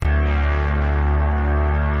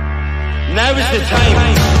Now is the time.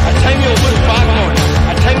 A time you'll look back on.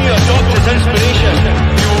 A time you adopt as inspiration.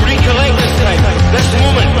 You will recollect this time. This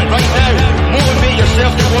moment, right now. Motivate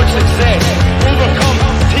yourself towards success. Overcome.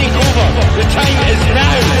 Take over. The time is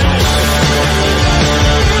now.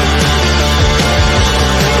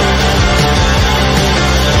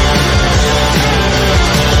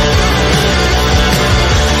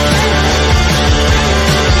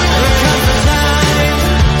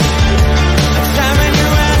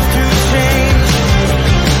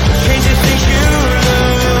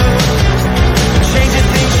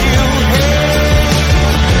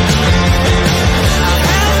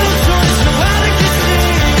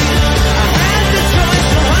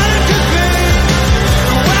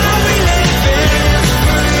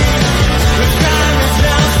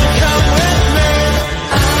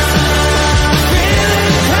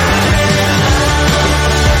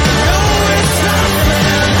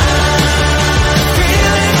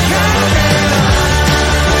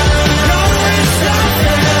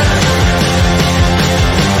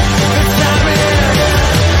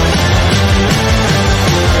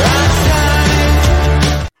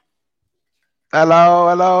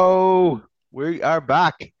 Hello. We are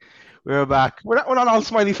back. We're not all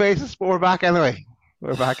smiley faces, but we're back anyway.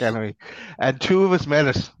 And two of us made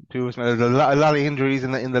it. A lot of injuries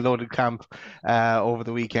in the loaded camp over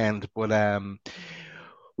the weekend, but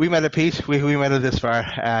we made it, Pete. We made it this far.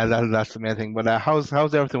 That's the main thing. But how's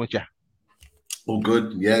everything with you? All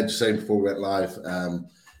good. Yeah, just saying before we went live.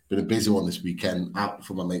 Been a busy one this weekend. Out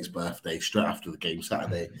for my mate's birthday, straight after the game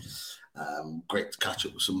Saturday. Great to catch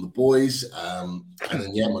up with some of the boys. And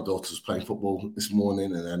then, my daughter was playing football this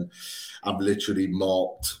morning, and then I've literally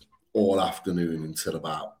marked all afternoon until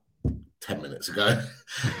about 10 minutes ago.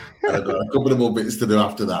 And I've got a couple of more bits to do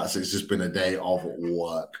after that. So it's just been a day of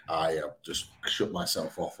work. I have just shut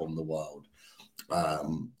myself off from the world,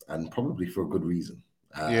 and probably for a good reason.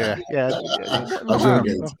 Yeah. I was going to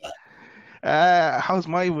get into that. How's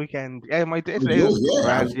my weekend? Yeah, my day today is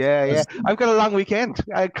grand. Yeah. I've got a long weekend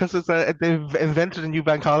because they've invented a new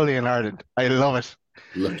bank holiday in Ireland. I love it.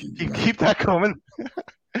 Lucky. Keep that coming.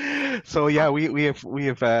 So yeah, we have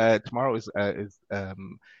tomorrow is I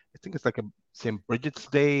think it's like a St. Bridget's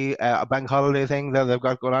Day, a bank holiday thing that they've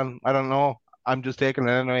got going on. I don't know. I'm just taking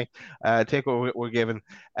it anyway. Take what we're given.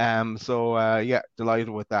 So delighted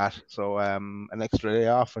with that. So an extra day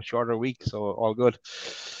off, a shorter week, so all good.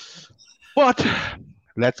 But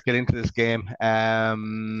let's get into this game.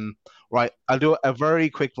 Right, I'll do a very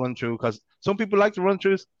quick run through because some people like the run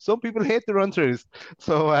throughs, some people hate the run throughs.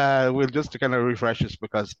 So we'll just kind of refresh this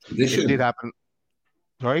because it did happen.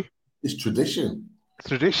 Sorry? It's tradition. It's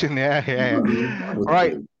tradition, yeah.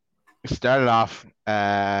 Right. We started off.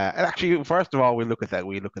 And actually, first of all, we look at that.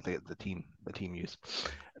 We look at the team news.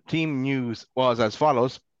 Team news was as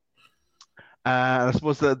follows. I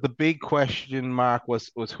suppose the big question mark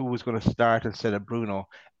was who was going to start instead of Bruno,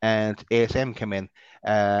 and ASM came in,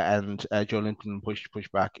 and Joe Linton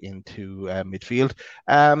pushed back into midfield.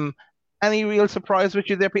 Any real surprise with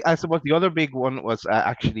you there? I suppose the other big one was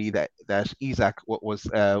actually that Isaac was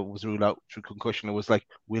ruled out through concussion. It was like,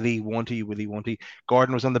 will he, won't he?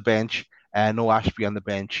 Gordon was on the bench, no Ashby on the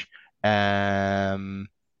bench.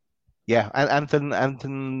 Yeah, and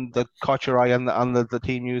Anton that caught your eye on the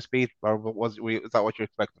team news beat, or was that what you're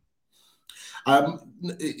expecting?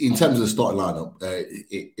 In terms of the starting lineup,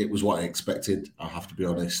 it was what I expected. I have to be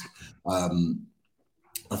honest. I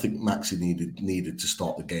think Maxi needed to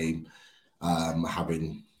start the game,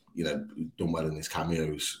 having done well in his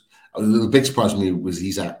cameos. The big surprise to me was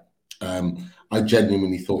Isaac. I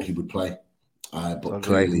genuinely thought he would play, but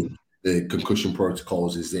clearly the concussion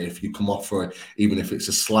protocols is that if you come off for it, even if it's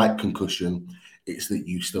a slight concussion, it's that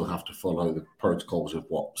you still have to follow the protocols of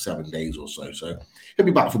 7 days or so. So he'll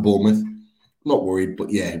be back for Bournemouth. Not worried, but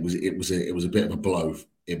yeah, it was a bit of a blow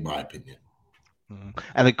in my opinion.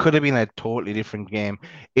 And it could have been a totally different game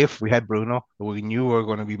if we had Bruno. We knew we were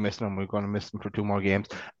going to be missing him. We were going to miss him for 2 more games.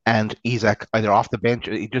 And Isaac either off the bench,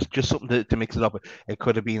 just something to mix it up. It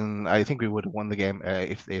could have been. I think we would have won the game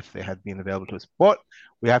if they had been available to us. But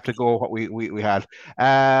we have to go what we had.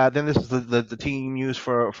 Then this is the team news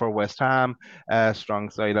for West Ham. Strong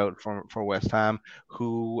side out for West Ham,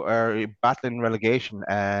 who are battling relegation,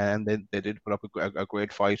 and they did put up a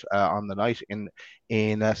great fight on the night in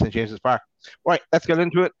St James's Park. Right, let's get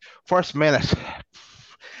into it. First minute.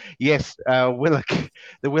 Yes, Willock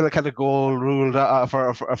had a goal ruled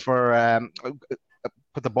for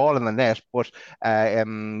put the ball in the net, but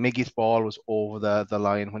Miggy's ball was over the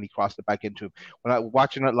line when he crossed it back into him. When I was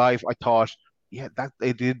watching it live, I thought yeah, that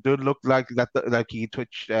it did look like that, like he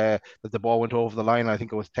touched that the ball went over the line. I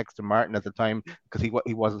think it was Texter Martin at the time because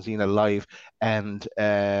he wasn't seeing it live, and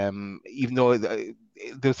even though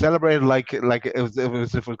they celebrated like if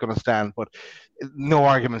it was going to stand, but no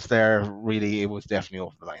arguments there really. It was definitely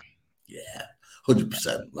over the line. Yeah,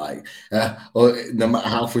 100%. Like, no matter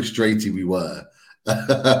how frustrated we were,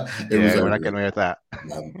 it was We're over. not getting away with that.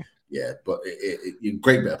 Yeah, but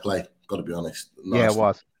great bit of play. Got to be honest. Yeah, it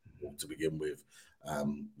was to begin with.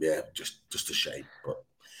 Yeah, just a shame, but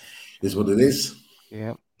it is what it is.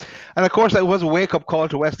 Yeah. And of course, that was a wake-up call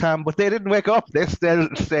to West Ham, but they didn't wake up. They still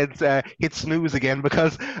said hit snooze again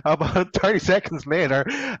because about 30 seconds later,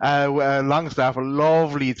 Longstaff, a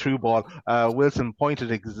lovely through ball. Wilson pointed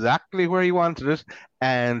exactly where he wanted it,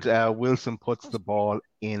 and Wilson puts the ball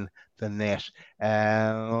in the net.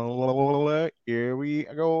 Here we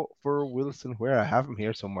go for Wilson, where I have him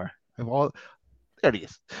here somewhere. There he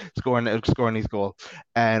is, scoring his goal.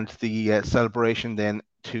 And the celebration then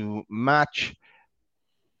to match.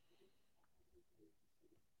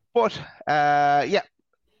 But yeah,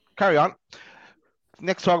 carry on.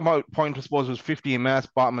 Next talking about point, I suppose, was 15 minutes.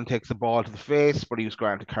 Botman takes the ball to the face, but he was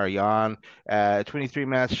going to carry on. 23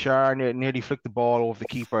 minutes, Shar nearly flicked the ball over the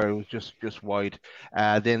keeper. It was just wide.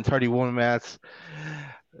 Then 31 minutes,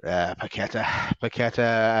 Paqueta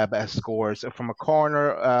scores from a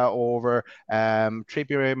corner over.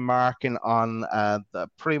 Trippier marking on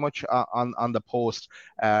pretty much on the post,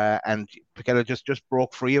 and Paqueta just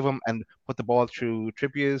broke free of him and put the ball through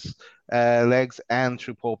Trippier's legs and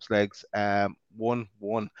through Pope's legs.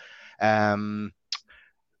 1-1.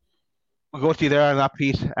 We'll go to you there on that,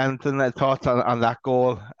 Pete. And then thoughts on that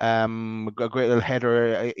goal. A great little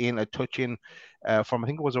header in, a touch in from, I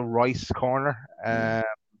think it was a Rice corner.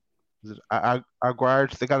 Was it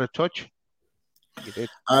Aguard? They got a touch? You did.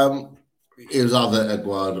 It was either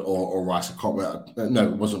Edward or Rice. I can't remember. No,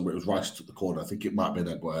 it wasn't. It was Rice took the corner. I think it might have been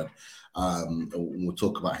Edward. We'll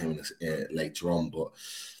talk about him later on. But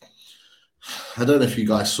I don't know if you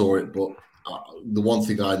guys saw it, but the one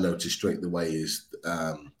thing I noticed straight away is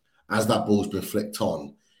as that ball's been flicked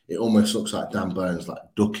on, it almost looks like Dan Burns like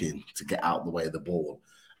ducking to get out the way of the ball.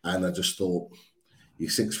 And I just thought, you're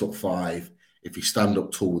 6'5". If you stand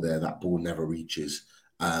up tall there, that ball never reaches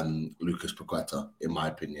Lucas Paqueta, in my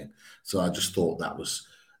opinion. So I just thought that was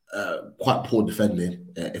quite poor defending,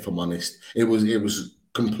 if I'm honest. It was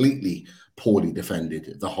completely poorly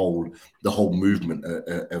defended, the whole movement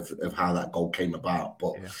of how that goal came about.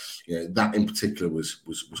 But that in particular was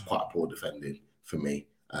quite poor defending for me.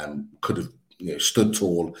 Could have stood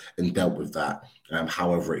tall and dealt with that,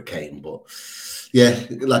 however it came. But yeah,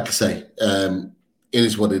 like I say, it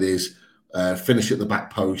is what it is. Finish at the back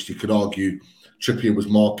post. You could argue Trippier was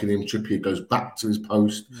marking him. Trippier goes back to his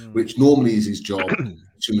post, which normally is his job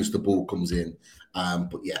as soon as the ball comes in.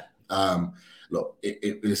 But yeah, look,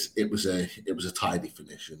 it was a tidy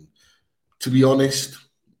finish, and to be honest,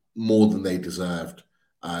 more than they deserved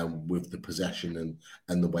with the possession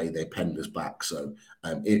and the way they penned us back. So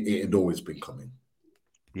it had always been coming.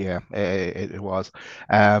 Yeah, it was.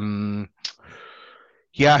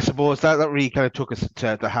 Yeah, I suppose that really kind of took us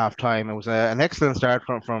to the half time. It was an excellent start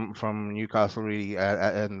from Newcastle, really,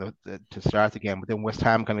 to start the game. But then West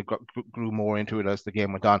Ham kind of grew more into it as the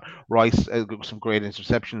game went on. Rice got some great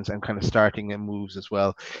interceptions and kind of starting moves as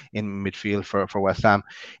well in midfield for West Ham.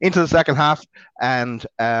 Into the second half, and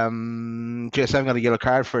JSM got a yellow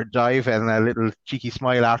card for a dive and a little cheeky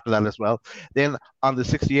smile after that as well. Then on the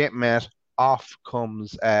 68th minute, off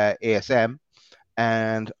comes ASM.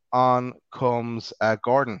 And on comes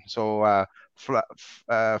Gordon. So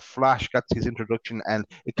Flash got his introduction, and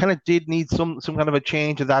it kind of did need some kind of a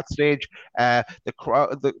change at that stage. The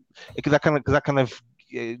crowd, that kind of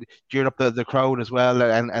geared up the crowd as well,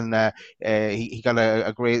 and he got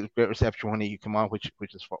a great reception when he came on, which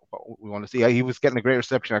is what we want to see. He was getting a great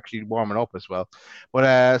reception actually warming up as well.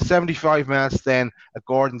 But 75 minutes, then a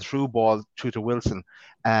Gordon through ball through to Wilson,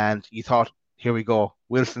 and you thought, here we go.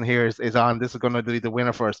 Wilson here is on. This is going to be the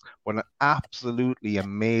winner for us. But an absolutely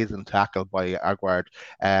amazing tackle by Aguard.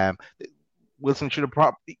 Wilson should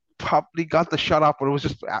have probably got the shot off, but it was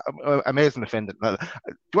just amazing defending. Do you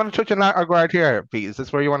want to touch on Aguard here, Pete? Is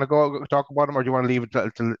this where you want to go talk about him, or do you want to leave it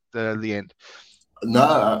till the end? No,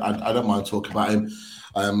 I don't mind talking about him.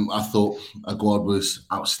 I thought Aguard was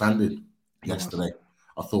outstanding yesterday.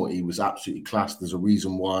 I thought he was absolutely class. There's a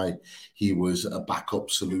reason why he was a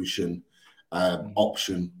backup solution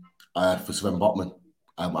option for Sven Botman.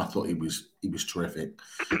 I thought he was terrific.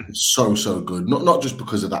 So good. Not just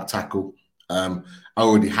because of that tackle, I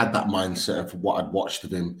already had that mindset of what I'd watched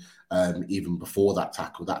of him even before that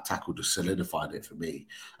tackle. That tackle just solidified it for me.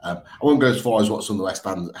 I won't go as far as what some of the West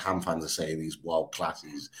Ham fans are saying. He's world class,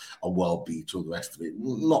 he's a world beater, all the rest of it.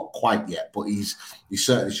 Not quite yet, but he's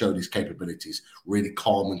certainly showed his capabilities. Really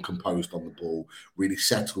calm and composed on the ball. Really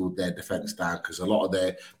settled their defence down, because a lot of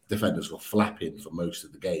their defenders were flapping for most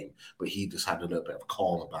of the game, but he just had a little bit of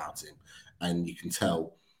calm about him, and you can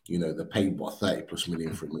tell. They paid 30+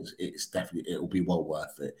 million for him. It's definitely, it'll be well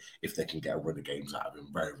worth it if they can get a run of games out of him.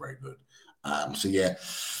 Very, very good. So yeah,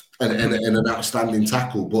 and an outstanding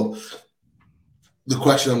tackle. But the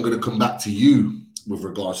question I'm going to come back to you with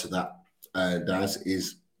regards to that, Daz,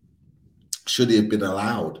 is should he have been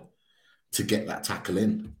allowed to get that tackle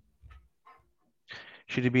in?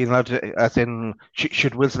 Should he be allowed to, as in,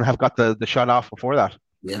 should Wilson have got the shot off before that?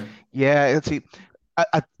 Yeah. Yeah, let's see.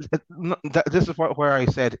 This is where I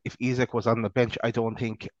said if Isak was on the bench, I don't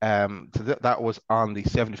think that was on the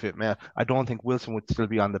 75th minute. I don't think Wilson would still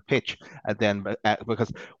be on the pitch then,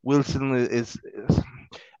 because Wilson is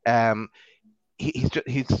he's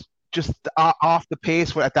just off the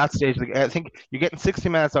pace at that stage. I think you're getting 60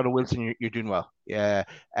 minutes out of Wilson, you're doing well. Yeah,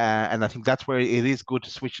 and I think that's where it is good to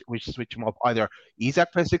switch him up. Either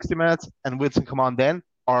Isak plays 60 minutes and Wilson come on then,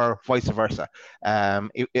 or vice versa,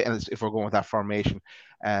 if we're going with that formation.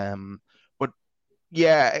 But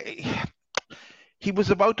yeah, he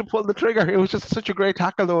was about to pull the trigger. It was just such a great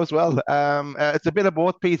tackle though as well. It's a bit of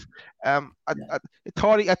both piece. I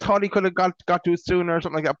thought he could have got to it sooner or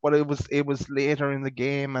something like that, but it was later in the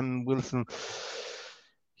game, and Wilson,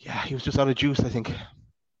 yeah, he was just out of juice, I think.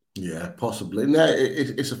 Yeah, possibly. No,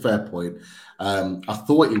 it's a fair point. I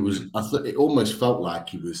thought it almost felt like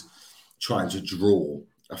he was trying to draw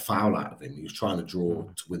a foul out of him. He was trying to draw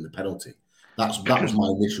to win the penalty. That was my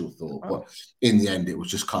initial thought, but in the end, it was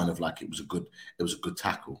just kind of like it was a good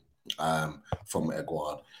tackle from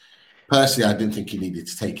Edouard. Personally, I didn't think he needed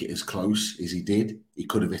to take it as close as he did. He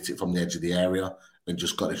could have hit it from the edge of the area and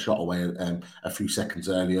just got a shot away a few seconds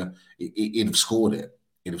earlier. He'd have scored it.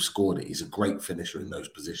 He's a great finisher in those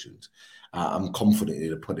positions. I'm confident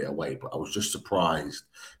he'd have put it away, but I was just surprised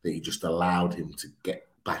that he just allowed him to get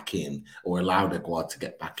back in, or allowed Edouard to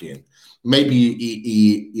get back in. Maybe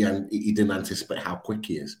he didn't anticipate how quick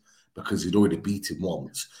he is, because he'd already beat him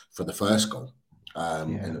once for the first goal.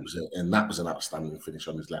 And that was an outstanding finish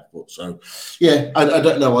on his left foot. So yeah, I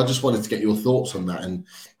don't know. I just wanted to get your thoughts on that, and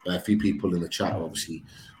a few people in the chat obviously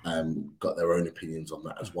got their own opinions on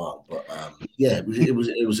that as well. But yeah,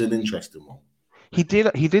 it was an interesting one. He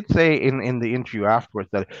did say in the interview afterwards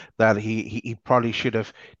that he probably should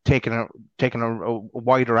have taken a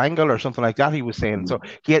wider angle or something like that. He was saying so.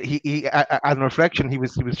 He on reflection he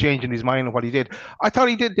was changing his mind on what he did. I thought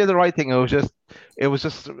he did the right thing. It was a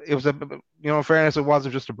in fairness, it was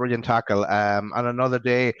just a brilliant tackle. On another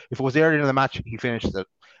day, if it was earlier in the match, he finished it.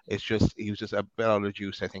 It's just he was just a bit out of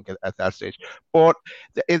juice, I think, at that stage. But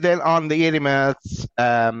then on the 80 minutes,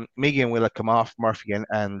 Miggy and Willett come off, Murphy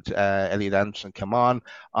and Elliot Anderson come on.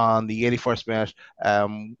 On the 81st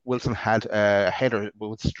minute, Wilson had a header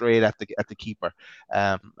straight at the keeper.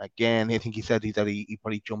 Again, I think he said that he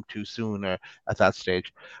probably jumped too soon at that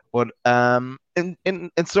stage. But in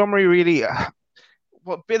summary, really.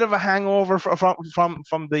 A bit of a hangover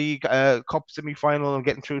from the cup semi-final and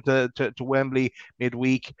getting through to Wembley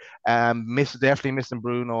midweek. Definitely missing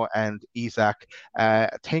Bruno and Isak. I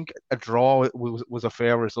think a draw was a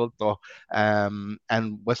fair result though. And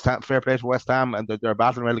West Ham, fair play to West Ham, and they're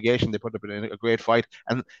battling relegation. They put up in a great fight,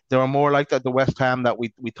 and they were more like the West Ham that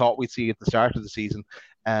we thought we'd see at the start of the season.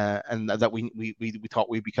 And that we thought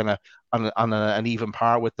we'd be kind of on an even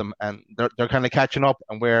par with them, and they're kind of catching up,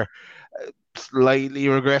 and we're slightly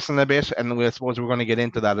regressing a bit, and I suppose we're going to get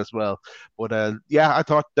into that as well. But yeah, I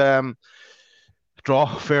thought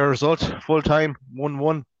draw, fair result, full time,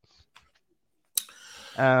 1-1.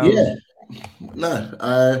 Yeah,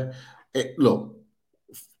 no. Look,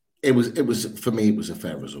 it was for me. It was a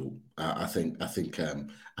fair result. I think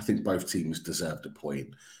both teams deserved a point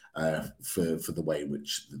for the way in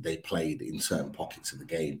which they played in certain pockets of the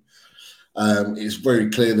game. It's very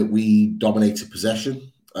clear that we dominated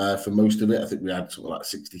possession. For most of it, I think we had something like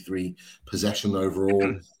 63 possession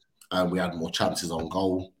overall. We had more chances on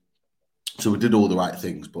goal, so we did all the right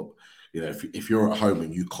things. But if you're at home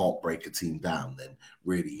and you can't break a team down, then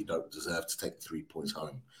really you don't deserve to take 3 points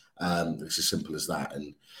home. It's as simple as that.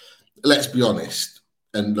 And let's be honest.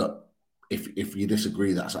 And look, if you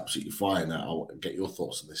disagree, that's absolutely fine. I'll get your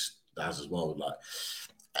thoughts on this, Daz, as well. Like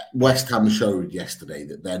West Ham showed yesterday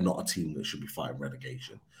that they're not a team that should be fighting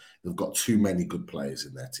relegation. They've got too many good players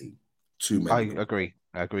in their team. Too many. I agree.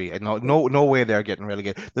 I agree. No way they're getting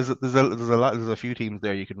relegated. There's a few teams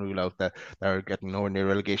there you can rule out that are getting nowhere near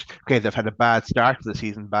relegation. Okay, they've had a bad start to the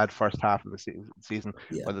season, bad first half of the season,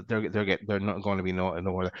 Yeah. but they're not going to be nowhere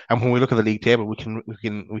there. And when we look at the league table, we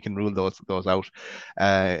can rule those out,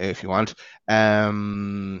 if you want.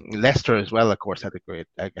 Leicester as well, of course, had a great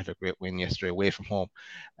win yesterday away from home.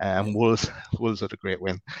 Wolves had a great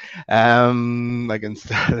win, against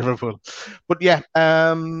Liverpool. But yeah,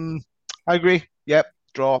 I agree. Yep,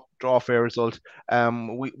 draw fair result.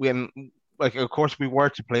 Like, of course, we were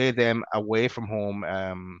to play them away from home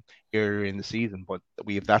earlier in the season, but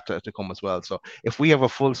we have that to come as well. So if we have a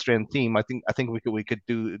full strength team, I think we could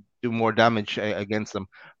do more damage against them.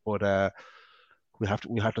 But we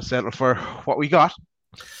have to settle for what we got.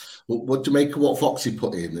 Well, what do you make of what Foxy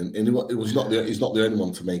put in? And he's not the only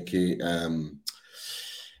one to make it.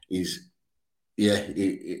 He's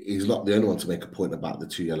not the only one to make a point about the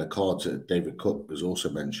 2 yellow cards. David Cook was also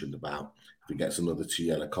mentioned about if he gets another 2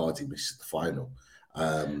 yellow cards, he misses the final,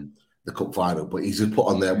 the cup final. But he's just put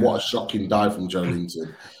on there, what a shocking dive from Joe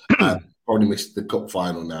Linton. Probably missed the cup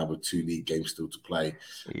final now with 2 league games still to play.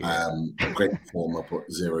 Yeah. A great performer,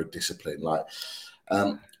 but zero discipline. Like,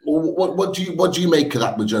 what do you make of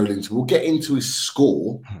that with Joe Linton? We'll get into his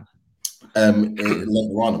score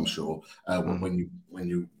later on, I'm sure, when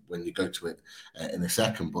you go to it in a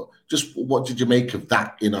second. But just what did you make of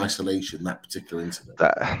that in isolation, that particular incident?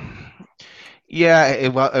 Yeah,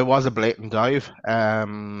 it was a blatant dive.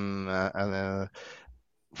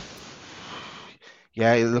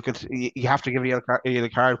 Yeah, look, you have to give a yellow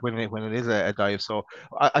card when it is a dive. So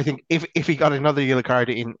I think if he got another yellow card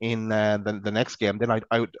in the next game, then I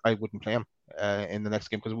wouldn't play him in the next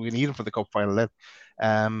game because we need him for the cup final then.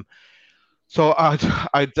 So and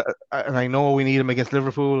I know we need him against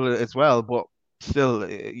Liverpool as well, but still,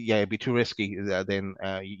 yeah, it'd be too risky. Then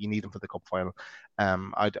you need him for the cup final.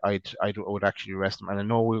 I would actually rest him, and I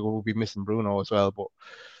know we will be missing Bruno as well, but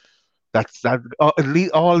that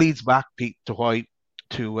all leads back, Pete, to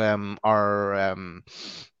our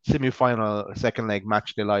semi-final second leg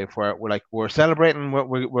match day live, where we're celebrating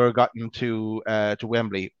we're gotten to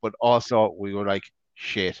Wembley, but also we were like,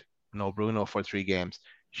 shit, no Bruno for 3 games.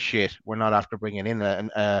 Shit, we're not after bringing in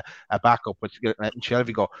a backup, but letting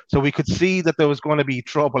Shelby go. So we could see that there was going to be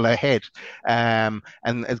trouble ahead, and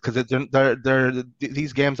because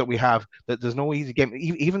these games that we have, that there's no easy game.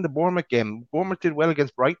 Even the Bournemouth game, Bournemouth did well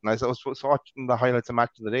against Brighton. I was watching the highlights of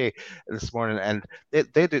match of the day this morning, and they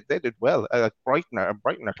did well. Brighton are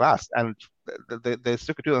class, and they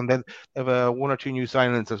stuck it to it, and then they have 1 or 2 new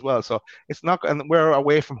signings as well. So it's not, and we're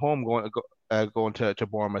away from home going to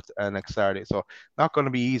Bournemouth next Saturday. So not going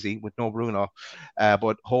to be easy with no Bruno,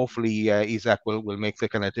 but hopefully Isak will make the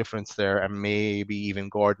kind of difference there, and maybe even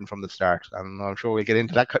Gordon from the start. And I'm sure we'll get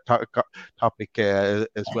into that topic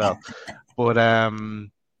as well. But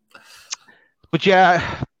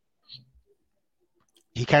yeah,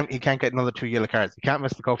 he can't get another 2 yellow cards. He can't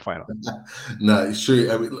miss the cup final. No, it's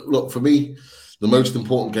true. I mean, look, for me, the most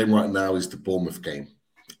important game right now is the Bournemouth game.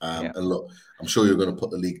 And look, I'm sure you're going to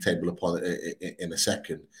put the league table upon it in a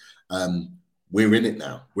second. We're in it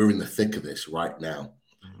now. We're in the thick of this right now.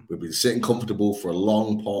 We've been sitting comfortable for a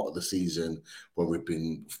long part of the season where we've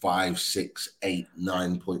been 5, 6, 8,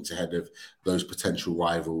 9 points ahead of those potential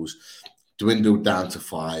rivals, dwindled down to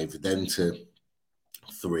 5, then to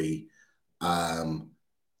 3.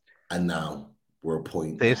 And now we're a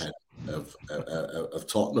point ahead of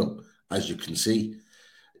Tottenham, as you can see.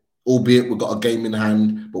 Albeit we've got a game in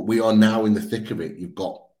hand, but we are now in the thick of it. You've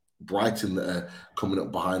got Brighton that are coming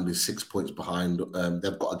up behind us, 6 points behind.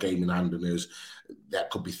 They've got a game in hand, and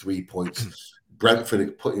that could be 3 points. Brentford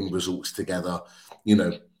are putting results together.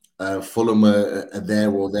 Fulham are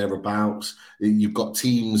there or thereabouts. You've got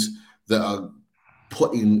teams that are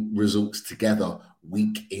putting results together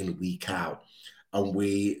week in, week out, and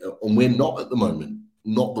we're not at the moment,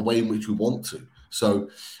 not the way in which we want to. So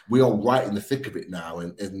we are right in the thick of it now.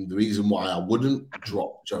 And the reason why I wouldn't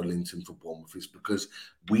drop Joe Linton for Bournemouth is because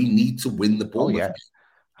we need to win the Bournemouth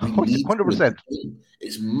game. We need 100%.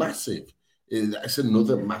 It's massive. It's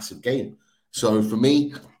another massive game. So for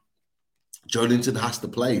me, Joe Linton has to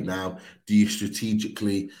play. Now, do you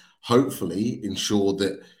strategically, hopefully, ensure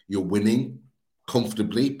that you're winning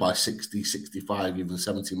comfortably by 60, 65, even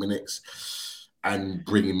 70 minutes and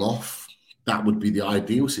bring him off? That would be the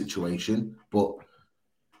ideal situation, but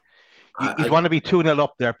You'd want to be 2-0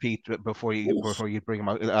 up there, Pete, before you bring him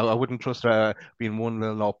out. I wouldn't trust being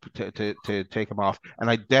 1-0 up to take him off, and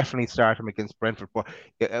I definitely start him against Brentford. But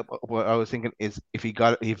what I was thinking is if he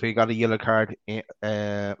got a yellow card,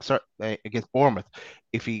 against Bournemouth,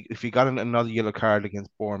 if he got another yellow card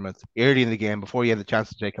against Bournemouth early in the game before he had the chance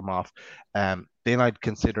to take him off, then I'd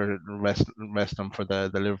consider rest him for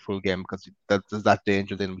the Liverpool game, because there's that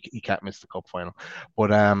danger. Then he can't miss the cup final.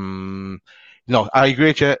 But no, I agree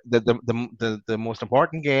with you. The most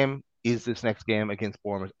important game is this next game against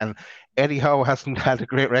Bournemouth, and Eddie Howe hasn't had a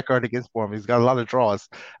great record against Bournemouth. He's got a lot of draws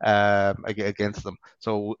against them.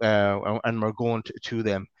 So and we're going to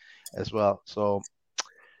them as well. So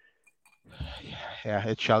yeah,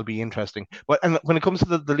 it shall be interesting. But and when it comes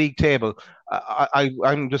to the league table,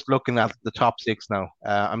 I'm just looking at the top six now.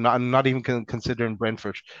 I'm not even considering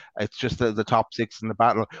Brentford. It's just the top six in the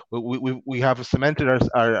battle. We have cemented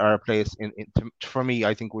our place for me.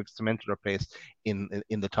 I think we've cemented our place in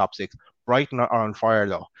the top six. Brighton are on fire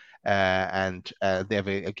though, and they have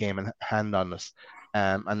a game in hand on us.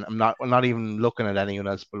 And I'm not even looking at anyone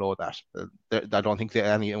else below that. I don't think that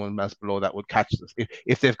anyone else below that would catch us.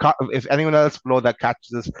 If anyone else below that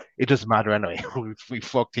catches us, it doesn't matter anyway. we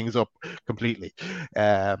fuck things up completely.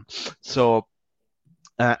 So.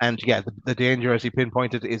 And yeah, the danger, as he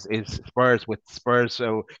pinpointed, is Spurs, with Spurs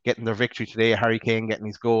so getting their victory today, Harry Kane getting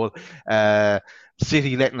his goal,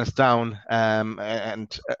 City letting us down,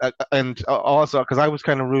 and also because I was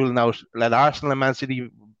kind of ruling out, let Arsenal and Man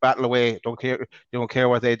City battle away. Don't care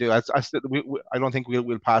what they do. I don't think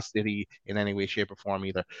we'll pass City in any way, shape, or form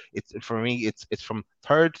either. It's for me, it's from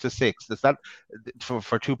third to sixth. It's that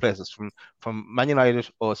for two places, from Man United,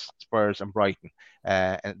 us, Spurs, and Brighton.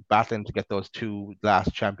 And battling to get those two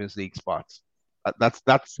last Champions League spots. That's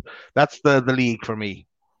the league for me.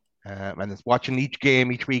 And it's watching each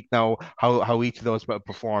game each week now how each of those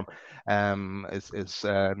perform. Is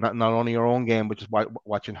not only your own game, but just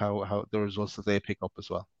watching how the results that they pick up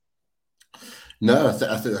as well. No, I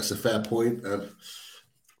think that's a fair point.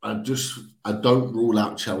 I don't rule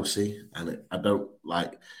out Chelsea, and I don't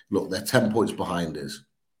look. They're 10 points behind us.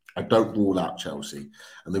 I don't rule out Chelsea,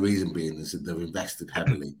 and the reason being is that they've invested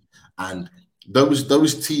heavily, and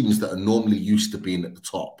those teams that are normally used to being at the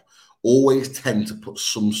top always tend to put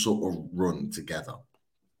some sort of run together.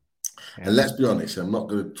 Yeah. And let's be honest, I'm not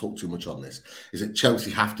going to talk too much on this, is that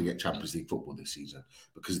Chelsea have to get Champions League football this season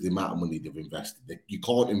because of the amount of money they've invested. You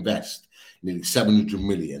can't invest nearly 700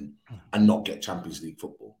 million and not get Champions League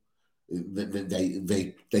football.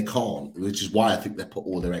 They can't, which is why I think they put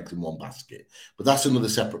all their eggs in one basket. But that's another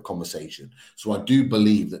separate conversation. So I do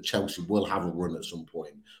believe that Chelsea will have a run at some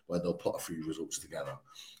point where they'll put a few results together.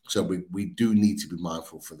 So we do need to be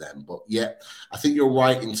mindful for them. But yeah, I think you're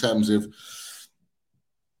right in terms of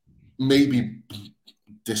maybe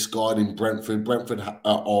discarding Brentford. Brentford are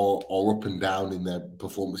up and down in their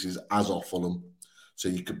performances, as are Fulham. So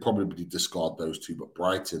you could probably discard those two. But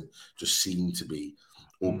Brighton just seem to be,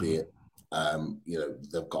 albeit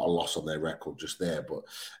they've got a loss on their record just there, but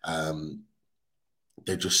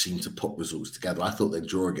they just seem to put results together. I thought they'd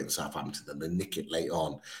draw against Southampton and then nick it late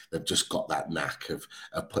on. They've just got that knack of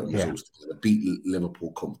putting results together. Beat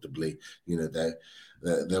Liverpool comfortably.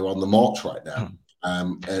 They're on the march right now.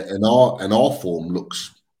 And our form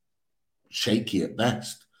looks shaky at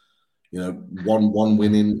best. One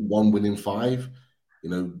win in five.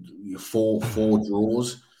 Four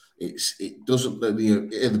draws. It doesn't. At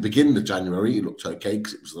the beginning of January, it looked okay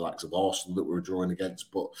because it was the likes of Arsenal that we were drawing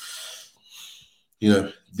against. But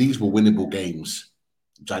these were winnable games,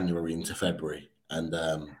 January into February, and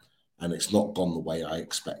it's not gone the way I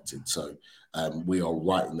expected. So we are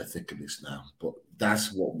right in the thick of this now. But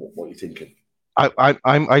that's what you're thinking.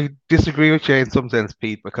 I disagree with you in some sense,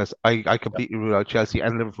 Pete, because I completely rule out Chelsea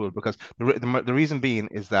and Liverpool because the reason being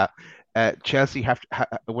is that Chelsea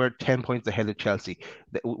we're 10 points ahead of Chelsea.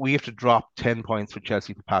 We have to drop 10 points for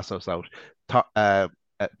Chelsea to pass us out.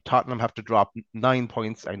 Tottenham have to drop 9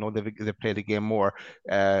 points. I know they've played a game more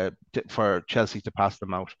for Chelsea to pass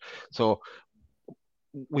them out. So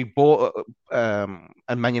we both and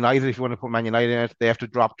Man United, if you want to put Man United in it, they have to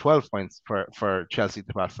drop 12 points for Chelsea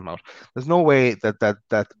to pass them out. There's no way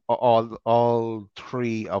that all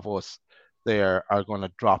three of us there are going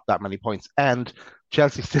to drop that many points. And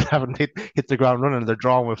Chelsea still haven't hit the ground running. They're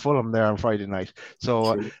drawing with Fulham there on Friday night,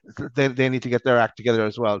 so they need to get their act together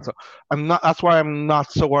as well. So that's why I'm not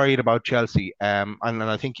so worried about Chelsea. And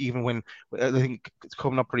I think even when I think it's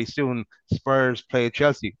coming up pretty soon, Spurs play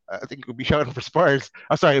Chelsea. I think we'll be shouting for Spurs.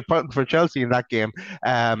 For Chelsea in that game.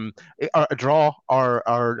 Or a draw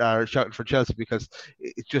or shouting for Chelsea because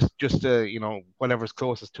it's just whatever's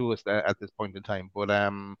closest to us at this point in time. But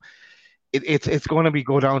it's going to be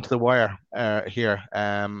go down to the wire here.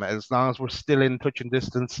 As long as we're still in touch and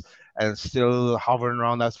distance and still hovering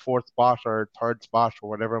around that fourth spot or third spot or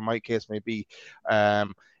whatever my case may be,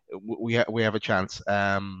 we have a chance.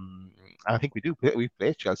 I think we do. We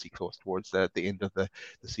play Chelsea close towards the end of the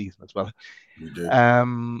season as well. We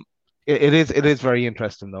do. It is very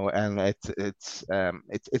interesting though, and it's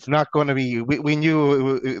not going to be. We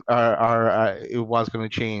knew it was going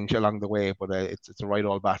to change along the way, but it's a right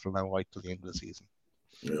all battle now right till the end of the season.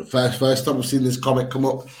 First time I've seen this comment come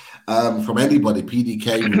up from anybody.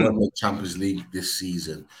 PDK, we won't make Champions League this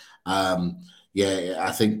season. Yeah,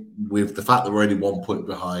 I think with the fact that we're only 1 point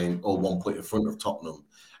behind or 1 point in front of Tottenham,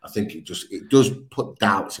 I think it does put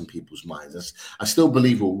doubts in people's minds. I still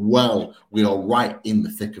believe we are right in the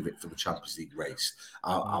thick of it for the Champions League race.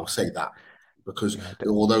 I'll say that. Because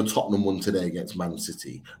although Tottenham won today against Man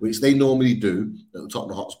City, which they normally do at the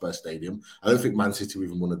Tottenham Hotspur Stadium, I don't think Man City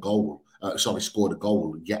even scored a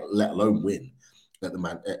goal, yet let alone win at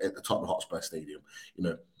the Tottenham Hotspur Stadium. You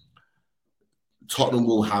know, Tottenham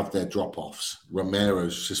will have their drop-offs.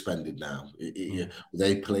 Romero's suspended now.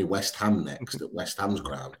 They play West Ham next at West Ham's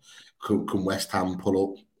ground. Can West Ham pull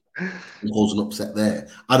up and cause an upset there?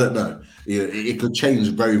 I don't know. It could change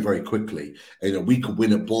very, very quickly. We could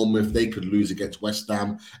win at Bournemouth. They could lose against West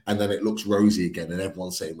Ham, and then it looks rosy again, and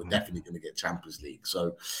everyone's saying we're definitely going to get Champions League.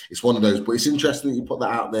 So it's one of those. But it's interesting that you put that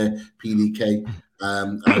out there, PDK.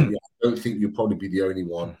 I don't think you'll probably be the only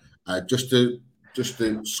one. Just to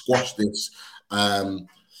squash this. The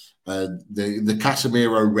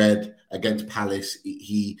Casemiro red against Palace,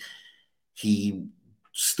 he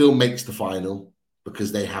still makes the final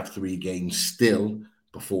because they have 3 games still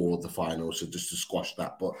before the final. So just to squash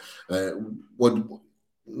that, but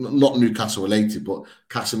not Newcastle related, but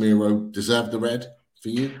Casemiro deserved the red for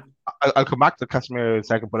you. I'll come back to Casemiro in a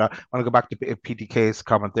second, but I want to go back to PDK's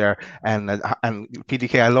comment there. And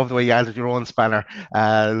PDK, I love the way you added your own spanner.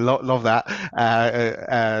 Love that.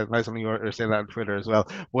 Nice something you were saying that on Twitter as well.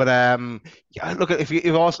 But look, if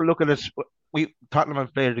you also look at it, Tottenham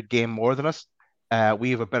have played the game more than us.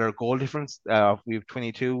 We have a better goal difference. We have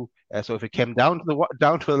 22. So if it came down to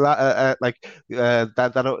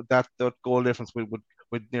that goal difference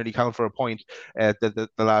would nearly count for a point the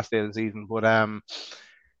last day of the season. But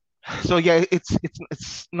so yeah,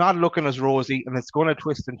 it's not looking as rosy, and it's going to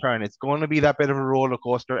twist and turn. It's going to be that bit of a roller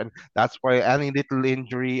coaster, and that's why any little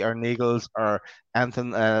injury or niggles or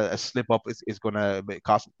anything a slip up is going to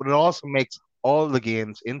cost. But it also makes all the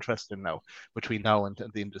games interesting now between now and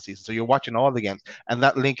the end of the season. So you're watching all the games, and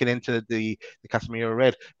that linking into the Casemiro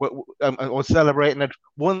red. I was celebrating it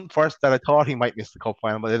first that I thought he might miss the cup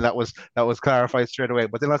final, but then that was clarified straight away.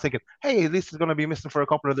 But then I was thinking, hey, this is going to be missing for a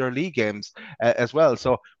couple of their league games as well.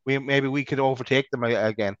 So maybe we could overtake them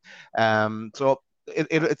again. So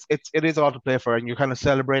it is all to play for, and you're kind of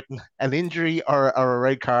celebrating an injury or a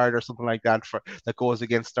red card or something like that that goes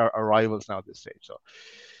against our rivals now at this stage. So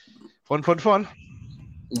fun.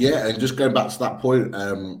 Yeah, and just going back to that point,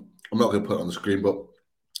 I'm not going to put it on the screen, but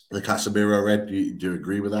the Casemiro red, do you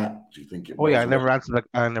agree with that? Do you think it? Oh yeah, I never answered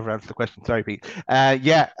the question. Sorry, Pete.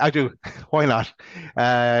 Yeah, I do. Why not?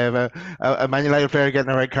 A Man United player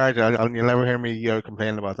getting a red card, you'll never hear me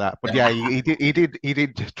complaining about that. But yeah, he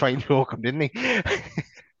did try and choke him, didn't he?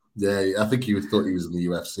 Yeah, I think he thought he was in the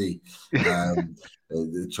UFC,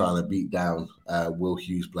 trying to beat down Will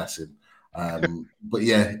Hughes, bless him. But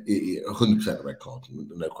yeah, 100% a red card,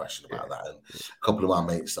 no question about that. And a couple of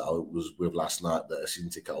my mates that I was with last night that are season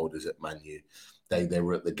ticket holders at Man U, they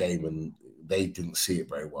were at the game and they didn't see it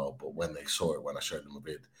very well, but when they saw it, when I showed them a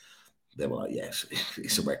bid, they were like, yes,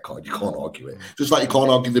 it's a red card, you can't argue it. Just like you can't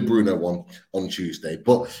argue the Bruno one on Tuesday.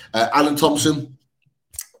 But Alan Thompson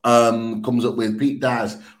comes up with, Pete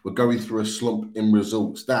Daz, we're going through a slump in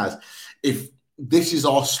results. Daz, if this is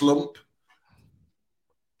our slump,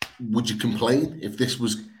 would you complain if this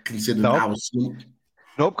was considered our slump?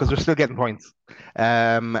 No, because we're still getting points,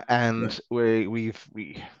 and we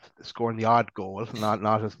scoring the odd goal,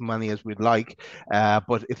 not as many as we'd like.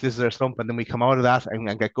 But if this is our slump, and then we come out of that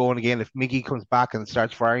and get going again, if Miggy comes back and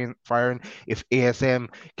starts firing, if ASM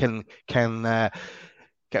can.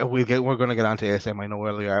 We're going to get onto ASM. I know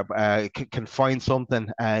earlier. Can find something.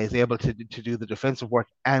 Is able to do the defensive work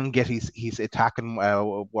and get his attacking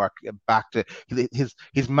work back to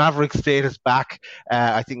his maverick status back.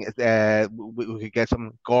 I think we could get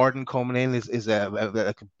some. Gordon coming in is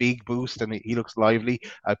a big boost, and he looks lively.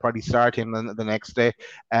 I'd probably start him the next day.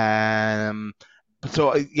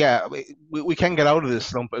 So yeah, we can get out of this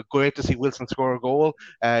slump. Great to see Wilson score a goal.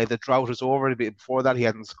 The drought is over. Before that, he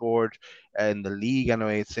hadn't scored in the league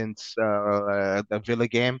anyway since the Villa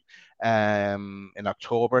game in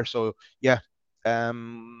October. So yeah,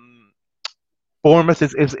 um, Bournemouth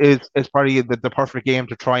is probably the perfect game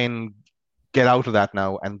to try and get out of that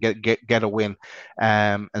now and get a win,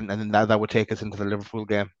 and that would take us into the Liverpool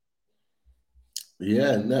game.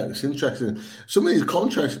 Yeah, no, it's interesting. Some of these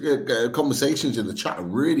conversations in the chat are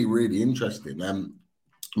really, really interesting. I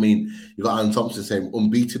mean, you got Alan Thompson saying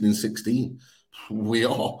unbeaten in 16. We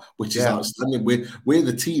are, which is outstanding. We're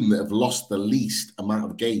the team that have lost the least amount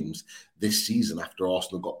of games this season after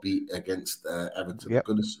Arsenal got beat against Everton and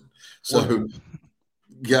Goodison. So,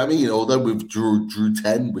 yeah, I mean, although we've drew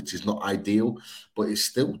 10, which is not ideal, but it's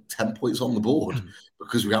still 10 points on the board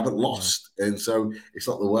because we haven't lost. And so it's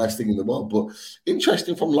not the worst thing in the world. But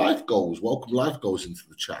interesting from Life Goals. Welcome Life Goals into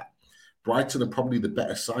the chat. Brighton are probably the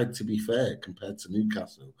better side, to be fair, compared to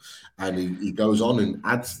Newcastle. And he goes on and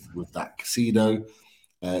adds with that Casido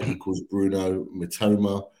equals Bruno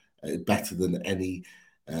Mitoma, better than any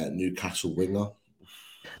Newcastle winger.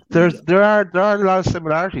 There are a lot of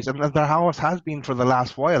similarities, and there always has been for the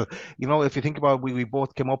last while. You know, if you think about, we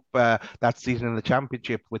both came up that season in the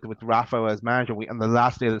Championship with Rafa as manager. On the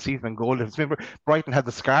last day of the season in goal. Remember, Brighton had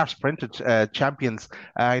the scarves printed, champions.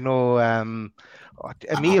 I know.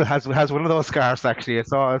 Emil has one of those scarves actually. I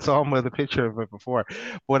saw him with a picture of it before,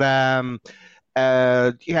 but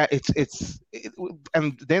yeah,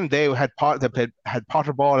 and then they had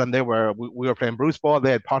Potter ball, and we were playing Bruce ball.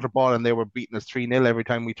 They had Potter ball, and they were beating us 3-0 every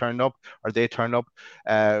time we turned up, or they turned up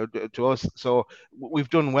to us. So we've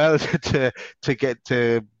done well to get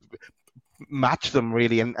to match them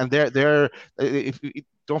really, and they're if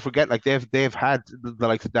don't forget, like they've had the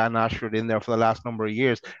likes of Dan Ashford in there for the last number of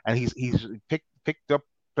years, and he's picked up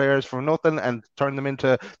players for nothing and turn them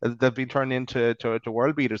into, they've been turned into to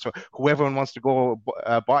world beaters. So whoever wants to go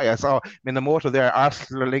buy, I saw in the motor there,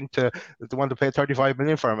 Arsenal are linked to the one to pay 35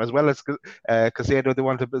 million for him, as well as Casado. They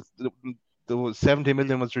want to. The 70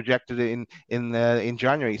 million was rejected in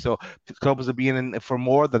January, so clubs are being in for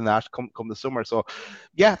more than that come the summer. So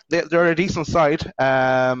yeah, they're a decent side.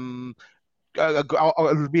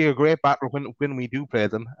 It'll be a great battle when we do play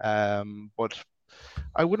them, but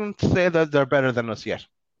I wouldn't say that they're better than us yet.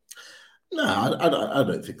 No, I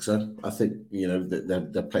don't think so. I think, you know,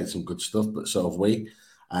 they've played some good stuff, but so have we.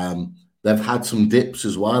 They've had some dips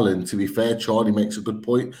as well, and to be fair, Charlie makes a good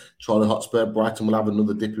point. Charlie Hotspur, Brighton will have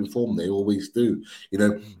another dip in form. They always do. You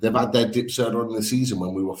know, they've had their dips earlier on in the season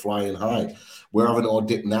when we were flying high. We're having our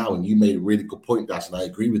dip now, and you made a really good point, Das, and I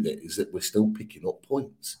agree with it, is that we're still picking up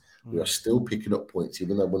points. We are still picking up points,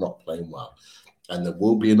 even though we're not playing well. And there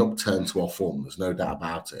will be an upturn to our form. There's no doubt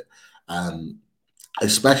about it.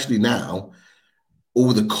 Especially now,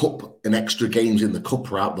 all the cup and extra games in the cup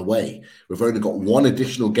are out the way. We've only got one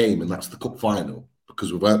additional game, and that's the cup final,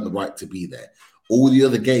 because we've earned the right to be there. All the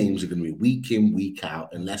other games are going to be week in, week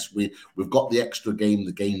out, unless we've got the extra game,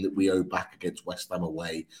 the game that we owe back against West Ham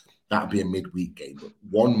away. That'll be a midweek game. But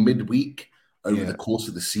one midweek over the course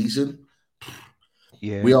of the season,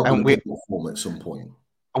 we are going to get form at some point.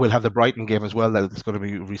 We'll have the Brighton game as well that's going to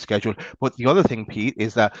be rescheduled. But the other thing, Pete,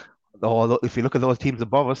 is that if you look at those teams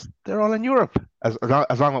above us, they're all in Europe. As long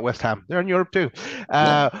as West Ham, they're in Europe too.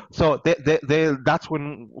 So they that's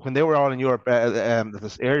when they were all in Europe.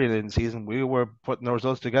 This earlier in the season, we were putting the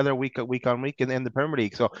results together week on week in the Premier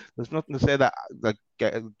League. So there's nothing to say that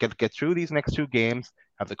get through these next two games,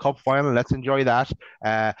 have the cup final. Let's enjoy that,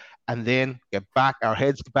 and then get back our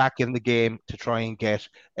heads back in the game to try and get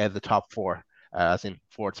the top four. As in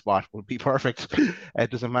fourth spot would be perfect. It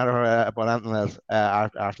doesn't matter about anything else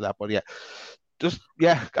after that. But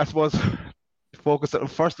I suppose focus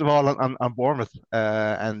first of all on Bournemouth,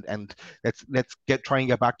 and let's try and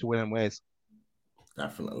get back to winning ways.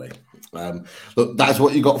 Definitely. Look, that's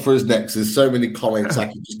what you got for us next. There's so many comments. I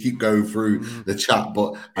can just keep going through the chat,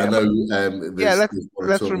 but I know.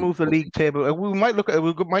 Let's remove the league table. We might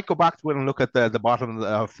might go back to it and look at the bottom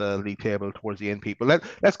of the league table towards the end, people.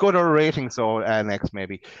 Let's go to our ratings next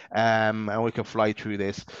maybe, and we can fly through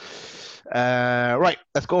this. Right,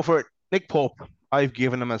 let's go for it. Nick Pope, I've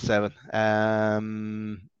given him a 7.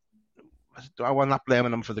 I'm not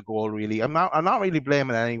blaming him for the goal, really. I'm not really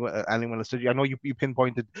blaming anyone. I know you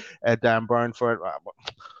pinpointed Dan Burn for it. But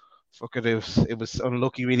fuck it, it was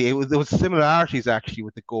unlucky, really. There was similarities actually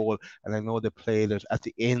with the goal, and I know they played it at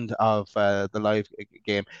the end of the live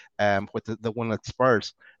game with the one at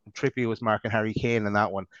Spurs. And Trippier was marking Harry Kane in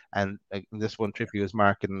that one, and this one Trippier was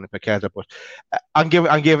marking Paqueta. But I'm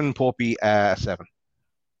giving Popey a 7.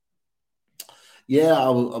 Yeah, I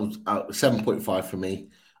was 7.5 for me.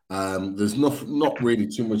 There's not really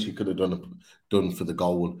too much he could have done for the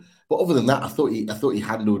goal, but other than that, I thought he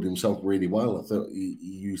handled himself really well. I thought he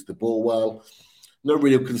used the ball well. No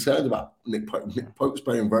real concern about Nick Pope. Nick Pope's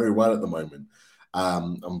playing very well at the moment.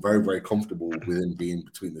 I'm very, very comfortable with him being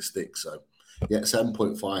between the sticks. So, yeah,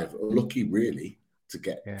 7.5. Lucky, really,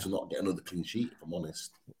 to not get another clean sheet, if I'm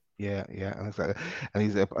honest. Yeah, and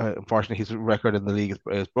he's unfortunately his record in the league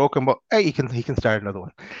is broken, but hey, he can start another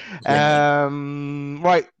one. Yeah.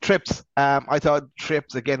 Right, trips. I thought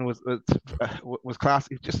trips again was class.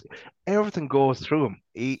 It just everything goes through him.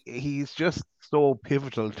 He's just so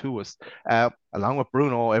pivotal to us. Along with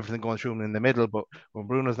Bruno, everything going through him in the middle. But when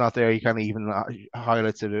Bruno's not there, he kind of even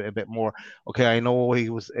highlights it a bit more. Okay, I know he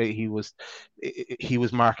was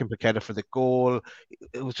marking Paqueta for the goal.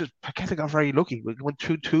 It was just Paqueta got very lucky. We went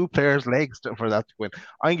through two players' legs for that to win.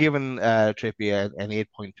 I'm giving Trippier an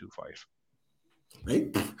 8.25.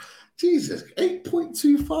 Jesus,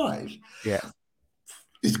 8.25. Yeah.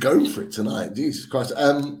 He's going for it tonight. Jesus Christ.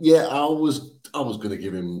 Yeah, I was gonna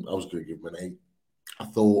give him an 8.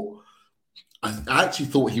 I actually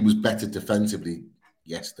thought he was better defensively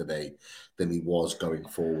yesterday than he was going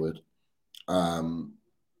forward. I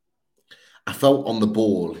felt on the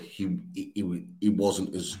ball he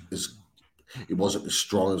wasn't as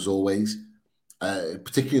strong as always,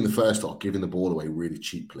 particularly in the first half, giving the ball away really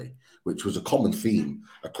cheaply, which was a common theme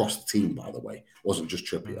across the team, by the way. It wasn't just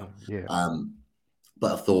Trippier. Yeah.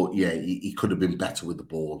 But I thought, yeah, he could have been better with the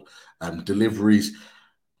ball. Deliveries,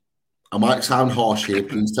 I might sound harsh here.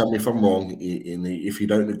 Please tell me if I'm wrong. If you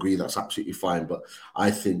don't agree, that's absolutely fine. But I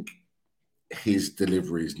think his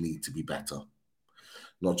deliveries need to be better.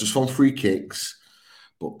 Not just from free kicks,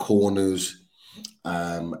 but corners.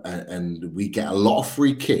 And we get a lot of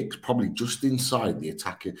free kicks, probably just inside the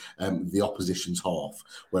attacking, the opposition's half,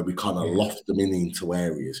 where we kind of loft them into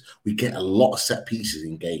areas. We get a lot of set pieces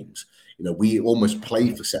in games. You know, we almost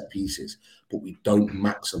play for set pieces, but we don't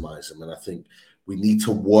maximize them. And I think we need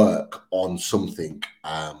to work on something.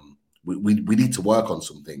 We need to work on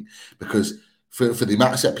something because for the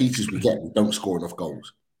amount of set pieces we get, we don't score enough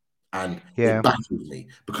goals. And it baffles me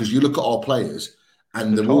because you look at our players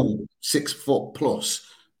and they're all 6 foot plus.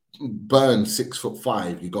 Burn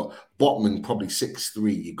 6'5". You got Botman probably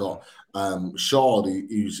 6'3". You got Shaw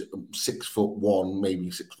who's 6'1",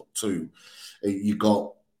 maybe 6'2". You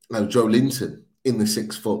got Joe Linton in the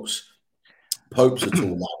 6 foots. Pope's a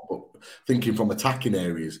tall lad, but thinking from attacking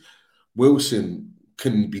areas, Wilson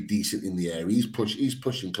can be decent in the air. He's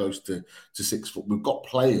pushing close to 6 foot. We've got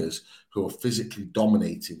players who are physically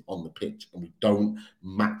dominating on the pitch, and we don't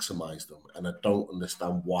maximize them. And I don't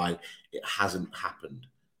understand why it hasn't happened.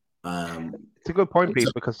 It's a good point, Pete,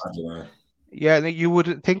 because you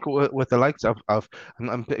would think with the likes of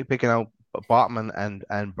I'm picking out Botman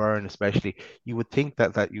and Byrne especially, you would think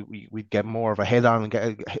that we'd get more of a head on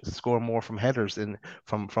and score more from headers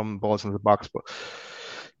from balls in the box, but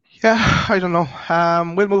yeah, I don't know.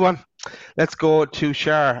 We'll move on. Let's go to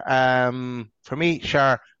Shar. For me,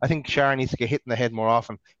 Shar, I think Shar needs to get hit in the head more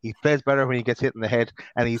often. He plays better when he gets hit in the head,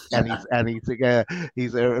 and he's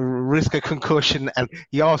a risk of concussion, and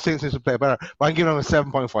he always seems to play better. But I'm giving him a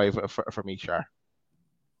 7.5 for me, Shar.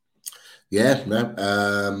 Yeah,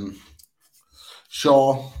 no.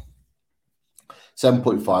 Shaw,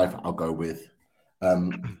 7.5. I'll go with.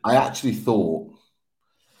 I actually thought.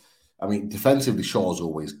 I mean, defensively, Shaw's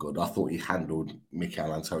always good. I thought he handled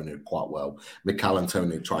Mikel Antonio quite well. Mikel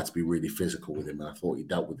Antonio tried to be really physical with him, and I thought he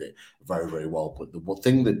dealt with it very, very well. But the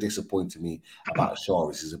thing that disappointed me about Shaw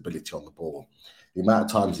is his ability on the ball. The amount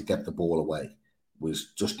of times he get the ball away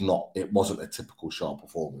was just not, it wasn't a typical Shaw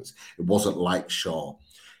performance. It wasn't like Shaw.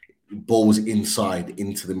 Balls inside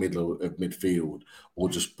into the middle of midfield or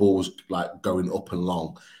just balls like going up and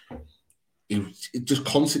long. It just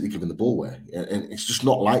constantly giving the ball away, and it's just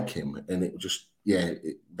not like him. And it just,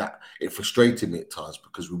 it frustrated me at times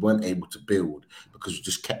because we weren't able to build because we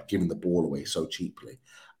just kept giving the ball away so cheaply.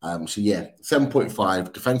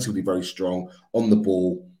 7.5, defensively very strong, on the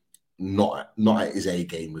ball, not at his A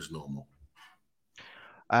game as normal.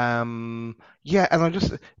 And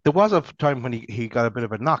there was a time when he got a bit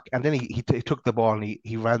of a knock, and then he took the ball and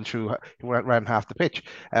he ran half the pitch,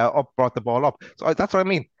 brought the ball up. So that's what I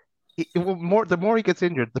mean. The more he gets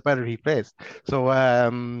injured, the better he plays. So, or I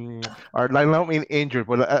don't mean injured,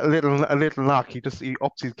 but a little knock. He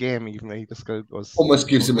ups his game. Even he just goes. Almost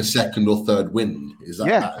gives him a second or third wind. Is that?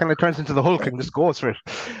 Yeah, kind of turns into the Hulk and just goes for it.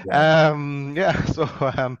 Yeah. So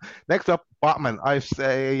next up, Botman. I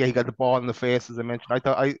say he got the ball in the face, as I mentioned. I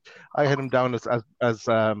thought I had him down as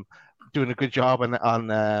doing a good job on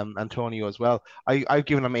Antonio as well. I've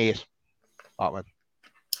given him 8. Botman.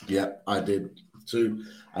 Yeah, I did too.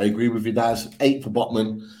 I agree with you, Daz. 8 for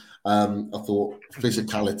Botman. I thought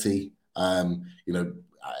physicality.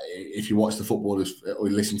 If you watch the footballers or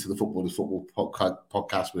listen to the footballers football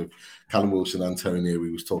podcast with Callum Wilson, Antonio,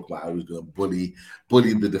 we was talking about how he was going to bully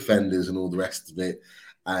the defenders and all the rest of it.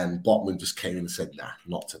 And Botman just came in and said, "Nah,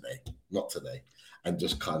 not today," and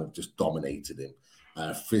just kind of just dominated him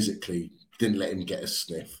physically. Didn't let him get a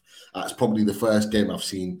sniff. It's probably the first game I've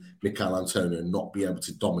seen Mikel Antonio not be able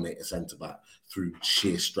to dominate a centre back through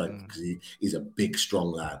sheer strength, because he's a big,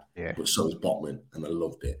 strong lad. Yeah. But so is Botman, and I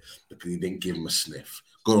loved it because he didn't give him a sniff.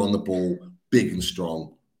 Good on the ball, big and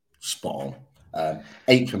strong, spot on.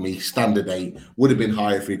 8 for me, standard 8. Would have been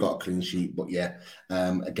higher if he got a clean sheet, but yeah,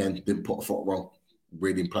 again, didn't put a foot wrong.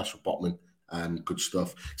 Really impressed with Botman. Good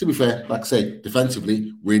stuff. To be fair, like I say,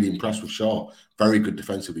 defensively, really impressed with Shaw. Very good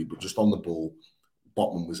defensively, but just on the ball,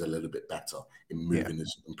 Botman was a little bit better in moving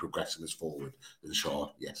us and progressing us forward than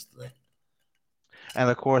Shaw yesterday. And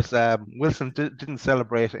of course, Wilson didn't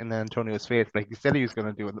celebrate in Antonio's face like he said he was going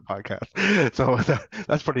to do in the podcast. So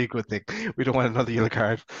that's probably a good thing. We don't want another yellow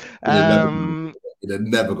card. He'd have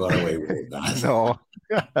never got away with that. No.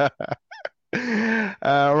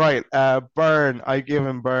 Right. Burn. I give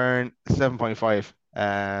him Burn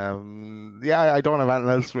 7.5. Yeah, I don't have anything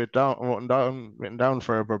else written down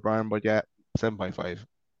for Burn, but yeah, 7.5.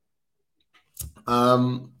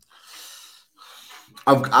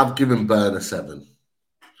 I've given Burn a 7.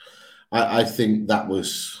 I think that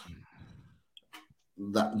was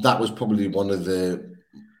probably one of the.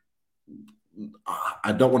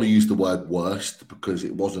 I don't want to use the word worst because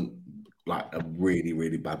it wasn't like a really,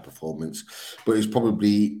 really bad performance, but it's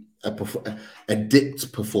probably a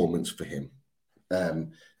dipped performance for him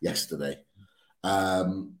yesterday. I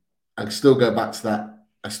still go back to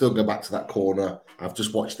that corner. I've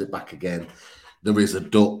just watched it back again. There is a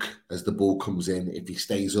duck as the ball comes in. If he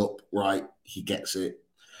stays up right, he gets it.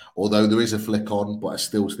 Although there is a flick on, but I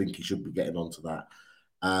still think he should be getting onto that.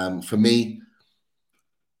 For me,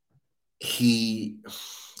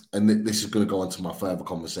 and this is going to go on to my further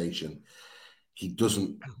conversation, he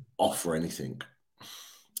doesn't offer anything.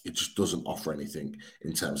 It just doesn't offer anything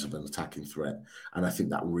in terms of an attacking threat. And I think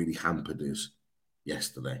that really hampered us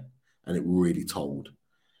yesterday. And it really told.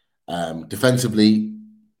 Defensively,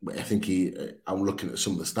 I think I'm looking at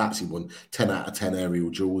some of the stats. He won 10 out of 10 aerial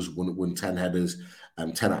duels, won 10 headers,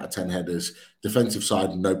 10 out of 10 headers. Defensive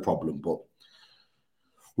side, no problem, but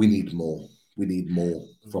we need more. We need more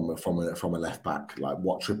from a left back, like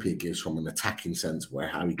what Trippier gives from an attacking sense, where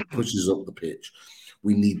how he pushes up the pitch.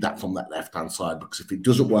 We need that from that left-hand side, because if it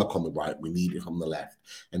doesn't work on the right, we need it from the left,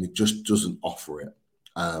 and it just doesn't offer it.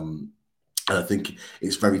 And I think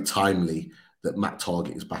it's very timely that Matt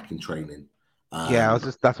Targett is back in training. That's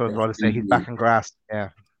what I was about to say. He's back in grass. Yeah,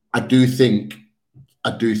 I do think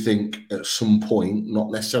at some point,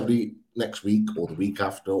 not necessarily next week or the week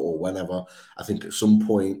after or whenever, I think at some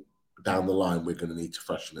point down the line we're going to need to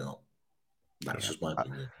freshen it up. That's just my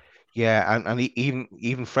opinion. Yeah, and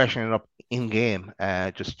even freshening it up in game,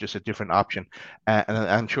 just a different option, and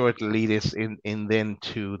I'm sure it'll lead us in then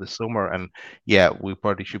to the summer. And yeah, we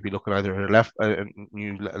probably should be looking either at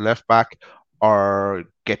new left back or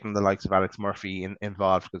getting the likes of Alex Murphy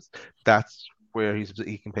involved, because that's where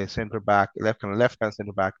he can play centre back, left hand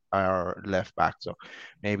centre back or left back. So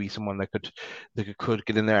maybe someone that could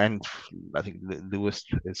get in there. And I think Lewis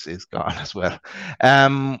is gone as well.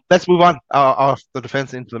 Let's move on off the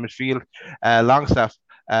defence into the midfield. Longstaff,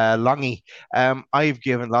 Longy. I've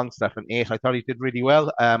given Longstaff an 8. I thought he did really well.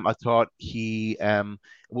 I thought there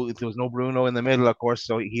was no Bruno in the middle, of course,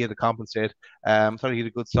 so he had to compensate. I thought he had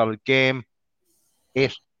a good solid game.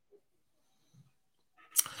 8.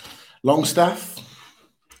 Longstaff,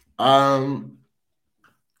 I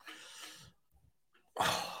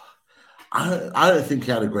don't think he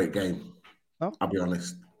had a great game. No? I'll be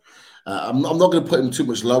honest. I'm not going to put him too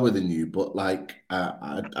much lower than you, but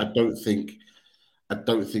I don't think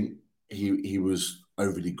he was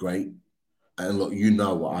overly great. And look,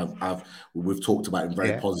 what we've talked about him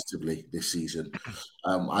very positively this season.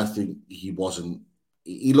 I think he wasn't.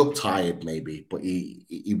 He looked tired, maybe, but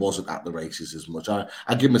he wasn't at the races as much. I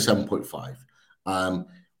give him a 7.5.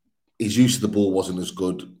 His use of the ball wasn't as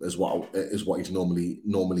good as what he's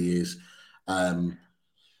normally is.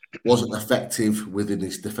 Wasn't effective within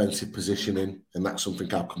his defensive positioning, and that's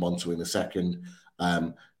something I'll come on to in a second.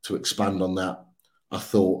 To expand on that, I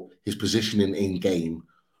thought his positioning in game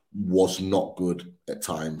was not good at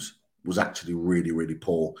times. Was actually really, really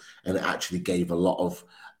poor, and it actually gave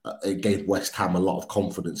it gave West Ham a lot of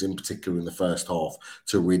confidence, in particular in the first half,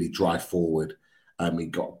 to really drive forward. He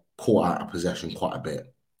got caught out of possession quite a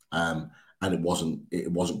bit. And and it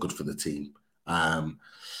wasn't good for the team. And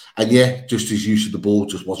yeah, just his use of the ball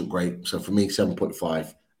just wasn't great. So for me,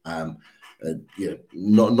 7.5.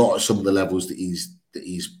 Not at some of the levels that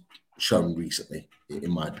he's shown recently,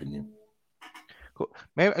 in my opinion. Cool.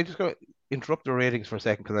 Maybe I just go interrupt the ratings for a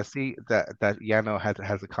second because I see that Yano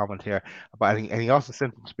has a comment here about, and he also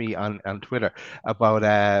sent it to me on Twitter about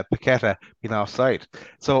Paqueta being offside.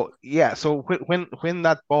 So yeah, so when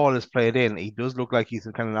that ball is played in, he does look like he's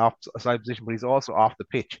in kind of an offside position, but he's also off the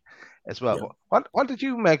pitch as well. Yeah. What did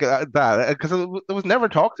you make of that? Because it was never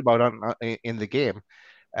talked about in the game,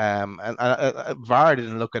 and VAR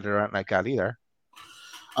didn't look at it around like that either.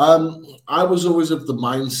 I was always of the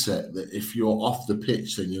mindset that if you're off the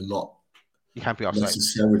pitch, then you can't be offside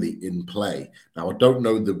necessarily in play. Now, I don't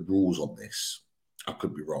know the rules on this. I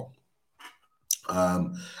could be wrong.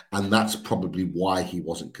 And that's probably why he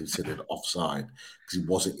wasn't considered offside, because he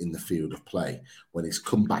wasn't in the field of play. When he's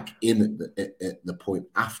come back in at the point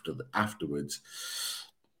afterwards,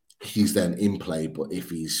 he's then in play. But if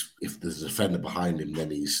there's a defender behind him, then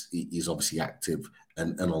he's obviously active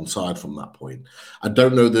and onside from that point. I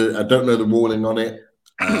don't know the ruling on it.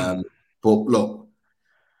 But look,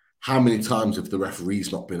 how many times have the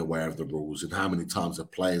referees not been aware of the rules, and how many times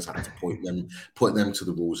have players had to point them to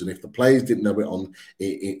the rules? And if the players didn't know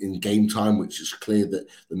it in game time, which is clear that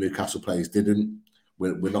the Newcastle players didn't,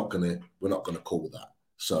 we're not gonna call that.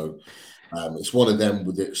 So it's one of them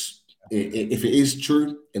with its. If it is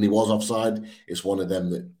true and he was offside, it's one of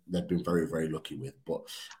them that they've been very, very lucky with. But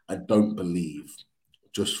I don't believe,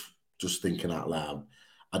 just thinking out loud,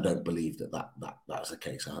 I don't believe that's the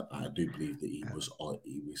case. I do believe that he was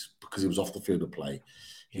because he was off the field of play.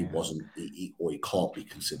 He wasn't, or he can't be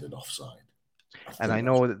considered offside. I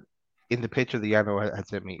know that in the picture that Yano had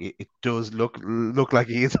sent me, it does look like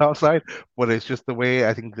he is offside, but it's just the way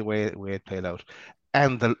it played out.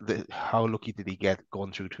 And how lucky did he get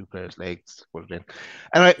going through two players' legs?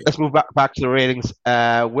 Anyway, let's move back to the ratings.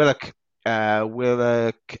 Willock,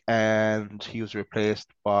 and he was replaced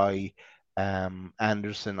by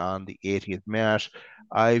Anderson on the 80th minute.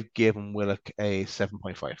 I've given Willock a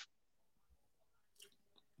 7.5.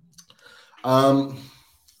 I'm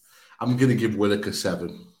going to give Willock a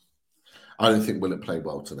 7. I don't think Willock played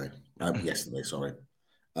well today. Yesterday, sorry.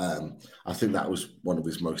 I think that was one of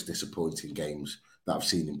his most disappointing games that I've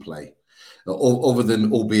seen him play. Other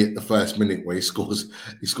than, albeit the first minute where he scores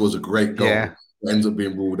a great goal. Yeah. Ends up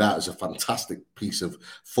being ruled out as a fantastic piece of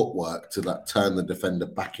footwork to turn the defender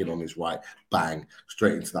back in on his right, bang,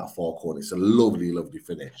 straight into that far corner. It's a lovely, lovely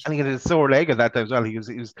finish. And he had a sore leg at that time as well. He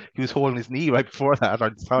was holding his knee right before that.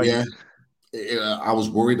 Yeah. I was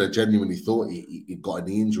worried. I genuinely thought he got a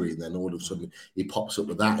knee injury, and then all of a sudden he pops up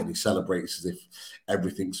with that and he celebrates as if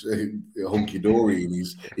everything's hunky-dory and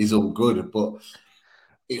he's all good. But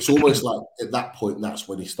it's almost like at that point, that's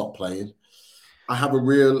when he stopped playing. I have a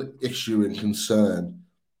real issue and concern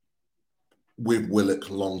with Willock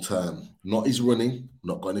long term. Not his running,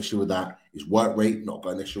 not got an issue with that. His work rate, not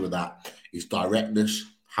got an issue with that. His directness,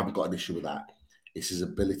 haven't got an issue with that. It's his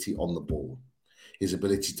ability on the ball, his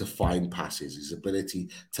ability to find passes, his ability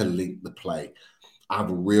to link the play. I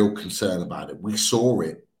have a real concern about it. We saw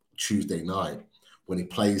it Tuesday night when he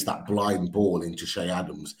plays that blind ball into Shea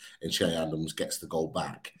Adams, and Shea Adams gets the goal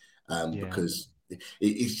back because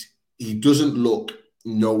he doesn't look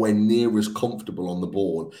nowhere near as comfortable on the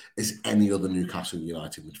ball as any other Newcastle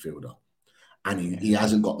United midfielder. And he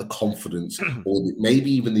hasn't got the confidence or maybe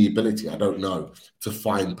even the ability, I don't know, to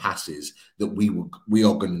find passes that we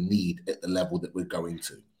are going to need at the level that we're going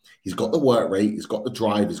to. He's got the work rate, he's got the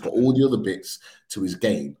drive, he's got all the other bits to his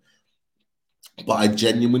game. But I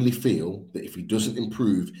genuinely feel that if he doesn't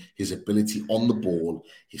improve his ability on the ball,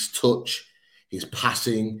 his touch, his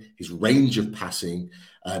passing, his range of passing,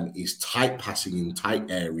 his tight passing in tight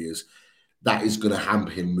areas, that is going to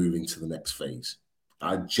hamper him moving to the next phase.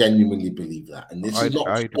 I genuinely believe that, and this is not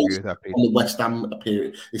based on the West Ham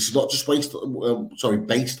period. This is not just based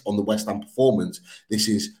on the West Ham performance. This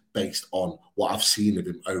is based on what I've seen of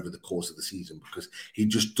him over the course of the season, because he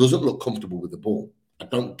just doesn't look comfortable with the ball. I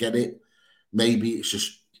don't get it. Maybe it's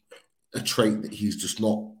just a trait that he's just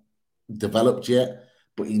not developed yet,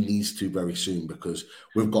 but he needs to very soon, because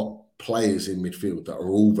we've got players in midfield that are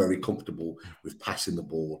all very comfortable with passing the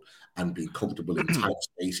ball and being comfortable in tight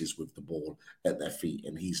spaces with the ball at their feet,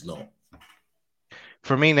 and he's not.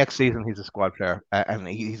 For me, next season, he's a squad player, and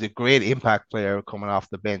he's a great impact player coming off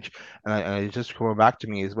the bench. And it's just coming back to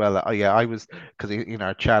me as well. I was, because in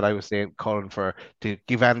our chat, I was saying, calling to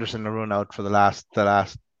give Anderson a run out for the last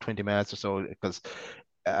 20 minutes or so, because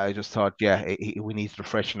I just thought, we need to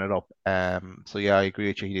freshen it up. So I agree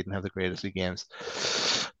with you. He didn't have the greatest of games.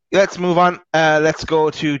 Let's move on. Let's go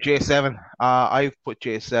to J7. I've put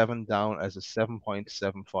J7 down as a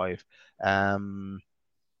 7.75. Um,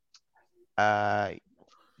 uh,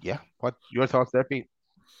 yeah. What your thoughts there, Pete?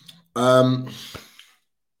 My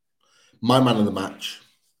man of the match,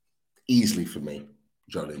 easily for me,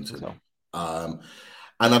 Joe Linton. So.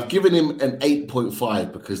 And I've given him an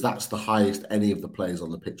 8.5 because that's the highest any of the players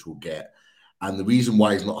on the pitch will get. And the reason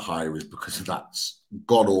why he's not higher is because of that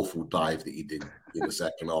god-awful dive that he did in the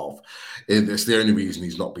second half. It's the only reason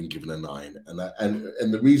he's not been given a 9.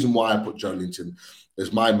 And the reason why I put Joe Linton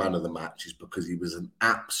as my man of the match is because he was an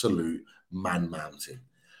absolute man-mountain.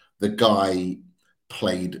 The guy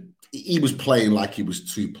he was playing like he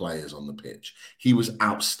was two players on the pitch. He was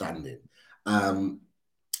outstanding.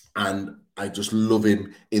 And I just love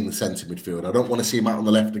him in the centre midfield. I don't want to see him out on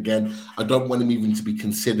the left again. I don't want him even to be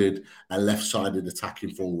considered a left-sided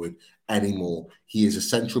attacking forward anymore. He is a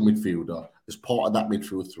central midfielder. As part of that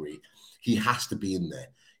midfield three, he has to be in there.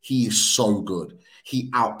 He is so good. He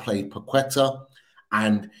outplayed Paqueta,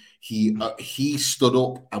 and he stood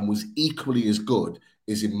up and was equally as good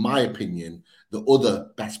as, in my opinion, the other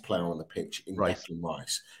best player on the pitch in Declan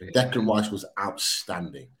Rice. Declan Rice was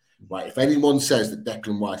outstanding. Right, if anyone says that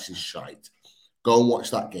Declan Rice is shite, go and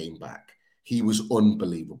watch that game back. He was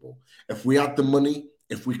unbelievable. If we had the money,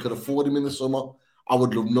 if we could afford him in the summer, I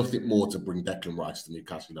would love nothing more to bring Declan Rice to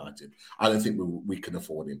Newcastle United. I don't think we can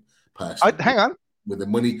afford him personally. Hang on. With the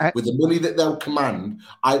money that they'll command,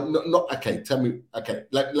 tell me. Okay,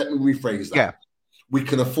 let me rephrase that. Yeah, we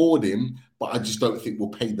can afford him, but I just don't think we'll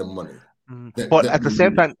pay them money. But at the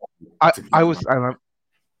same time,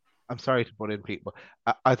 I'm sorry to put in, Pete, but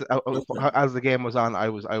as the game was on, I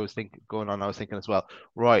was thinking as well.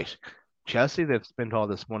 Right, Chelsea, they've spent all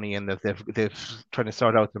this money and they've trying to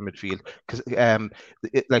sort out the midfield because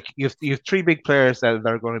you have three big players that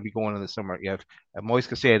are going to be going in the summer. You have Moise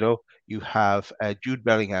Caicedo, you have Jude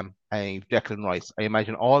Bellingham, and you have Declan Rice. I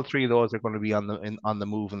imagine all three of those are going to be on the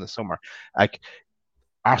move in the summer. Like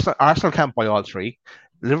Arsenal can't buy all three.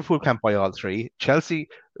 Liverpool can't buy all three. Chelsea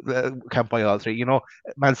can't buy all three. You know,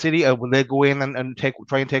 Man City, will they go in and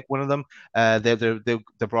try and take one of them? They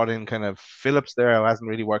brought in kind of Phillips there, who hasn't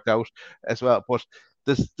really worked out as well. But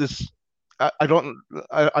I don't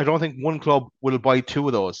think one club will buy two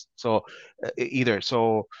of those. So either.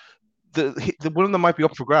 So the one of them might be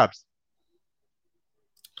up for grabs.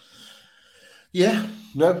 Yeah,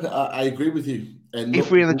 no, I agree with you. And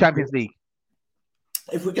if we're in the Champions League.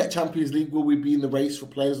 If we get Champions League, will we be in the race for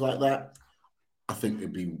players like that? I think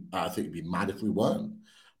it'd be mad if we weren't.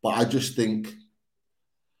 But I just think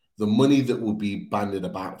the money that will be banded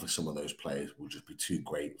about for some of those players will just be too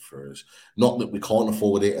great for us. Not that we can't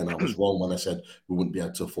afford it, and I was wrong when I said we wouldn't be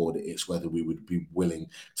able to afford it. It's whether we would be willing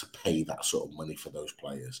to pay that sort of money for those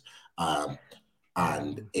players,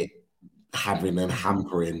 and it having and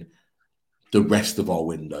hampering the rest of our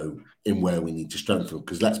window in where we need to strengthen.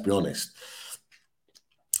 Because let's be honest,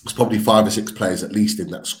 there's probably 5 or 6 players at least in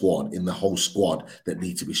that squad, in the whole squad, that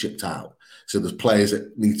need to be shipped out. So there's players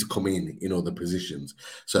that need to come in other positions.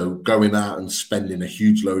 So going out and spending a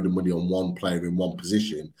huge load of money on one player in one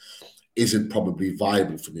position isn't probably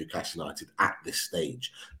viable for Newcastle United at this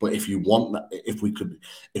stage. But if you want that, if we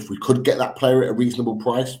could get that player at a reasonable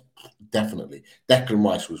price, definitely. Declan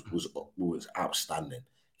Rice was outstanding.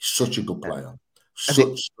 Such a good player.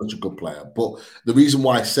 Such a good player. But the reason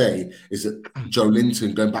why I say is that Joe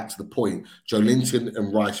Linton, going back to the point, Joe Linton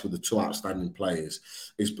and Rice were the two outstanding players.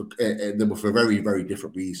 They were for very, very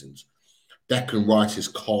different reasons. Declan Rice is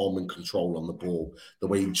calm and control on the ball. The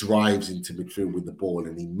way he drives into midfield with the ball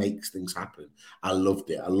and he makes things happen. I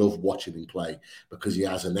loved it. I love watching him play because he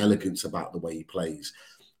has an elegance about the way he plays.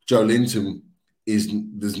 Joe Linton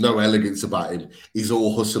there's no elegance about him. He's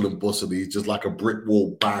all hustle and bustle. He's just like a brick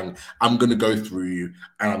wall, bang. I'm going to go through you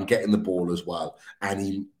and I'm getting the ball as well. And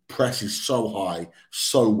he presses so high,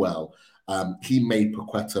 so well. He made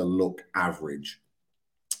Paqueta look average.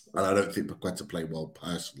 And I don't think Paqueta played well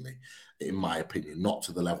personally, in my opinion, not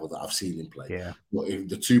to the level that I've seen him play. Yeah. But if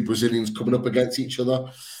the two Brazilians coming up against each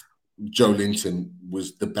other, Joe Linton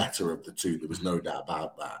was the better of the two. There was no doubt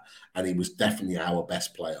about that. And he was definitely our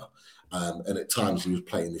best player. And at times he was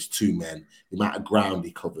playing as two men. The amount of ground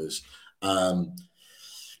he covers.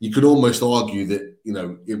 You could almost argue that,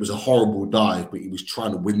 it was a horrible dive, but he was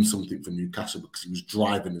trying to win something for Newcastle because he was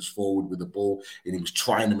driving us forward with the ball and he was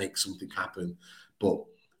trying to make something happen. But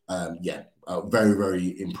very,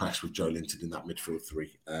 very impressed with Joe Linton in that midfield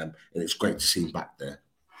three. And it's great to see him back there.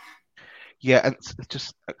 Yeah, and it's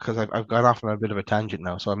just because I've gone off on a bit of a tangent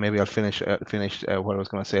now, so maybe I'll finish what I was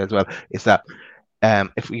going to say as well. Is that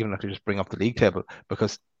if we just bring up the league table,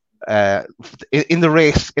 because in the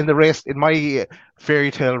race, in my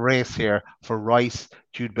fairy tale race here for Rice,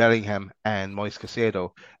 Jude Bellingham, and Moise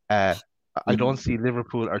Caicedo, I don't see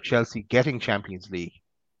Liverpool or Chelsea getting Champions League.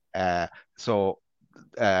 So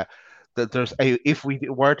there's if we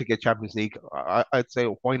were to get Champions League, I'd say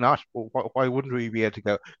why not? Why wouldn't we be able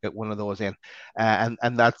to get one of those in?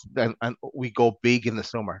 And that's and we go big in the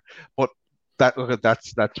summer, but.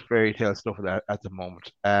 That's fairy tale stuff at the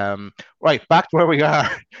moment. Right, back to where we are,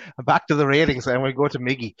 back to the ratings, and we go to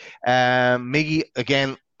Miggy. Miggy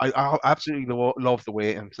again. I absolutely love the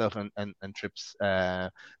way himself and Trips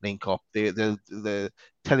link up. The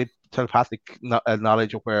telepathic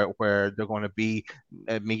knowledge of where they're going to be.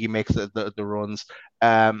 Miggy makes the runs.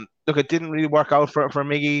 Look, it didn't really work out for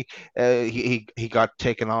Miggy. He got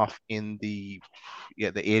taken off in the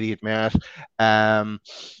 80th minute.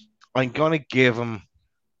 I'm gonna give him.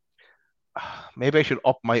 Maybe I should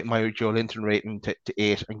up my Joe Linton rating to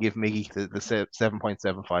 8 and give Miggy the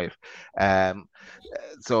 7.75.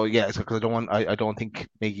 So because I don't think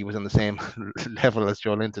Miggy was on the same level as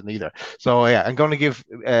Joe Linton either. So yeah, I'm going to give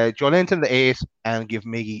Joe Linton the 8 and give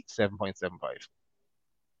Miggy 7.75.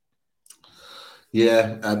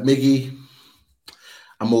 Yeah, Miggy,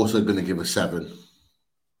 I'm also going to give a 7.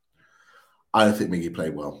 I don't think Miggy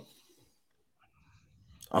played well.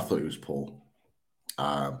 I thought he was poor.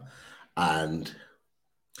 And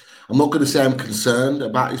I'm not going to say I'm concerned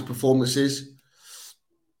about his performances,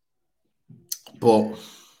 but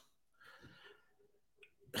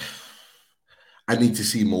I need to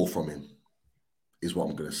see more from him, is what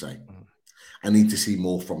I'm going to say. I need to see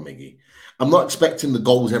more from Miggy. I'm not expecting the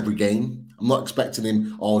goals every game. I'm not expecting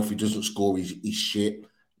him, if he doesn't score, he's shit.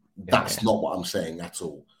 That's not what I'm saying at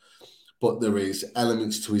all. But there is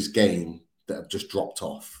elements to his game that have just dropped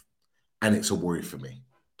off. And it's a worry for me,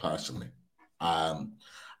 personally.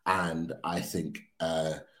 And I think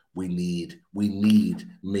we need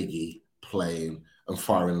Miggy playing and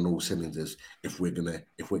firing on all cylinders if we're gonna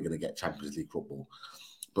get Champions League football.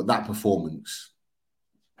 But that performance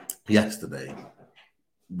yesterday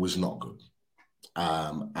was not good.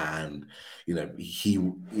 And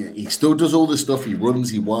he still does all this stuff. He runs,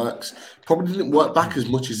 he works. Probably didn't work back as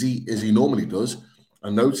much as he normally does. I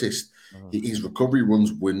noticed his recovery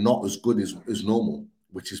runs were not as good as normal,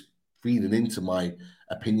 which is feeding into my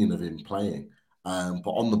opinion of him playing. But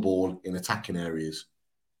on the ball in attacking areas,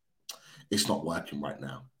 it's not working right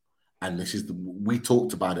now. And we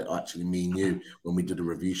talked about it, actually, me and you, when we did a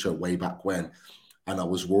review show way back when. And I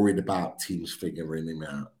was worried about teams figuring him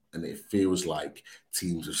out. And it feels like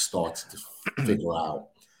teams have started to figure out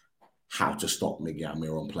how to stop Miggy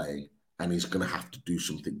Almiron playing. And he's going to have to do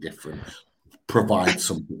something different, provide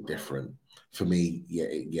something different. For me,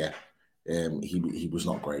 he was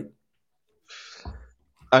not great.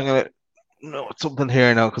 I'm going to note something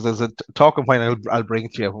here now, because there's a talking point I'll bring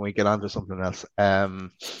to you when we get on to something else.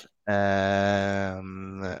 Because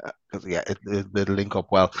it'll link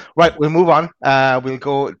up well. Right, we'll move on. We'll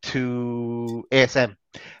go to ASM.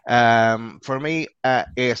 For me,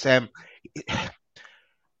 ASM,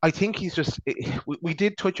 I think he's just. We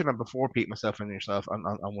did touch on it before, Pete, myself, and yourself on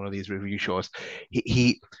one of these review shows.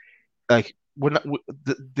 He like when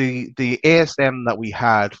the ASM that we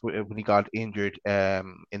had when he got injured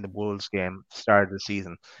in the Wolves game, start of the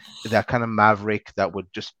season, that kind of maverick that would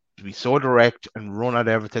just be so direct and run at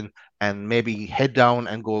everything and maybe head down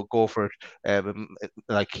and go for it.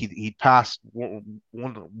 Like he passed one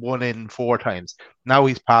in 4 times. Now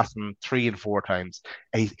he's passing 3 and 4 times.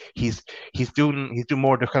 He's doing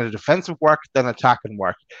more kind of defensive work than attacking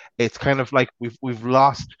work. It's kind of like we've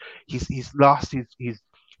lost. He's lost his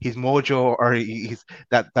mojo, or he's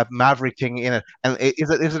that maverick thing in it. And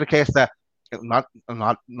is it a case that not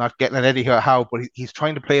getting at Eddie Howe, but he's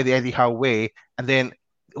trying to play the Eddie Howe way, and then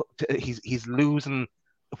he's losing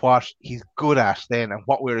what he's good at then and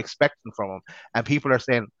what we're expecting from him. And people are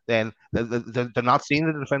saying then they're not seeing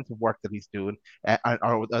the defensive work that he's doing,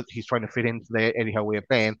 or he's trying to fit into the Eddie Howe way of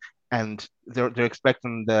playing, and they're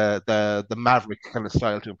expecting the maverick kind of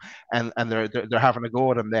style to him, and they're having a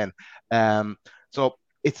go at him then. So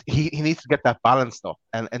he needs to get that balance though,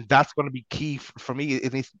 and that's going to be key for me.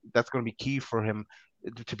 That's going to be key for him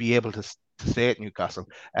to be able to stay at Newcastle.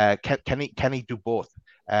 Can he do both?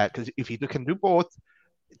 Because if he can do both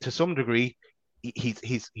to some degree,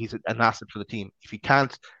 he's an asset for the team. If he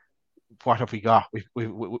can't, what have we got?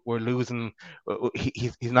 We're losing.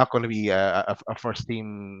 He's not going to be a first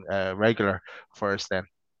team regular for us then.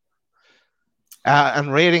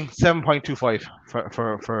 And rating 7.25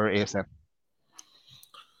 for ASM.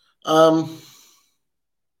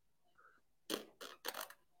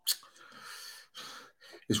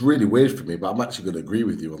 It's really weird for me, but I'm actually going to agree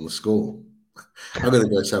with you on the score. I'm going to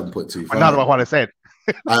go 7.25. Not about what I said.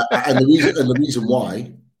 And the reason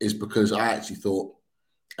why is because I actually thought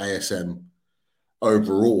ASM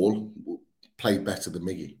overall played better than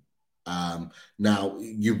Miggy. Now,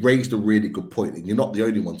 you raised a really good point, and you're not the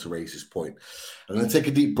only one to raise this point. I'm going to take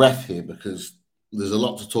a deep breath here because there's a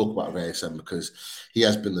lot to talk about with ASM because he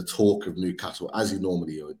has been the talk of Newcastle as he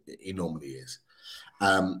normally is.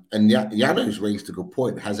 And Yano's raised a good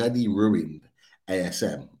point. Has Eddie ruined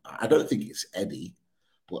ASM? I don't think it's Eddie,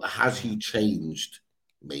 but has he changed?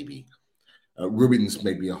 Maybe ruins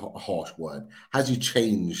maybe a harsh word. Has he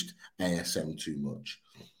changed ASM too much?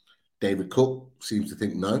 David Cook seems to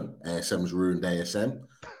think no. ASM's ruined ASM.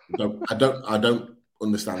 I don't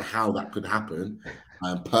understand how that could happen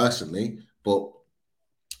personally, but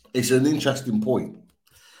it's an interesting point.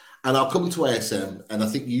 And I'll come to ASM, and I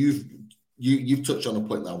think you've touched on a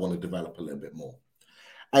point that I want to develop a little bit more.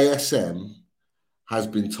 ASM has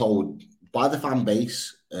been told by the fan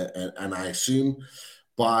base, and I assume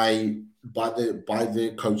by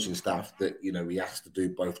the coaching staff that he has to do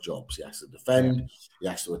both jobs. He has to defend, he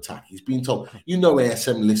has to attack. He's been told,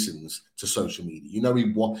 ASM listens to social media. He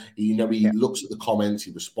looks at the comments,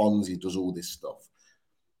 he responds, he does all this stuff.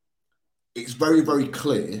 It's very, very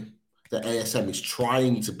clear that ASM is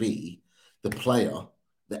trying to be the player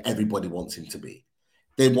that everybody wants him to be.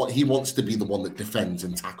 He wants to be the one that defends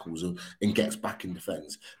and tackles and gets back and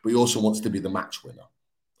defends, but he also wants to be the match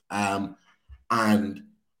winner. And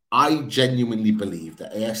I genuinely believe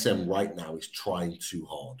that ASM right now is trying too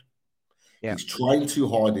hard. Yeah. He's trying too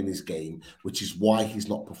hard in his game, which is why he's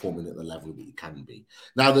not performing at the level that he can be.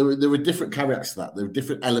 Now, there are different caveats to that. There are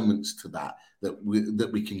different elements to that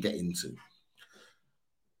we can get into.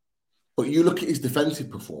 But you look at his defensive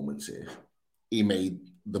performances, he made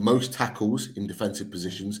the most tackles in defensive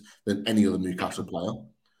positions than any other Newcastle player.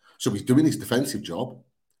 So he's doing his defensive job.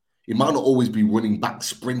 He might not always be running back,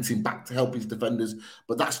 sprinting back to help his defenders,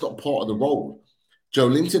 but that's not part of the role. Joe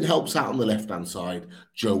Linton helps out on the left-hand side.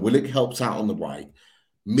 Joe Willock helps out on the right.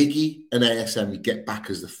 Miggy and ASM get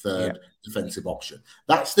back as the third defensive option.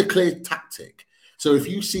 That's the clear tactic. So if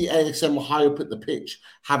you see ASM high up at the pitch,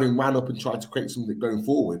 having ran up and tried to create something going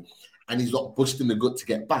forward, and he's not busting the gut to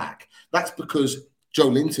get back, that's because Joe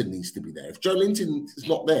Linton needs to be there. If Joe Linton is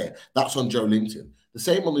not there, that's on Joe Linton. The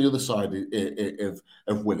same on the other side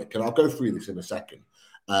of Willock. And I'll go through this in a second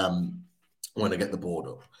when I get the board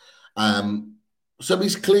up. So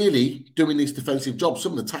he's clearly doing his defensive job.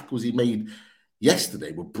 Some of the tackles he made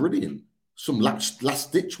yesterday were brilliant. Some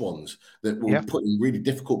last-ditch ones that were put in really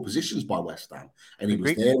difficult positions by West Ham. And he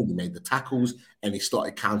was there and he made the tackles and he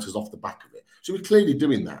started counters off the back of it. So he's clearly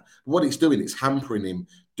doing that. But what it's doing, it's hampering him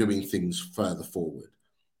doing things further forward.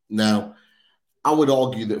 Now, I would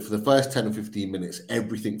argue that for the first 10 or 15 minutes,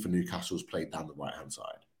 everything for Newcastle was played down the right-hand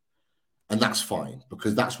side. And that's fine,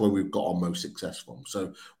 because that's where we've got our most success from.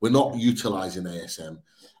 So we're not utilising ASM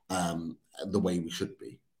the way we should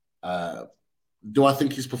be. Do I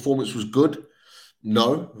think his performance was good?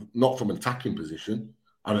 No, not from an attacking position.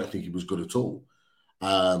 I don't think he was good at all.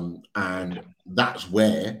 And that's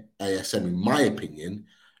where ASM, in my opinion,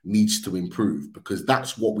 needs to improve, because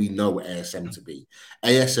that's what we know ASM to be.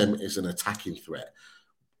 ASM is an attacking threat.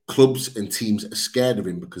 Clubs and teams are scared of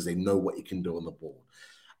him because they know what he can do on the ball.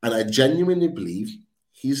 And I genuinely believe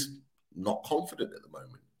he's not confident at the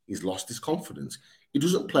moment. He's lost his confidence. He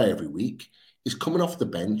doesn't play every week. He's coming off the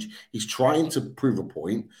bench. He's trying to prove a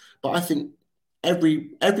point. But I think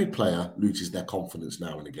every player loses their confidence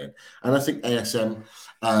now and again. And I think ASM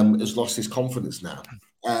has lost his confidence now.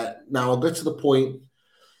 Now, I'll go to the point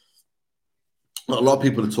a lot of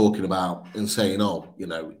people are talking about and saying,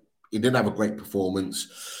 he didn't have a great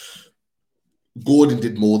performance. Gordon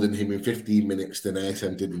did more than him in 15 minutes than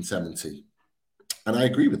ASM did in 70. And I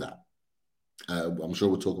agree with that. I'm sure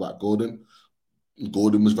we'll talk about Gordon.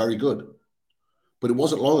 Gordon was very good. But it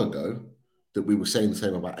wasn't long ago that we were saying the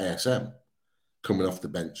same about ASM, coming off the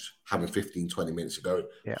bench, having 15, 20 minutes ago.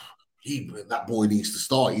 Yeah. That boy needs to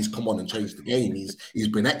start. He's come on and changed the game. He's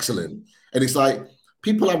been excellent. And it's like,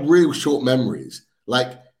 people have real short memories.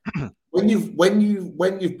 Like when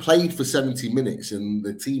you've played for 70 minutes and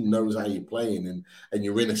the team knows how you're playing and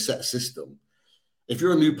you're in a set system, if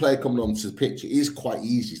you're a new player coming onto the pitch, it is quite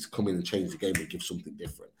easy to come in and change the game and give something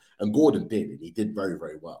different. And Gordon did, and he did very,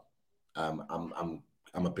 very well.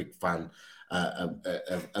 I'm a big fan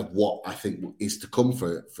of what I think is to come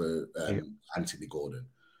for Anthony Gordon.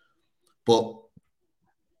 But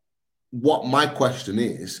what my question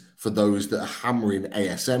is, for those that are hammering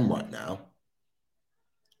ASM right now,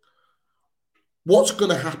 what's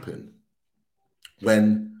going to happen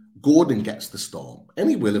when Gordon gets the start, and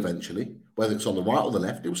he will eventually, whether it's on the right or the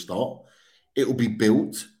left, he'll start. It'll be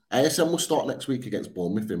built. ASM will start next week against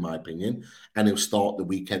Bournemouth, in my opinion, and he'll start the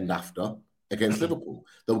weekend after against Liverpool.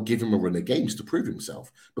 They'll give him a run of games to prove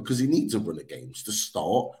himself because he needs a run of games to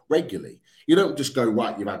start regularly. You don't just go,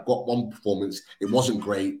 right, you've got one performance, it wasn't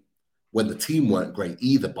great, when the team weren't great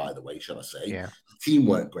either, by the way, shall I say. Yeah. The team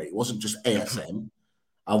weren't great. It wasn't just ASM.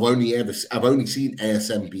 I've only seen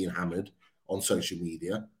ASM being hammered on social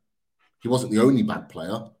media. He wasn't the only bad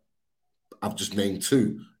player. I've just named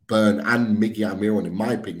two. Byrne and Miggy Almiron, in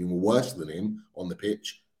my opinion, were worse than him on the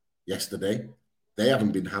pitch yesterday. They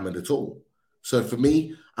haven't been hammered at all. So for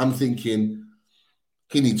me, I'm thinking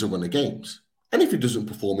he needs a run of games. And if he doesn't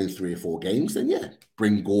perform in 3 or 4 games, then yeah,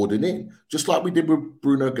 bring Gordon in. Just like we did with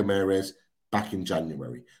Bruno Guimaraes back in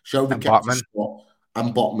January. Shelvey kept his spot,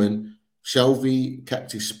 and Botman. Shelvey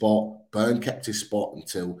kept his spot. Byrne kept his spot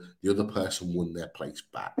until the other person won their place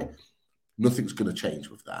back. Nothing's going to change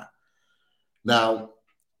with that. Now,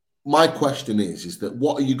 my question is that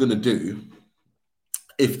what are you going to do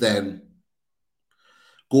if then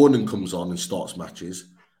Gordon comes on and starts matches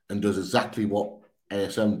and does exactly what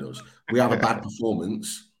ASM does? We have a bad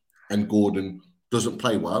performance and Gordon doesn't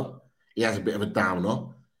play well. He has a bit of a downer.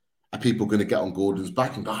 Are people going to get on Gordon's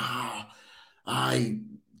back and go, I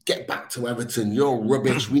get back to Everton, you're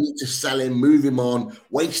rubbish, we need to sell him, move him on,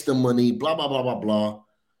 waste the money, blah, blah, blah, blah, blah.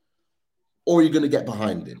 Or are you going to get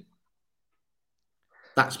behind him?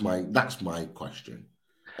 That's my question.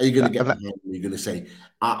 Are you going to get behind him? Are you going to say,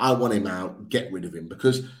 I want him out, get rid of him?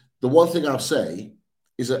 Because the one thing I'll say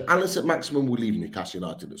is that Alan Saint-Maximin will leave Newcastle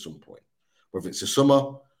United at some point. Whether it's the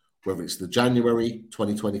summer, whether it's the January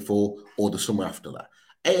 2024 or the summer after that.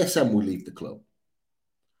 ASM will leave the club.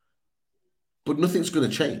 But nothing's going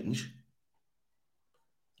to change.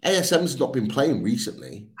 ASM's not been playing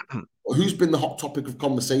recently. Who's been the hot topic of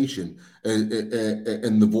conversation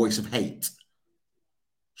and the voice of hate?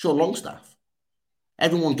 Sean Longstaff.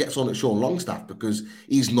 Everyone gets on at Sean Longstaff because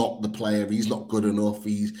he's not the player. He's not good enough.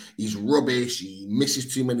 He's rubbish. He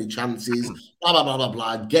misses too many chances. Blah, blah, blah, blah,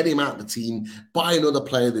 blah. Get him out of the team. Buy another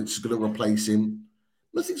player that's going to replace him.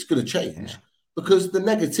 Nothing's going to change because the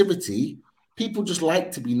negativity, people just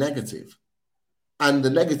like to be negative. And the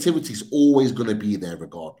negativity is always going to be there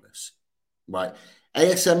regardless, right?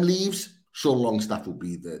 ASM leaves, Sean Longstaff will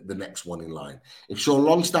be the next one in line. If Sean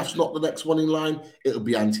Longstaff's not the next one in line, it'll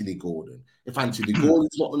be Anthony Gordon. If Anthony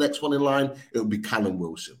Gordon's not the next one in line, it'll be Callum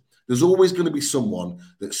Wilson. There's always going to be someone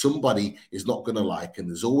that somebody is not going to like, and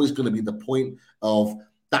there's always going to be the point of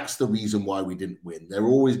that's the reason why we didn't win. They're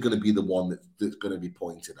always going to be the one that's going to be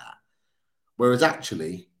pointed at. Whereas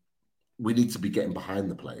actually, we need to be getting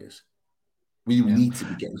behind the players. We need to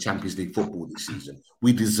be getting Champions League football this season.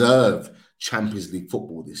 We deserve Champions League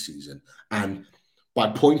football this season. And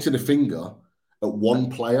by pointing a finger at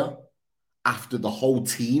one player after the whole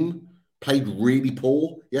team played really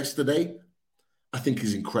poor yesterday, I think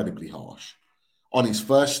is incredibly harsh. On his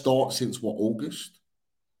first start since, August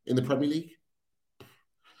in the Premier League?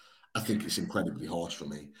 I think it's incredibly harsh for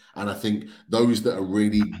me. And I think those that are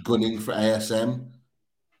really gunning for ASM,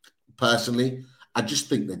 personally, I just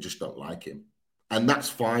think they just don't like him. And that's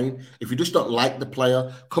fine. If you just don't like the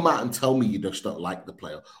player, come out and tell me you just don't like the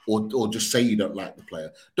player, or just say you don't like the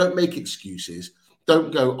player. Don't make excuses.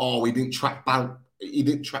 Don't go, he didn't track back. He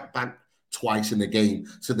didn't track back twice in the game,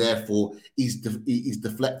 so therefore he's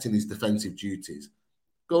deflecting his defensive duties.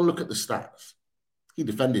 Go and look at the stats. He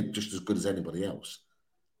defended just as good as anybody else,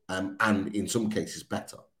 and in some cases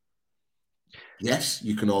better. Yes,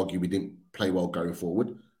 you can argue we didn't play well going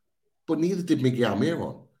forward, but neither did Miguel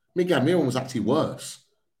Almiron. Miguel Almiron was actually worse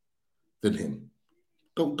than him.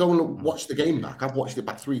 Go and watch the game back. I've watched it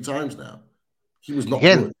back 3 times now. He was not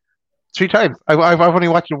good. 3 times. I've only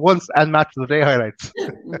watched it once and Match of the Day highlights.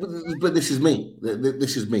 but this is me.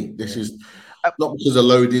 This is me. This is not because I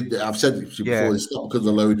loaded. I've said it before. It's not because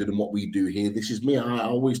I loaded and what we do here. This is me. I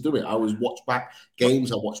always do it. I always watch back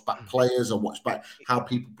games. I watch back players. I watch back how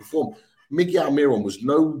people perform. Miguel Almiron was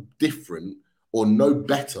no different or no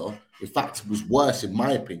better. In fact, it was worse, in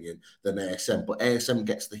my opinion, than ASM. But ASM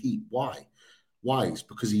gets the heat. Why? Why? It's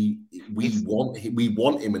because we want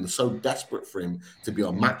him and are so desperate for him to be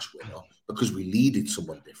our match winner because we needed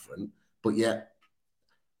someone different. But yet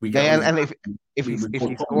we get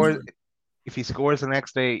if he scores the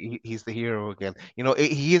next day, he's the hero again. You know,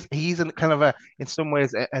 he's kind of in some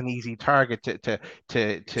ways an easy target to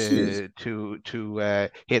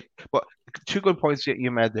hit. But 2 good points you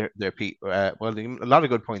made there, Pete. A lot of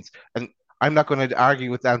good points, and I'm not going to argue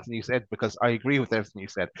with Anthony you said because I agree with everything you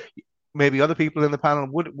said. Maybe other people in the panel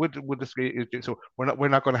would disagree. So we're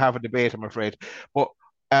not going to have a debate, I'm afraid. But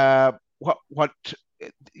what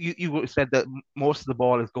you said that most of the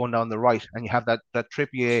ball is going down the right, and you have that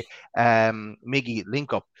Trippier Miggy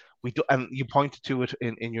link up. We do, and you pointed to it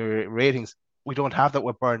in your ratings. We don't have that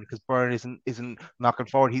with Byrne because Byrne isn't knocking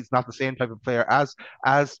forward. He's not the same type of player as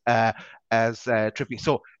Trippier.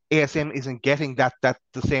 So ASM isn't getting that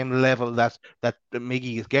the same level that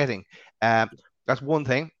Miggy is getting. That's one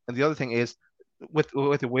thing, and the other thing is with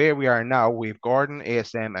where we are now, we've Gordon,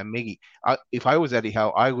 ASM, and Miggy. If I was Eddie Howe,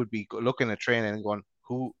 I would be looking at training and going,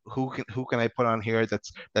 who can I put on here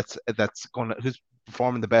that's going to, who's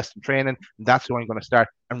performing the best in training? That's who I'm going to start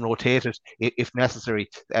and rotate it if necessary,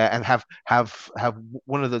 and have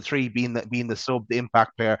one of the three being the sub, the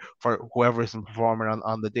impact player for whoever isn't performing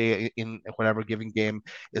on the day in whatever given game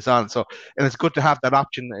is on. So, and it's good to have that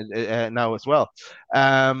option now as well.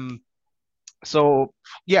 So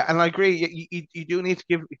yeah, and I agree. You do need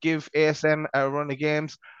to give ASM a run of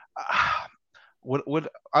games. Would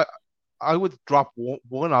I would drop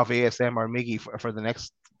one of ASM or Miggy for the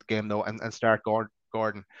next game though, and start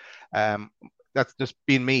Gordon. That's just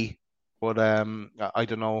being me, but I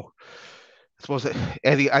don't know. I suppose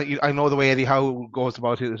Eddie, I know the way Eddie Howe goes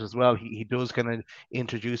about it as well. He does kind of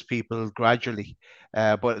introduce people gradually,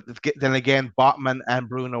 but then again, Botman and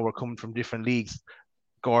Bruno were coming from different leagues.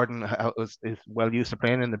 Gordon is well used to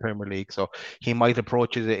playing in the Premier League, so he might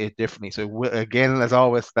approach it differently. So again, as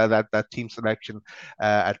always, that team selection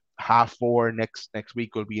at 4:30 next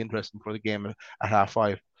week will be interesting for the game at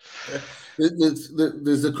 5:30.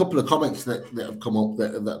 There's a couple of comments that have come up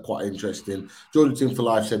that are quite interesting. Jordan for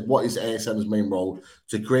Life said, "What is ASM's main role?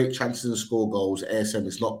 To create chances and score goals. ASM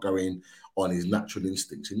is not going on his natural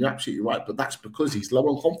instincts." And you're absolutely right, but that's because he's low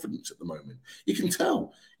on confidence at the moment. You can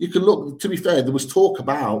tell. You can look. To be fair, there was talk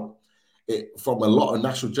about it from a lot of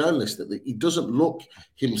national journalists that he doesn't look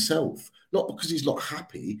himself. Not because he's not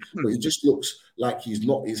happy, but he just looks like he's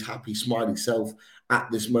not his happy, smiley self at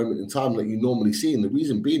this moment in time that you normally see. And the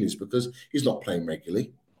reason being is because he's not playing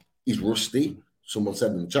regularly. He's rusty. Someone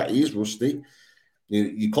said in the chat, he is rusty.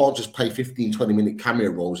 You can't just play 15, 20-minute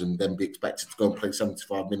cameo roles and then be expected to go and play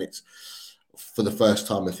 75 minutes for the first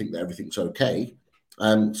time and think that everything's okay.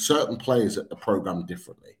 Certain players are programmed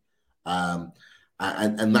differently. And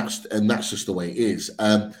that's just the way it is.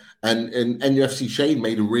 And NUFC Shane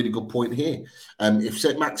made a really good point here. If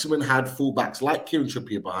St. Maximin had fullbacks like Kieran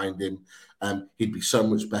Trippier behind him, he'd be so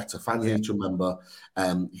much better. Fans need to remember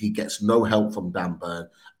he gets no help from Dan Burn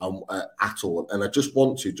at all. And I just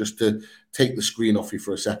want to take the screen off you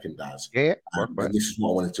for a second, Daz. Yeah. And this is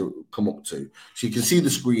what I wanted to come up to. So you can see the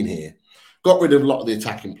screen here. Got rid of a lot of the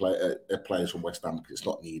attacking players from West Ham because it's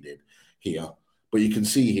not needed here. But you can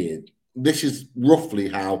see here, this is roughly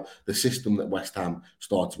how the system that West Ham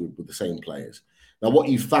started with the same players. Now, what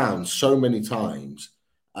you found so many times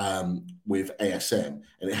with ASM,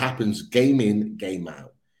 and it happens game in, game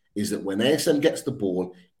out, is that when ASM gets the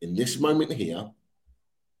ball in this moment here,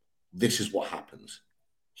 this is what happens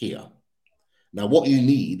here. Now, what you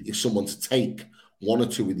need is someone to take one or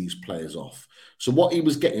two of these players off. So what he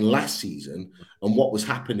was getting last season and what was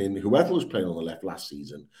happening, whoever was playing on the left last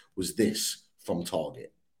season, was this from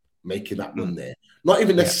target, making that run there. Not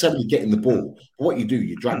even necessarily getting the ball. But what you do,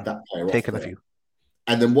 you drag that player off there. A few.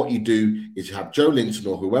 And then what you do is you have Joe Linton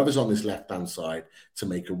or whoever's on this left-hand side to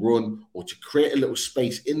make a run or to create a little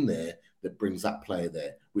space in there that brings that player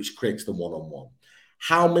there, which creates the one-on-one.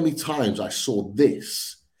 How many times I saw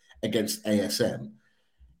this against ASM,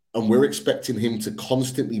 and we're expecting him to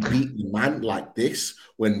constantly beat the man like this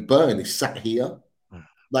when Burn is sat here?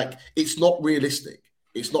 Like, it's not realistic.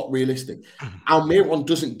 It's not realistic. Almiron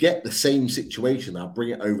doesn't get the same situation. I'll bring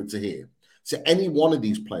it over to here. So any one of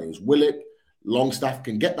these players, Willett, Longstaff,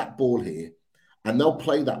 can get that ball here and they'll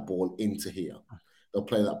play that ball into here. They'll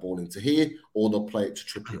play that ball into here or they'll play it to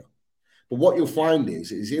Trippier. But what you'll find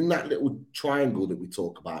is in that little triangle that we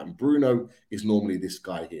talk about, and Bruno is normally this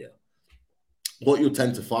guy here, what you'll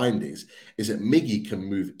tend to find is that Miggy can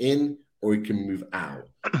move in or he can move out.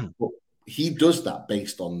 But he does that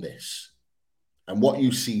based on this. And what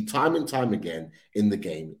you see time and time again in the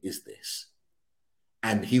game is this.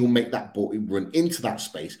 And he will make that ball run into that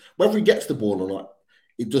space. Whether he gets the ball or not,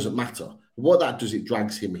 it doesn't matter. What that does, it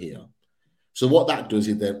drags him here. So what that does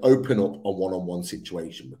is then open up a one-on-one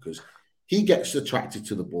situation because he gets attracted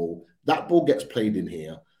to the ball. That ball gets played in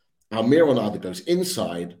here. Almiron either goes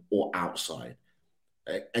inside or outside.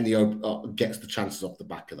 And he gets the chances off the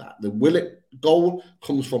back of that. The Willett goal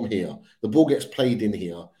comes from here. The ball gets played in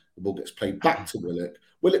here. The ball gets played back to Willett.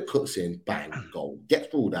 Willett cuts in, bang, goal.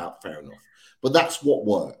 Gets ruled out, fair enough. But that's what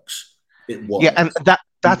works. It works. Yeah, and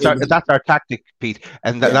That's our tactic, Pete,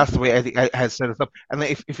 and that's the way I think I has set us up. And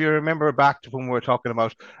if you remember back to when we were talking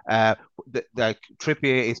about like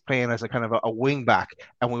Trippier is playing as a kind of a wing back,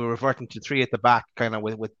 and we were reverting to three at the back, kind of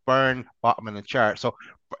with Byrne, Botman, and Char. So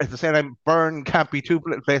at the same time, Byrne can't be two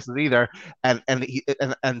places either, and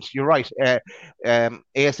you're right.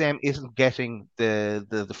 ASM isn't getting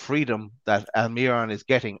the freedom that Almiron is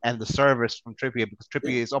getting, and the service from Trippier, because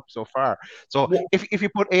Trippier is up so far. So if you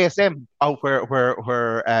put ASM out where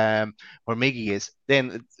Miggy is,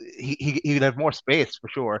 then he'd have more space for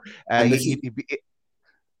sure.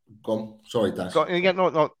 Go on. Sorry, Dash. Yeah,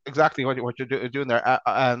 no, exactly what you're doing there,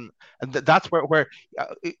 and that's where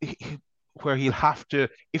he'll have to,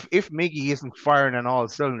 if Miggy isn't firing on all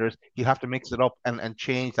cylinders, he'll have to mix it up and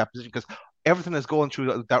change that position, because everything is going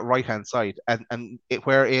through that right hand side, and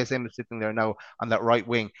where ASM is sitting there now on that right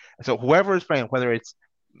wing. So whoever is playing, whether it's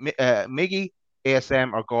Miggy,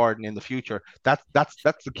 ASM, or Gordon in the future, that's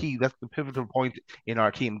the key. That's the pivotal point in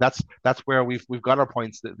our team. That's where we've got our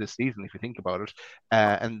points this season, if you think about it.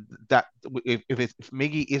 And that if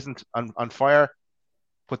Miggy isn't on fire,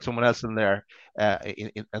 put someone else in there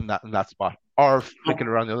in that spot, or flick it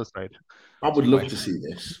around the other side. I would love to see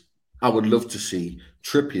this. I would love to see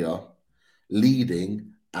Trippier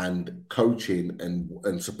leading and coaching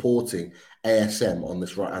and supporting ASM on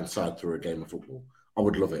this right hand side through a game of football. I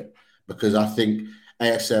would love it, because I think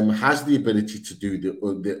ASM has the ability to do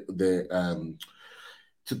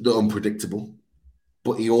the unpredictable,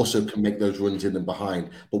 but he also can make those runs in and behind.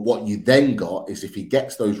 But what you then got is, if he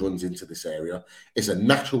gets those runs into this area, is a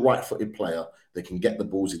natural right-footed player that can get the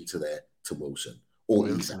balls into there to Wilson or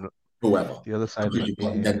Isak, whoever. The other side.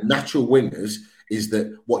 Then natural wingers is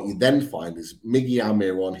that what you then find is Miggy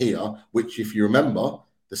Almiron here, which, if you remember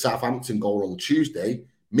the Southampton goal on Tuesday,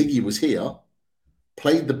 Miggy was here,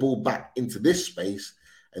 played the ball back into this space,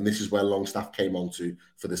 and this is where Longstaff came onto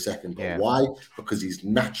for the second goal. Yeah. Why? Because he's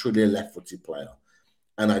naturally a left-footed player.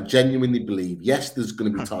 And I genuinely believe, yes, there's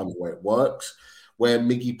going to be times where it works, where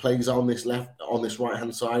Miggy plays on this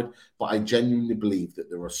right-hand side, but I genuinely believe that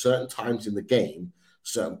there are certain times in the game,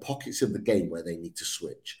 certain pockets of the game where they need to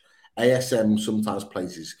switch. ASM sometimes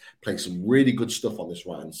plays some really good stuff on this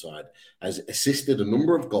right-hand side, has assisted a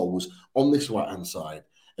number of goals on this right-hand side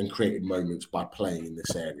and created moments by playing in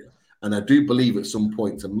this area. And I do believe at some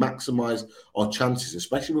point, to maximise our chances,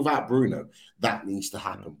 especially without Bruno, that needs to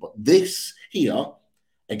happen. But this here,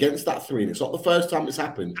 against that three, and it's not the first time it's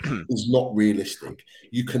happened, is not realistic.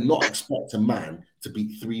 You cannot expect a man to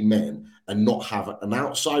beat three men and not have an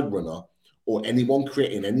outside runner or anyone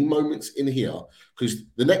creating any moments in here, because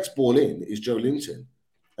the next ball in is Joe Linton.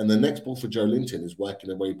 And the next ball for Joe Linton is working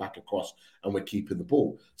their way back across, and we're keeping the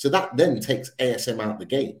ball. So that then takes ASM out of the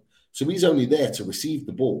game. So he's only there to receive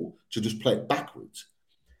the ball, to just play it backwards.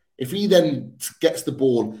 If he then gets the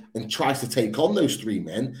ball and tries to take on those three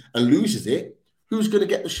men and loses it, who's going to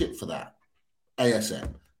get the shit for that?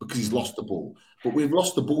 ASM, because he's lost the ball. But we've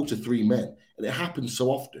lost the ball to three men, and it happens so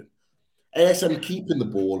often. ASM keeping the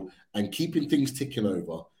ball and keeping things ticking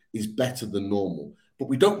over is better than normal. But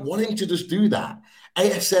we don't want him to just do that.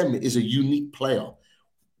 ASM is a unique player.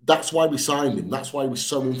 That's why we signed him. That's why he was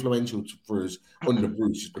so influential for us under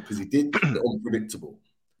Bruce, because he did the unpredictable.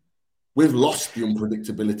 We've lost the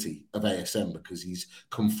unpredictability of ASM because he's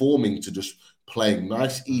conforming to just playing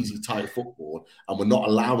nice, easy, tight football, and we're not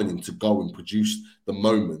allowing him to go and produce the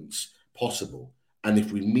moments possible. And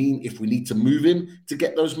if we need to move him to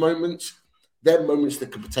get those moments, they're moments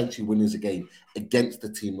that could potentially win us a game against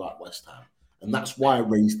a team like West Ham. And that's why I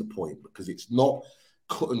raised the point, because it's not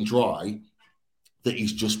cut and dry that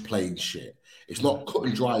he's just playing shit. It's not cut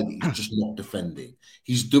and dry that he's just not defending.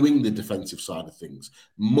 He's doing the defensive side of things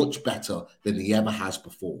much better than he ever has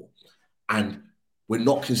before. And we're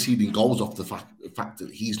not conceding goals off the fact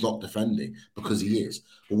that he's not defending, because he is.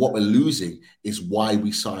 But what we're losing is why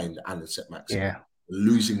we signed Anisette Maxim. Yeah. We're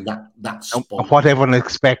losing that spot. What everyone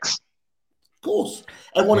expects. Of course.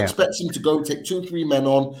 Everyone expects him to go take 2 or 3 men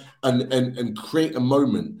on and create a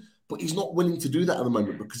moment. But he's not willing to do that at the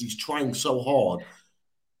moment because he's trying so hard.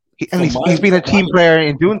 And he's been a team player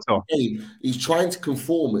in doing so. He's trying to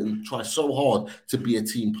conform and try so hard to be a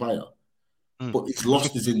team player. But he's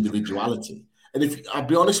lost his individuality. And if I'll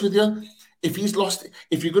be honest with you, if he's lost,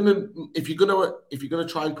 if you're gonna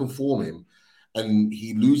try and conform him and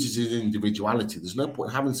he loses his individuality, there's no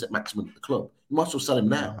point in having Set Maximum at the club. You might as well sell him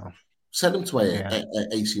now. Sell him to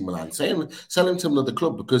AC Milan. Sell him to another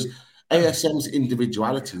club, because ASM's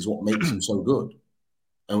individuality is what makes him so good,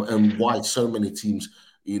 and why so many teams,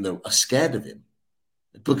 are scared of him,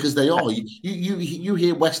 because they are. You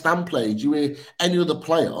hear West Ham players, you hear any other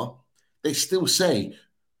player, they still say,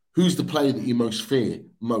 Who's the player that you most fear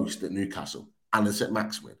most at Newcastle? Alan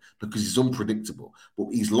Saint-Maximin, because he's unpredictable, but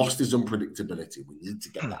he's lost his unpredictability. We need to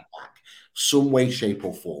get that back some way, shape,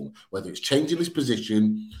 or form, whether it's changing his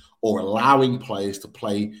position or allowing players to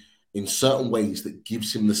play in certain ways that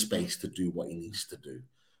gives him the space to do what he needs to do.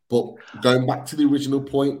 But going back to the original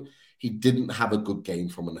point, he didn't have a good game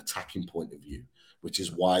from an attacking point of view, which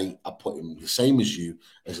is why I put him the same as you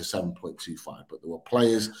as a 7.25. But there were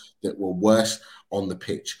players that were worse on the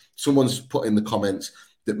pitch. Someone's put in the comments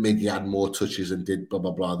that Miggy had more touches and did blah,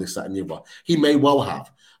 blah, blah, this, that, and the other. He may well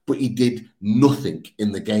have, but he did nothing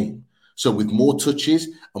in the game. So with more touches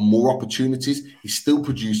and more opportunities, he still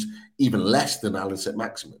produced even less than Alan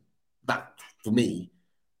Saint-Maximin. That, for me,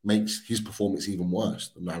 makes his performance even worse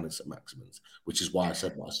than Alan Saint-Maximin's, which is why I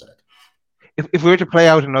said what I said. If we were to play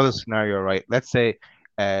out another scenario, right? Let's say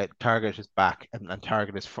Target is back and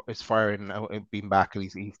Target is firing, being back, and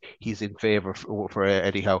he's in favour for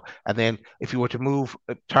Eddie Howe. And then if you were to move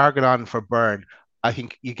Target on for Byrne, I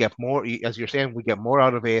think you get more, as you're saying, we get more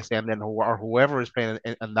out of ASM than whoever is playing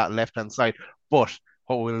on that left hand side. But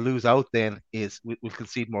what we'll lose out then is we'll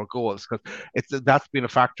concede more goals, because that's been a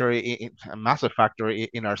massive factor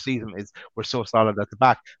in our season. Is we're so solid at the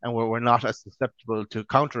back, and we're not as susceptible to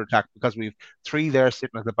counter attack because we've three there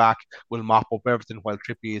sitting at the back will mop up everything while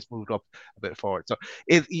Trippier is moved up a bit forward. So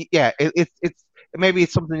it's maybe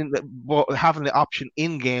it's something that having the option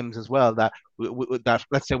in games as well, that that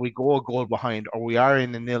let's say we go a goal behind, or we are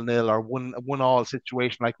in a 0-0 or 1-1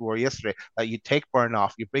 situation like we were yesterday, that you take Byrne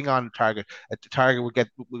off, you bring on Target. The Target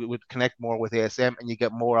would connect more with ASM, and you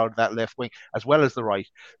get more out of that left wing as well as the right.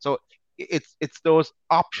 So it's those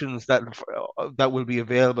options that will be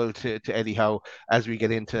available to Eddie Howe as we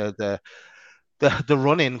get into the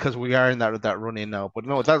run in, because we are in that run in now. But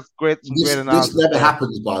no, that's great. Great analysis. This never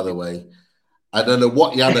happens, by the way. I don't know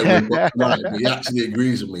what Yano would got tonight, but he actually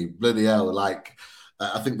agrees with me. Bloody hell! Like,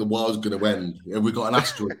 I think the world's going to end. We've got an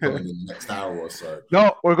asteroid coming in the next hour or so.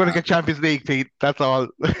 No, we're going to get Champions League, Pete. That's all.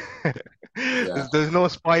 There's no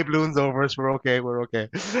spy balloons over us. We're okay. We're okay.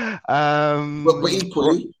 But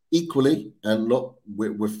equally, and look,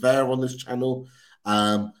 we're fair on this channel.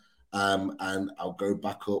 And I'll go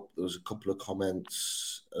back up. There was a couple of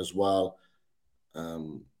comments as well.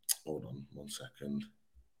 Hold on 1 second.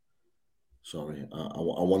 Sorry, I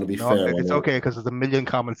want to be fair. It's okay, because there's a million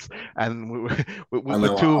comments, and with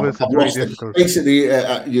two of us, it's very difficult. Basically,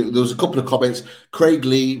 there was a couple of comments. Craig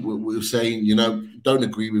Lee was saying, don't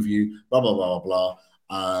agree with you, blah, blah, blah,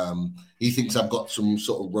 blah. He thinks I've got some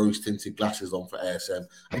sort of rose-tinted glasses on for ASM.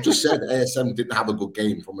 I just said ASM didn't have a good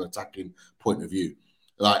game from an attacking point of view.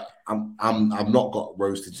 Like, I've not got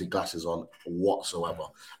rose-tinted glasses on whatsoever.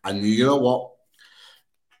 And you know what?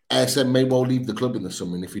 ASM may well leave the club in the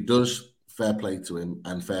summer, and if he does, fair play to him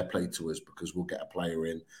and fair play to us, because we'll get a player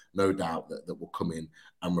in, no doubt, that will come in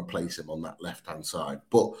and replace him on that left-hand side.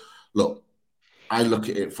 But look, I look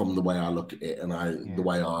at it from the way I look at it, and the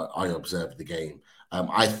way I observe the game.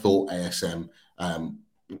 I thought ASM,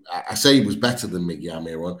 I say he was better than Miggy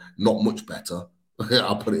Almiron, not much better.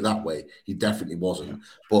 I'll put it that way. He definitely wasn't.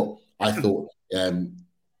 But I thought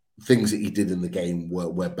things that he did in the game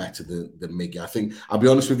were better than Miggy. I think, I'll be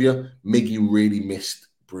honest with you, Miggy really missed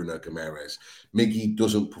Bruno Guimaraes. Miggy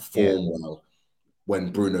doesn't perform well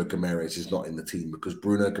when Bruno Guimaraes is not in the team, because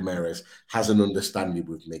Bruno Guimaraes has an understanding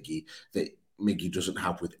with Miggy that Miggy doesn't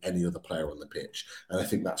have with any other player on the pitch. And I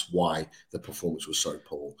think that's why the performance was so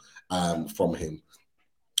poor from him.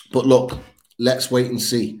 But look, let's wait and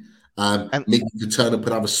see. Miggy could turn up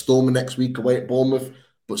and have a stormer next week away at Bournemouth,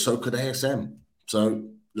 but so could ASM.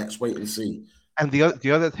 So let's wait and see. And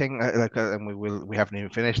the other thing, and we haven't even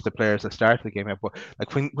finished the players that started the game yet, but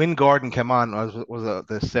like when Gordon came on, was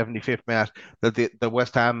the 75th minute, the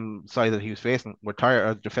West Ham side that he was facing were tired,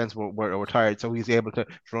 or the defense were tired, so he's able to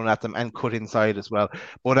run at them and cut inside as well.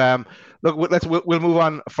 But look, we'll move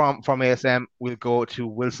on from ASM. We'll go to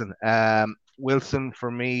Wilson. Wilson for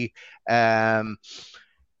me.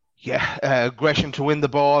 Aggression to win the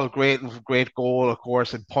ball, great goal, of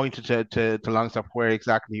course, and pointed to Longstaff where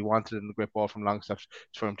exactly he wanted, and the great ball from Longstaff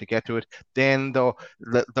for him to get to it. Then, though,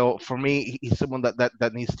 for me, he's someone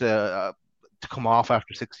that needs to come off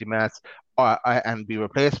after 60 minutes and be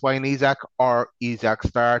replaced by an Isak, or Isak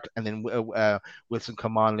start and then Wilson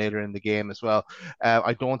come on later in the game as well.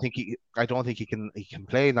 I don't think he can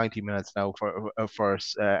play 90 minutes now for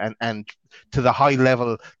us, and to the high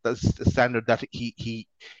level, that's the standard that he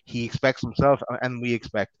expects himself and we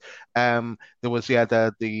expect. There was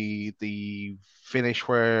the finish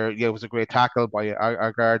where it was a great tackle by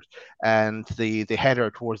our guard, and the header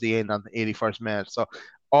towards the end on the 81st minute. So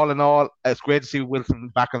all in all, it's great to see Wilson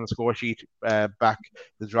back on the score sheet. Back,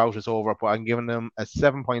 the drought is over, but I'm giving them a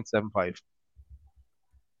 7.75.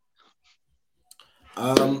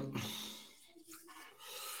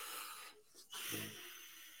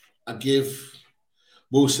 I give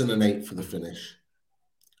Wilson an 8 for the finish.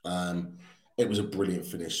 It was a brilliant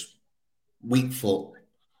finish. Weak foot,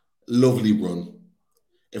 lovely run.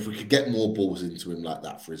 If we could get more balls into him like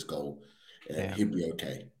that for his goal, he'd be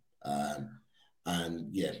okay.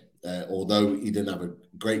 Although he didn't have a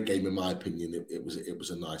great game, in my opinion, it was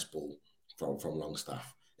a nice ball from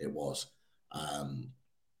Longstaff. It was. And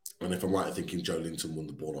if I'm right, I think Joe Linton won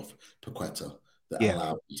the ball off Paqueta that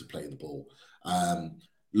allowed him to play the ball.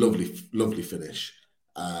 Lovely finish.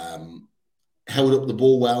 Held up the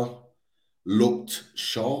ball well. Looked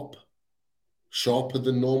sharper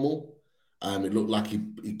than normal. It looked like he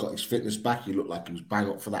got his fitness back. He looked like he was bang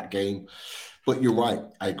up for that game. But you're right.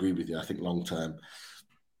 I agree with you. I think long term,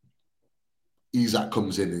 Isak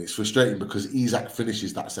comes in, and it's frustrating because Isak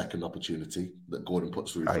finishes that second opportunity that Gordon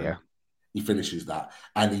puts through. He finishes that,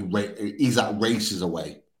 and Isak races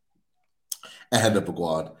away ahead of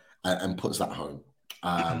Aguard and puts that home.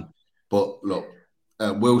 But look,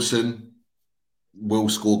 Wilson will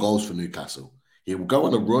score goals for Newcastle. He will go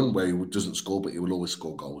on a run where he doesn't score, but he will always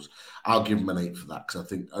score goals. I'll give him an 8 for that because I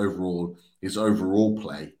think his overall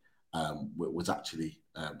play was actually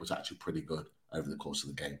pretty good over the course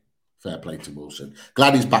of the game. Fair play to Wilson.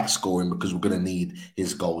 Glad he's back scoring because we're going to need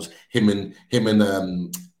his goals. Him and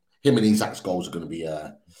Isak's goals are going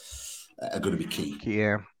to be key.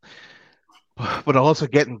 Yeah. But also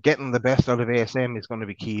getting the best out of ASM is going to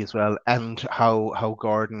be key as well, and how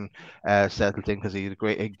Gordon settled in, because he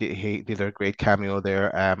did a great cameo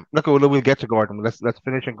there. Look, we'll get to Gordon. Let's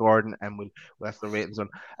finish on Gordon, and we'll that's the ratings on.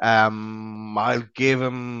 I'll give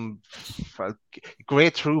him a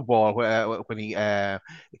great through ball when he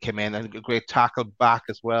came in, and a great tackle back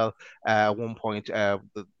as well. At one point, the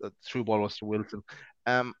through ball was to Wilson.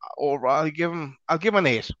 Or I'll give him an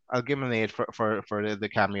 8. I'll give him an 8 for the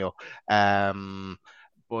cameo. I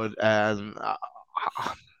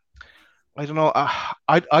don't know.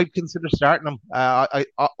 I'd consider starting him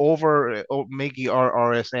over Miggy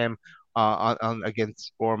or SM on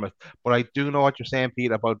against Bournemouth. But I do know what you're saying,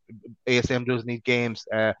 Pete, about ASM does need games.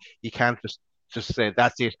 You can't just say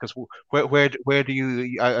that's it, because where do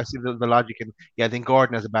you? I see the logic in. Yeah, then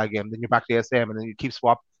Gordon has a bad game, then you're back to ASM, and then you keep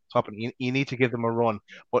swapping. You need to give them a run,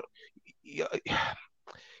 but it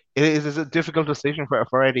is a difficult decision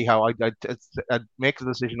for Eddie Howe. I'd make the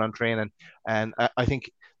decision on training, and I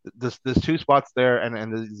think there's 2 spots there, and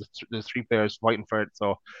there's 3 players fighting for it.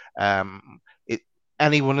 So,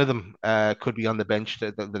 any one of them could be on the bench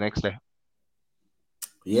the next day.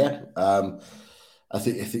 Yeah, I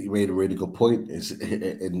think you made a really good point.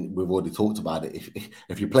 And we've already talked about it.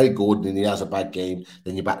 If you play Gordon and he has a bad game,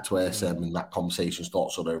 then you're back to ASM, and that conversation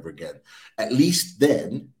starts all over again. At least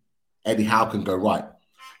then, Eddie Howe can go, right,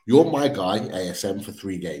 you're my guy, ASM, for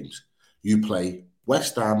 3 games. You play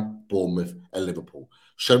West Ham, Bournemouth, and Liverpool.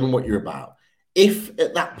 Show me what you're about. If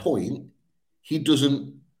at that point he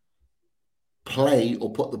doesn't play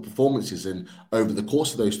or put the performances in over the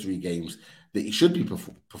course of those 3 games that he should be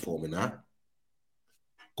performing at,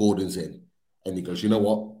 Gordon's in. And he goes, you know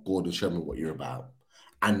what, Gordon, show me what you're about.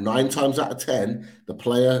 And 9 times out of 10, the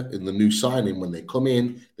player in the new signing, when they come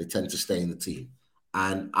in, they tend to stay in the team.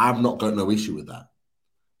 And I've not got no issue with that,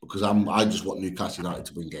 because I just want Newcastle United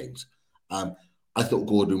to win games. I thought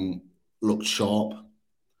Gordon looked sharp.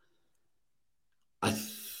 I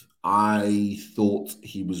thought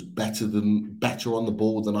he was better on the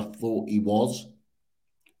ball than I thought he was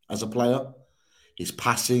as a player. His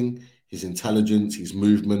passing, his intelligence, his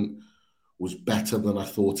movement was better than I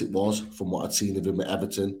thought it was from what I'd seen of him at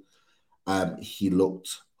Everton. He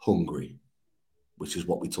looked hungry, which is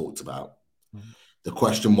what we talked about. Mm-hmm. The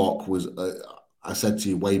question mark was, I said to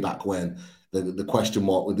you way back when, the question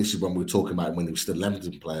mark, this is when we were talking about when he was still an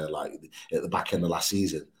Everton player, like at the back end of last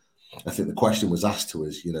season. I think the question was asked to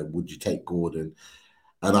us, would you take Gordon?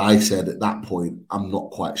 And I said at that point, I'm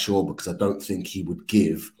not quite sure, because I don't think he would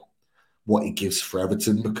give what he gives for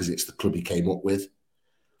Everton, because it's the club he came up with.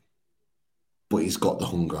 But he's got the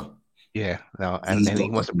hunger. Yeah, no, and he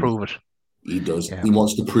wants to prove it. He does. Yeah. He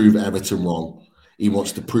wants to prove Everton wrong. He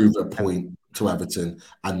wants to prove a point to Everton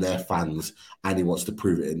and their fans, and he wants to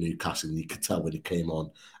prove it in Newcastle. And you could tell when he came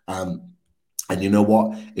on. And you know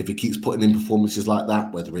what? If he keeps putting in performances like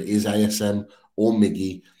that, whether it is ASM or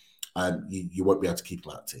Miggy, you won't be able to keep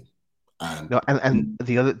him out of the team. No, and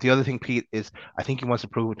the other thing, Pete, is I think he wants to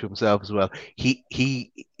prove it to himself as well. He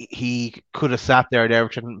could have sat there at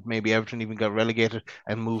Everton, maybe Everton even got relegated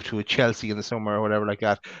and moved to a Chelsea in the summer or whatever like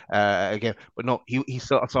that. Again, but no, he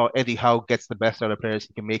saw Eddie Howe gets the best out of players.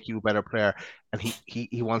 He can make you a better player, and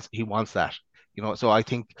he wants that. So I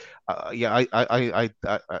think, I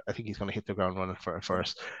think he's going to hit the ground running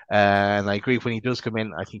first, and I agree when he does come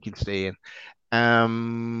in, I think he'll stay in.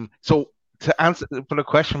 So to answer, put a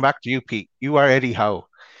question back to you, Pete. You are Eddie Howe.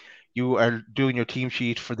 You are doing your team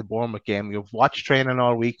sheet for the Bournemouth game. You've watched training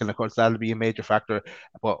all week, and of course that'll be a major factor.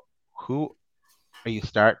 But who are you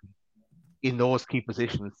starting in those key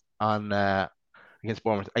positions on against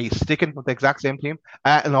Bournemouth? Are you sticking with the exact same team?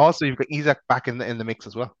 And also you've got Isak back in the mix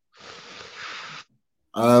as well.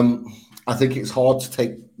 I think it's hard to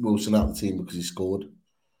take Wilson out of the team because he scored.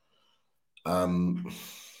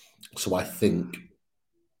 So I think,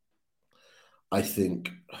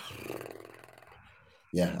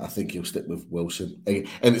 he'll stick with Wilson, and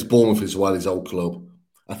it's Bournemouth as well, his old club.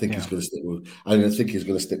 I think he's going to stick with. I think he's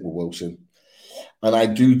going to stick with Wilson, and I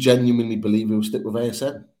do genuinely believe he'll stick with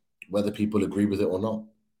ASM, whether people agree with it or not.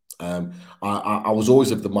 I was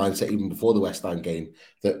always of the mindset, even before the West Ham game,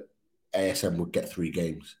 that ASM would get 3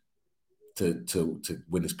 games to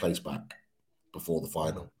win his place back before the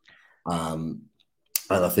final.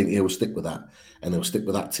 And I think he'll stick with that, and he'll stick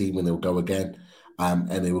with that team, and he'll go again.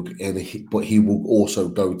 But he will also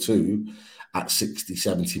go at 60,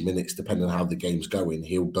 70 minutes, depending on how the game's going.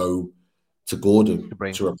 He'll go to Gordon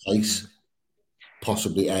to replace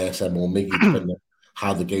possibly ASM or Miggy, depending on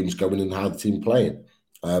how the game's going and how the team playing.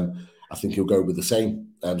 I think he'll go with the same.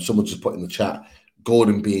 Someone just put in the chat,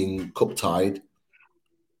 Gordon being cup tied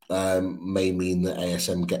may mean that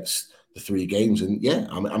ASM gets the 3 games, and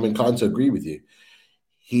I'm inclined to agree with you.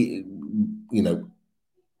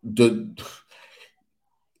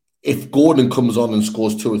 If Gordon comes on and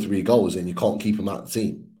scores 2 or 3 goals, then you can't keep him out of the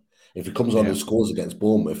team. If he comes on and scores against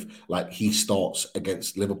Bournemouth, like he starts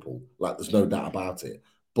against Liverpool, like there's no doubt about it.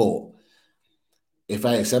 But if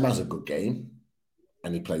ASM has a good game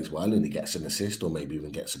and he plays well and he gets an assist or maybe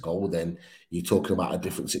even gets a goal, then you're talking about a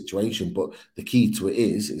different situation. But the key to it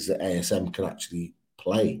is that ASM can actually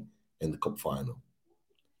play in the cup final.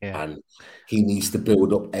 Yeah. And he needs to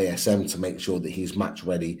build up ASM to make sure that he's match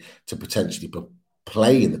ready to potentially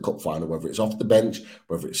play in the cup final, whether it's off the bench,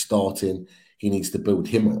 whether it's starting. He needs to build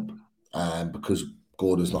him up because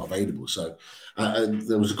Gordon's not available. So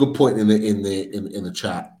there was a good point in the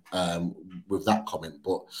chat with that comment,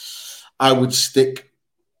 but I would stick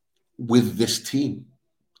with this team,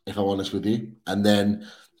 if I'm honest with you, and then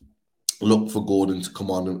look for Gordon to come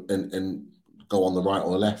on and go on the right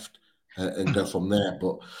or left and go from there.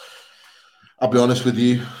 But I'll be honest with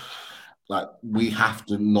you, like we have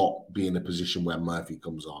to not be in a position where Murphy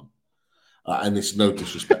comes on, and it's no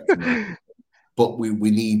disrespect to Murphy, but we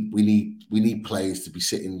need players to be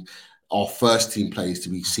sitting. Our first team players to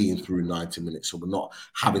be seeing through 90 minutes, so we're not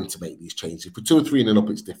having to make these changes. If we're 2 or 3 and up,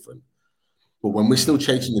 it's different. But when we're still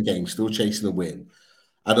chasing the game, still chasing the win,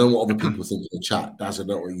 I don't know what other people think in the chat. Daz, I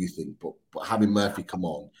don't know what you think, but having Murphy come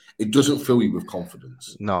on, it doesn't fill you with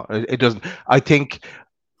confidence. No, it doesn't. I think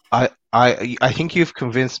you've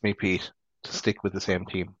convinced me, Pete, to stick with the same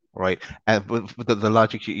team, right? And with the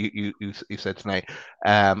logic you said tonight.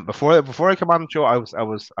 Before I come on the show, I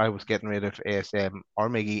was getting rid of ASM or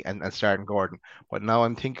Miggy and starting Gordon, but now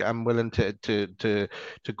I'm willing to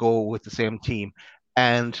go with the same team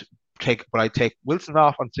and take Wilson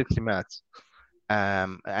off on 60 minutes.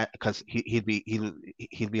 Because he'd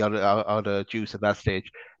be out of juice at that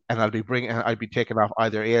stage, and I'd be taking off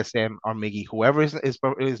either ASM or Miggy, whoever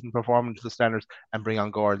isn't performing to the standards, and bring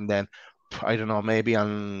on Gordon. Then I don't know, maybe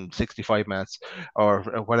on 65 minutes or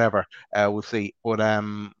whatever. We'll see. But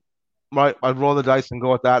I'll roll the dice and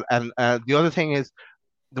go with that. And the other thing is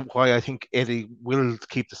why I think Eddie will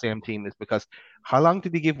keep the same team is because how long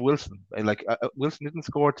did he give Wilson? Like Wilson didn't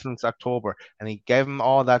score since October, and he gave him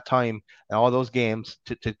all that time and all those games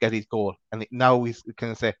to get his goal. And now he's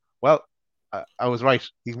going to say, well, I was right.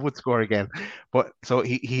 He would score again. But so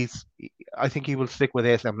I think he will stick with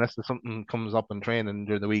ASM unless something comes up in training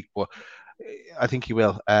during the week. But I think he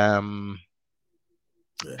will.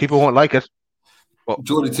 People won't like it. But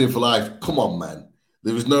Jordan 2 for life. Come on, man.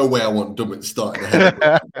 There was no way I want Dummett starting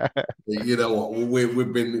ahead. You know what?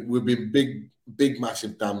 We've been big,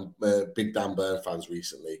 massive Dan Burn fans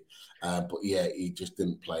recently, but yeah, he just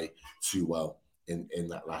didn't play too well in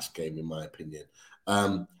that last game, in my opinion.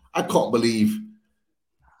 I can't believe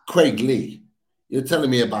Craig Lee. You're telling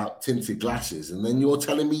me about tinted glasses, and then you're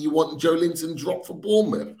telling me you want Joe Linton dropped for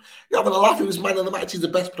Bournemouth. You're having a laugh. He was man of the match. He's the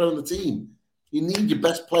best player on the team. You need your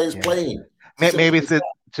best players playing. Maybe it's to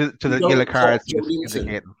the yellow cards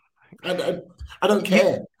indicating. I don't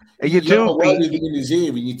care. You have a word do. with him in his ear,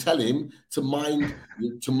 and you tell him to mind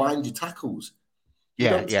your tackles. You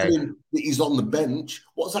don't tell him that he's on the bench.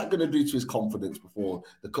 What's that going to do to his confidence before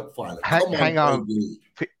the cup final? Hang on,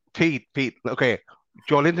 Pete. Okay,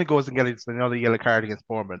 Joe Linton goes and gets another yellow card against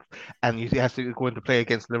Bournemouth, and he has to go into play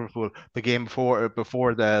against Liverpool the game before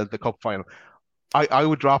the cup final. I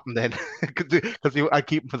would drop him then because I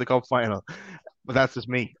keep him for the cup final, but that's just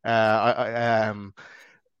me. But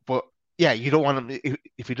yeah, you don't want him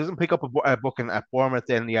if he doesn't pick up a booking at Bournemouth.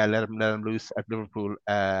 Then let him loose at Liverpool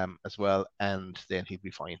as well, and then he'll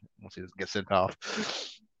be fine once he doesn't get sent off.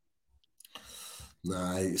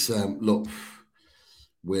 Nah, it's look,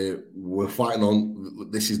 we're fighting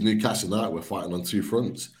on. This is Newcastle now. We're fighting on two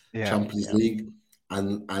fronts: Champions League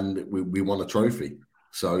and we won a trophy.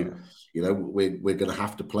 So we're going to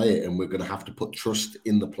have to play it, and we're going to have to put trust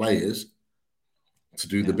in the players to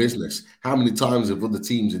do the business. How many times have other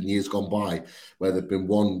teams in years gone by where they've been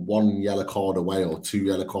one yellow card away or two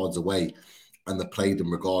yellow cards away, and they've played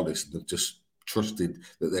them regardless, and they've just trusted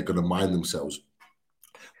that they're going to mind themselves?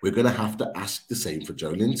 We're going to have to ask the same for Joe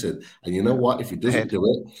Linton. And you know what? If he doesn't do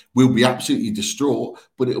it, we'll be absolutely distraught,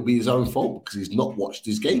 but it'll be his own fault because he's not watched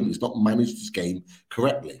his game. He's not managed his game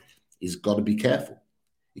correctly. He's got to be careful.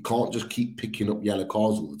 He can't just keep picking up yellow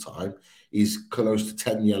cards all the time. He's close to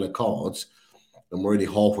 10 yellow cards, and we're already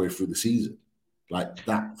halfway through the season. Like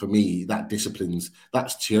that, for me, that's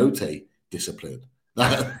Tiote discipline.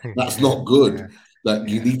 That's not good. Like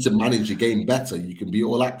you need to manage your game better. You can be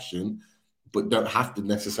all action, but don't have to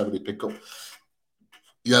necessarily pick up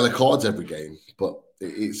yellow cards every game. But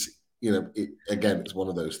it's it's one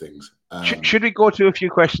of those things. Should we go to a few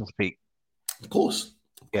questions, Pete? Of course.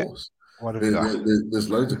 What have we got? There's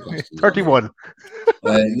loads of questions. 31.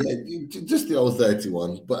 Just the old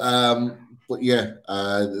 31. But yeah,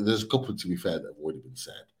 there's a couple, to be fair, that have already been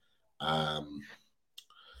said.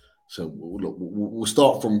 So we'll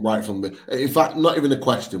start from in fact, not even a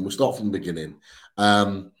question. We'll start from the beginning.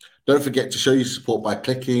 Don't forget to show your support by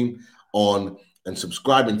clicking on and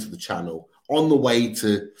subscribing to the channel. On the way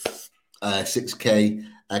to 6K,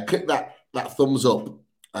 click that thumbs up.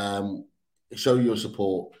 Show your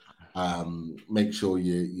support. Make sure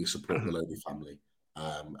you support the Lodi family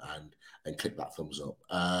and click that thumbs up.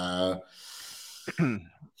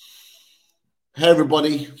 Hey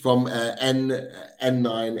everybody from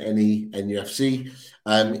N9NE NUFC.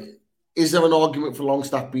 Is there an argument for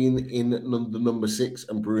Longstaff being in the number 6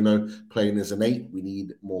 and Bruno playing as an 8? We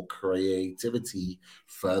need more creativity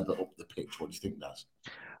further up the pitch. What do you think, Naz?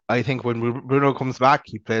 I think when Bruno comes back,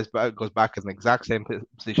 goes back in the exact same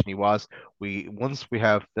position he was. Once we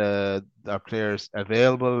have our players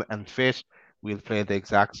available and fit, we'll play the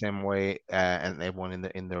exact same way and everyone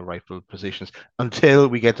in their rightful positions until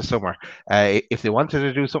we get to summer. If they wanted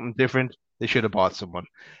to do something different, they should have bought someone.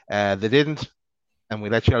 They didn't, and we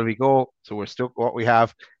let Shelby go, so we're stuck with what we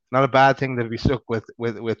have. Not a bad thing to be stuck with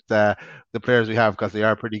the players we have because they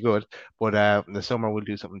are pretty good. But in the summer, we'll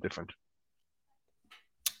do something different.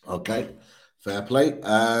 Okay, fair play.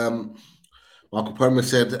 Michael Perma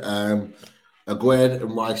said Aguerd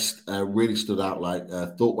and Rice really stood out.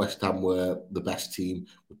 Thought West Ham were the best team.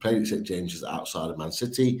 We played at St James's outside of Man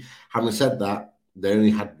City. Having said that, they only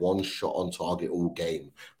had one shot on target all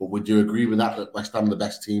game. But would you agree with that West Ham the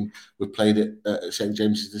best team we played at St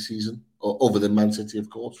James's this season, other than Man City, of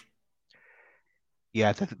course?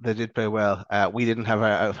 Yeah, they did play well. We didn't have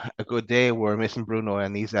a good day. We're missing Bruno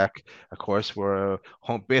and Isaac. Of course, we're a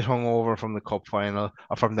bit hungover from the cup final,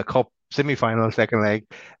 or from the cup semi-final, second leg,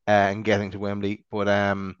 and getting to Wembley. But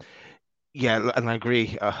yeah, and I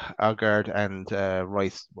agree. Aguerd and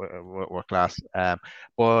Rice were class. I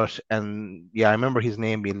remember his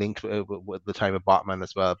name being linked with the time of Botman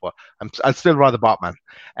as well. But I'd still rather Botman.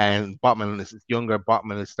 And Botman is younger.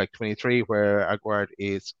 Botman is like 23, where Aguerd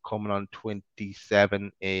is coming on 27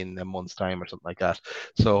 in a month's time or something like that.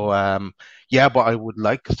 So but I would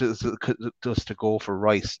like just to go for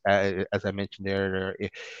Rice, as I mentioned earlier.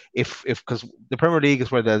 If because the Premier League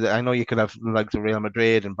is where I know you could have like the Real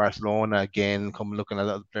Madrid and Barcelona again come looking at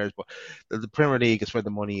other players, but the Premier League is where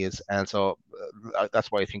the money is, and so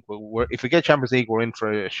that's why I think if we get Champions League, we're in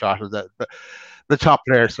for a shot of the top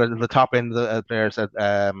players, the top end of the players.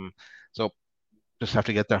 So just have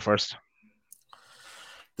to get there first.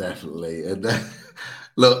 Definitely. And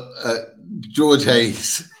look, George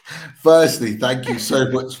Hayes, firstly, thank you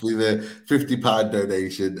so much for the £50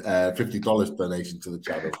 donation, $50 donation to the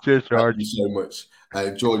channel. Cheers, George. Thank you so much.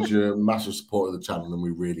 George, you're a massive supporter of the channel, and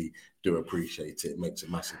we really do appreciate it. It makes a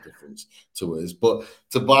massive difference to us. But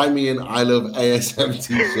to buy me an I Love ASM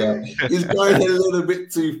t-shirt is going a little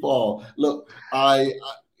bit too far. Look,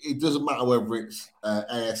 it doesn't matter whether it's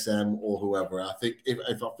ASM or whoever. I think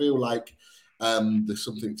if I feel like there's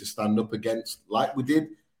something to stand up against, like we did,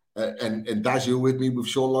 and Daz, you're with me with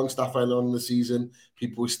Sean Longstaff early on in the season.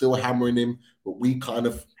 People were still hammering him, but we kind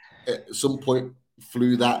of at some point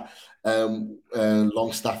flew that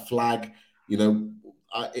Longstaff flag. You know,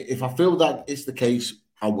 if I feel that it's the case,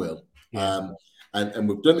 I will. Yeah. And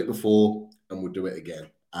we've done it before, and we'll do it again.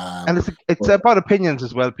 And it's about opinions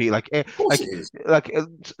as well, Pete.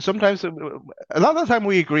 Sometimes a lot of the time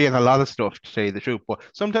we agree on a lot of stuff, to say the truth, but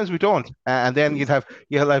sometimes we don't. And then you have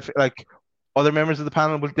like other members of the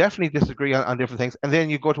panel will definitely disagree on different things, and then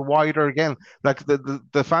you go to wider again. Like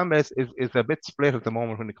the fan base is a bit split at the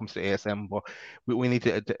moment when it comes to ASM, but we need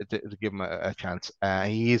to give him a chance.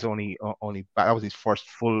 He is only that was his first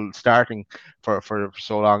full starting for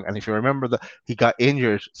so long, and if you remember that he got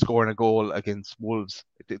injured scoring a goal against Wolves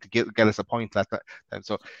to get us a point that time.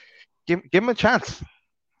 So give him a chance.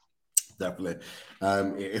 Definitely.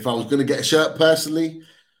 If I was going to get a shirt personally,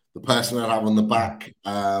 the person I'd have on the back,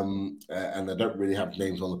 and I don't really have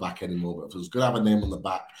names on the back anymore, but if I was going to have a name on the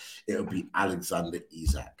back, it would be Alexander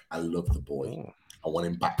Isak. I love the boy. I want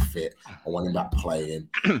him back fit. I want him back playing.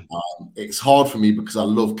 It's hard for me because I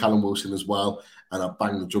love Callum Wilson as well, and I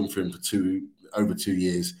banged the drum for him for over 2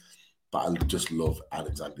 years. But I just love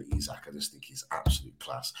Alexander Isak. I just think he's absolute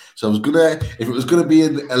class. So if it was gonna be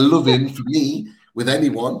a love-in for me with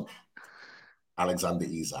anyone, Alexander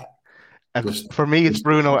Isak. And for me, it's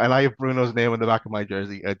Bruno, and I have Bruno's name on the back of my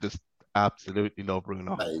jersey. I just absolutely love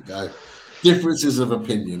Bruno. There you go. Differences of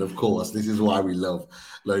opinion, of course. This is why we love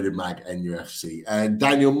Loaded Mag NUFC.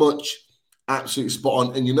 Daniel Much, absolutely spot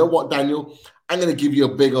on. And you know what, Daniel? I'm going to give you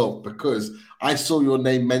a big up because I saw your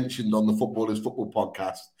name mentioned on the Footballers Football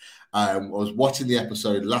podcast. I was watching the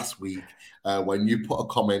episode last week when you put a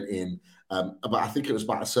comment in about, I think it was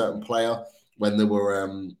about a certain player when they were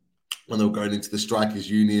going into the Strikers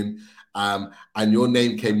Union. And your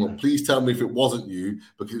name came up. Please tell me if it wasn't you,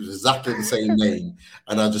 because it was exactly the same name,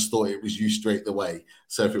 and I just thought it was you straight away.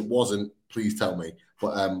 So if it wasn't, please tell me.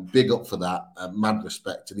 But big up for that, mad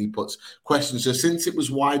respect. And he puts questions. So since it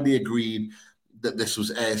was widely agreed that this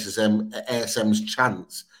was ASM's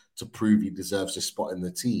chance to prove he deserves a spot in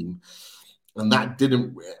the team, and that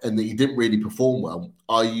he didn't really perform well,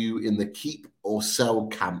 are you in the keep or sell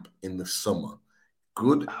camp in the summer?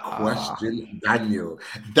 Good question, Daniel.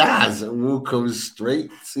 Daz, we'll come straight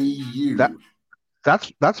to you.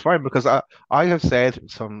 That's fine, because I have said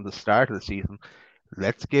from the start of the season,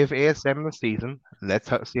 let's give ASM the season. Let's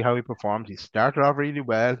see how he performs. He started off really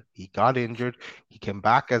well. He got injured. He came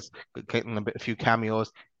back as getting a few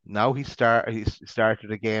cameos. Now he started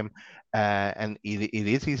a game, and it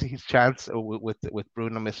is his chance with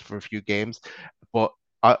Bruno missed for a few games, but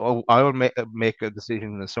I will make a decision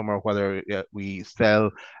in the summer whether we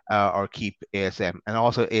sell or keep ASM. And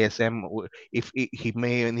also ASM, if he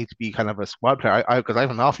may need to be kind of a squad player, because I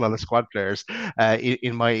have an awful lot of squad players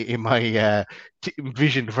in my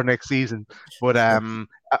vision for next season. But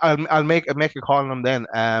I'll make a call on them then,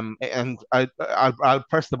 and I'll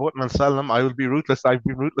press the button and sell them. I will be ruthless. I've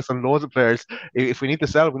been ruthless on loads of players. If we need to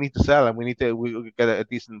sell, we need to sell, and we get a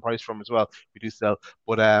decent price from as well. We do sell,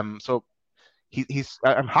 but so.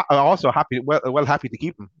 I'm also happy, well happy to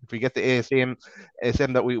keep him if we get the ASM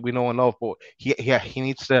that we know and love. But he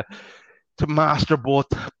needs to master both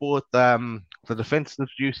the defensive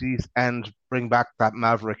duties and bring back that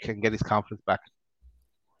maverick and get his confidence back.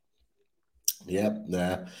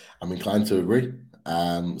 Yeah, I'm inclined to agree.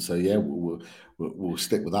 So yeah, we'll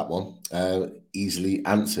stick with that one. Easily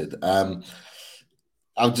answered.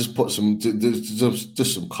 I'll just put some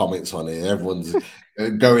comments on here. Everyone's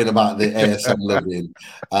going about the ASM loving.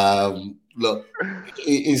 Look,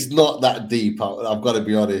 it's not that deep. I've got to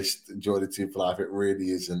be honest, Jordan 2 for Life, it really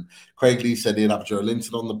isn't. Craig Lee said he'd have Joe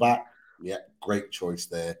Linton on the back. Yeah, great choice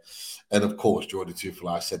there. And of course, Jordan 2 for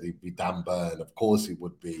Life said he'd be Dan Burn. Of course he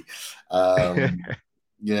would be.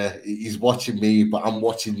 Yeah, he's watching me, but I'm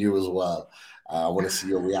watching you as well. I want to see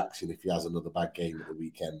your reaction if he has another bad game at the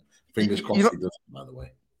weekend. Fingers crossed he doesn't, by the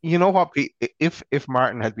way. You know what, Pete? If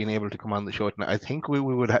Martin had been able to come on the show tonight, I think there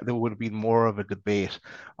would have been more of a debate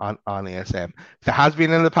on ASM. There has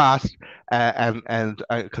been in the past, and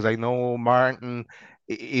because I know Martin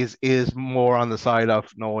is more on the side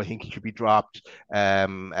of no, I think he should be dropped,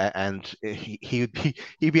 and he'd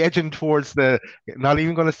be edging towards the, not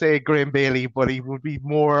even going to say Graham Bailey, but he would be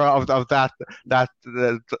more of that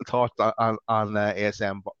thought on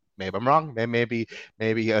ASM. But maybe I'm wrong. Maybe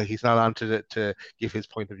he's not on to give his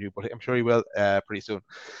point of view, but I'm sure he will pretty soon.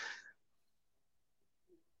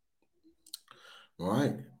 All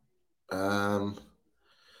right.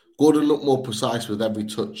 Gordon looked more precise with every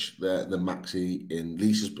touch than Maxi, in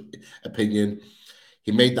Lisa's opinion.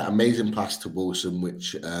 He made that amazing pass to Wilson,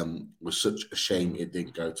 which was such a shame it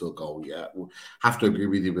didn't go to a goal. Yeah, we'll have to agree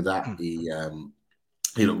with you with that.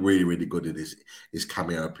 He looked really, really good in his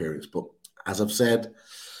cameo appearance. But as I've said,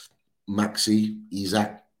 Maxi,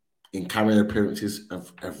 Isak, in cameo appearances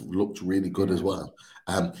have looked really good as well.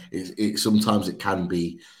 Sometimes it can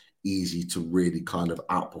be easy to really kind of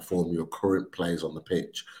outperform your current players on the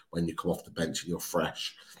pitch when you come off the bench and you're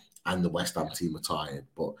fresh and the West Ham team are tired.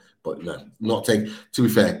 But no, not take. To be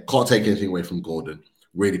fair, can't take anything away from Gordon.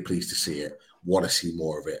 Really pleased to see it. Want to see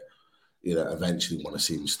more of it. Eventually want to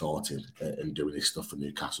see him starting and doing his stuff for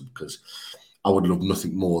Newcastle, because I would love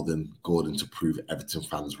nothing more than Gordon to prove Everton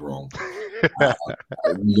fans wrong.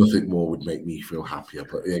 Nothing more would make me feel happier.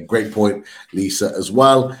 But yeah, great point, Lisa, as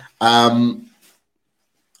well.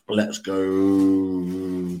 Let's go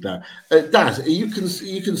down. Daz, are you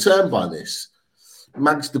concerned by this?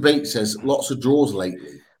 Max Debate says lots of draws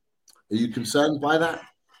lately. Are you concerned by that?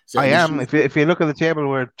 I am. If you look at the table,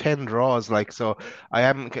 we're 10 draws. So I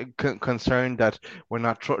am concerned that we're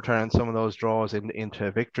not turning some of those draws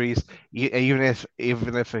into victories. Even if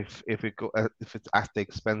it's at the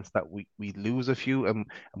expense that we lose a few, and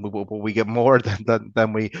we get more than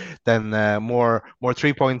more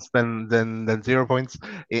 3 points than 0 points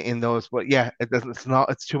in those. But yeah,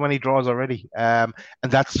 it's too many draws already. And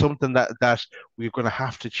that's something that we're going to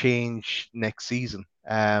have to change next season.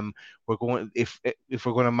 We're going if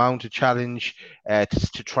we're going to mount a challenge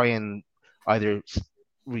to try and either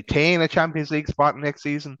retain a Champions League spot next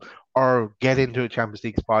season or get into a Champions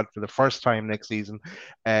League spot for the first time next season.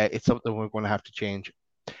 It's something we're going to have to change.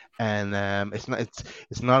 And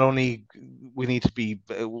it's not only we need to be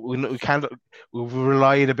we've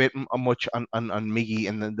relied a bit much on Miggy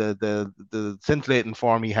and the scintillating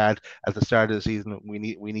form he had at the start of the season. We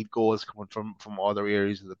need goals coming from other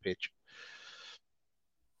areas of the pitch.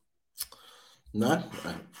 No,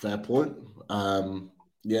 fair point.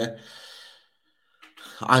 Yeah,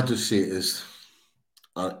 I just see it as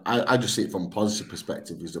I just see it from a positive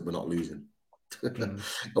perspective, is that we're not losing.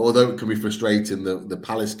 Although it can be frustrating, the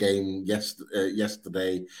Palace game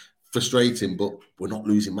yesterday, frustrating, but we're not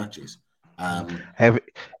losing matches. You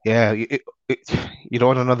don't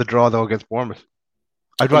want another draw though against Bournemouth.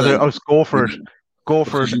 I'd rather us go for it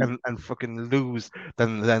and fucking lose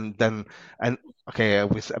than and okay,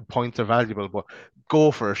 points are valuable, but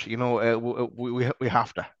go for it. We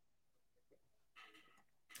have to.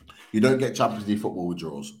 You don't get Champions League football with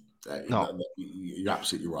draws. No, you're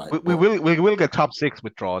absolutely right. We will get top 6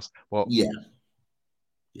 with draws. Well, yeah.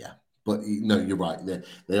 But no, you're right.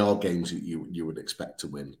 They are games that you would expect to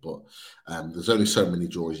win, but there's only so many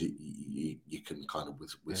draws you can kind of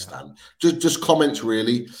withstand. Yeah. Just comments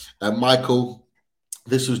really, Michael.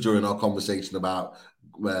 This was during our conversation about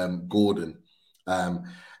Gordon.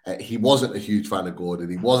 He wasn't a huge fan of Gordon.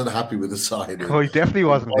 He wasn't happy with the signing. Oh, he definitely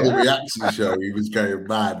wasn't. On the reaction show, he was going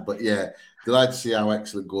mad. But yeah, delighted to see how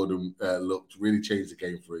excellent Gordon looked. Really changed the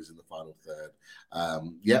game for us in the final third.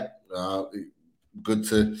 Good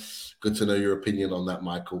to know your opinion on that,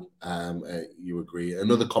 Michael. You agree.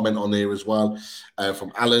 Another comment on here as well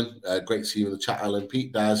from Alan. Great to see you in the chat, Alan.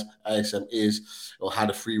 Pete Daz, ASM is or had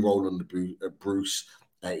a free roll under Bruce.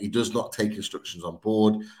 He does not take instructions on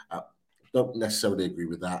board. Don't necessarily agree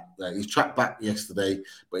with that. He's tracked back yesterday,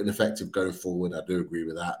 but ineffective going forward. I do agree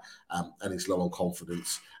with that. And he's low on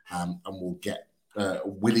confidence and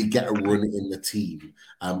will he get a run in the team?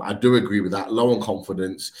 I do agree with that. Low on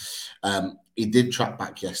confidence. He did track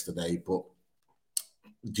back yesterday, but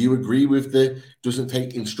do you agree with doesn't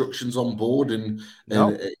take instructions on board? And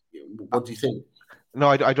what do you think? No,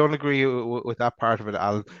 I don't agree with that part of it,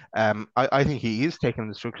 Alan. I think he is taking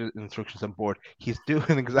instructions on board. He's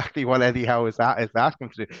doing exactly what Eddie Howe is asking him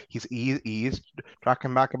to do. He is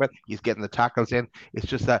tracking back a bit. He's getting the tackles in. It's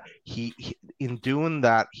just that he in doing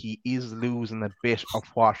that, he is losing a bit of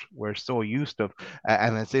what we're so used to.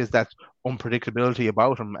 And it is that unpredictability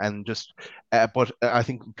about him, and just but I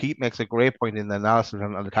think Pete makes a great point in the analysis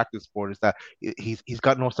on the tactics board, is that he's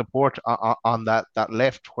got no support on that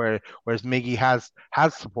left, whereas Miggy has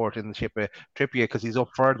support in the ship of Trippier because he's up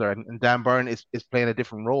further, and Dan Burn is playing a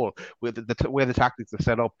different role. With the way the tactics are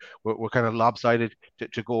set up, we're kind of lobsided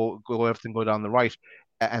to go everything go down the right.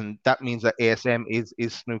 and that means that ASM is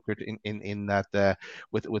snookered in that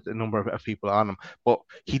with a number of people on him. But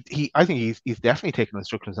I think he's definitely taking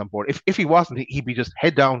instructions on board. If he wasn't, he'd be just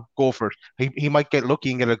head down, go for it. He might get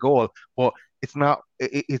lucky and get a goal, but it's not.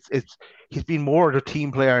 It's he's been more of a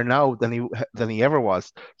team player now than he ever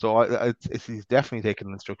was. So he's definitely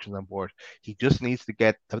taking instructions on board. He just needs to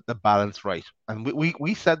get the balance right. And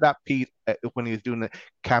we said that, Pete, when he was doing the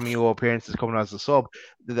cameo appearances coming as a sub,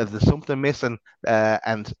 that there's something missing,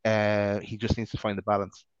 and he just needs to find the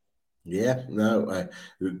balance. Yeah, no,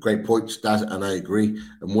 great points, Daz, and I agree.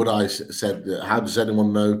 And what I said, how does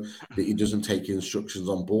anyone know that he doesn't take instructions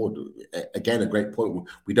on board? Again, a great point.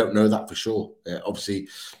 We don't know that for sure. Obviously,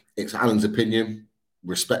 it's Alan's opinion.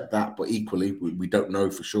 Respect that, but equally, we don't know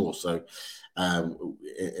for sure. So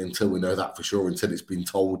until we know that for sure, until it's been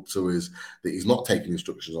told to us that he's not taking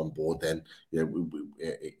instructions on board, then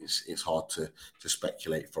it's hard to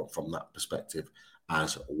speculate from that perspective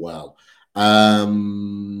as well. I'll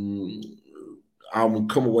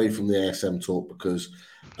come away from the ASM talk because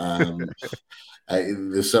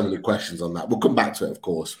there's so many questions on that. We'll come back to it, of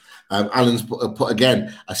course. Alan's put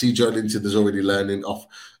again, I see Joe Linton is already learning off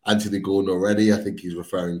Anthony Gordon already. I think he's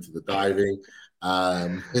referring to the diving.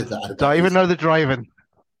 Diving or the driving?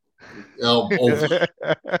 Oh,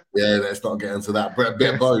 yeah, let's not get into that. But a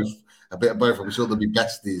bit of both. A bit of both. I'm sure there'll be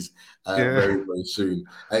besties very, very soon.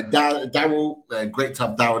 Daryl, great to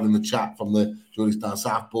have Darren in the chat from the Geordies Down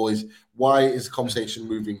South boys. Why is the conversation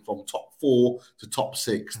moving from top 4 to top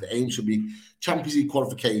 6? The aim should be Champions League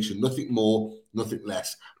qualification, nothing more, nothing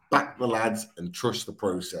less. Back the lads and trust the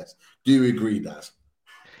process. Do you agree, Daz?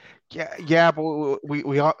 Yeah, but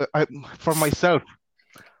we are. For myself,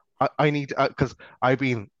 I need, because I've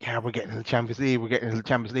been, we're getting to the Champions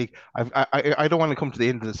League. I don't want to come to the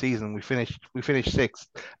end of the season. We finished sixth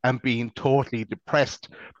and being totally depressed,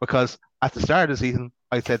 because at the start of the season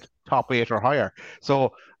I said top 8 or higher.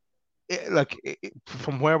 So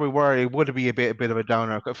from where we were, it would be a bit of a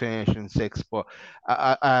downer finishing sixth. But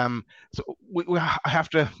so I have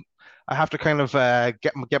to kind of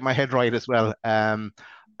get my head right as well.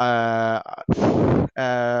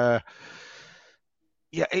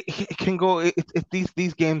 Yeah, it can go.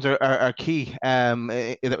 These games are key.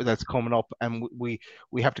 That's coming up, and we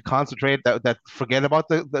have to concentrate. That forget about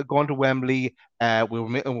the going to Wembley.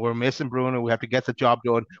 We're missing Bruno. We have to get the job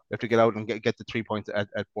done. We have to get out and get the 3 points at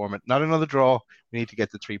Bournemouth. Not another draw. We need to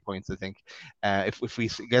get the 3 points. I think. If we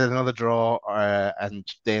get another draw and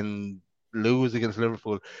then lose against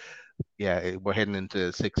Liverpool, yeah, we're heading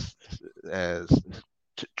into sixth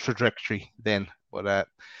trajectory then. But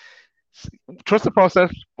trust the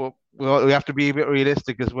process, but we have to be a bit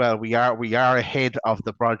realistic as well. We are ahead of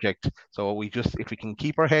the project, so if we can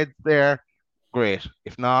keep our heads there, great.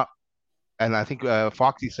 If not, and I think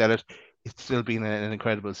Foxy said it, it's still been an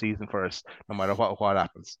incredible season for us, no matter what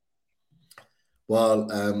happens.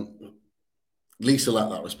 Well, Lisa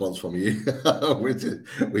liked that response from you,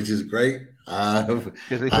 which is great. As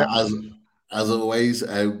always.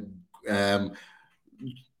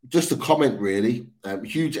 Just a comment, really.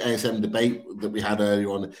 Huge ASM debate that we had earlier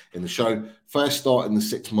on in the show. First start in the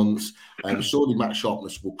 6 months. Surely match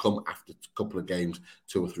sharpness will come after a couple of games,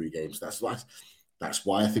 2 or 3 games. That's why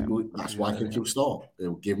I think he'll start.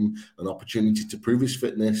 It'll give him an opportunity to prove his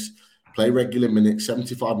fitness, play regular minutes,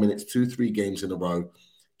 75 minutes, 2-3 games in a row.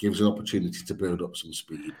 Gives an opportunity to build up some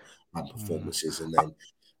speed and performances, and then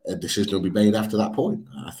a decision will be made after that point,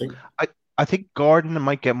 I think. I think Gordon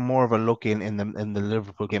might get more of a look in the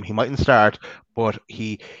Liverpool game. He mightn't start, but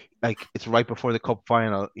it's right before the cup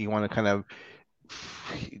final. You want to kind of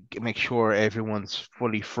make sure everyone's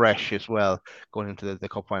fully fresh as well going into the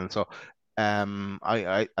cup final. So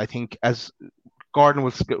I think as Gordon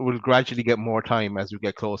will gradually get more time as we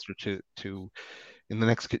get closer to in the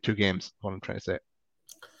next 2 games. What I'm trying to say.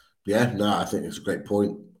 Yeah, no, I think it's a great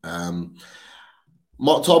point.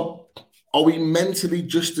 Mark Todd, are we mentally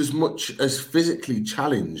just as much as physically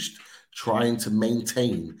challenged trying to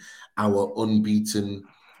maintain our unbeaten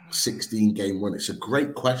 16-game run? It's a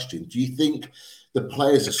great question. Do you think the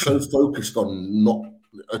players are so focused on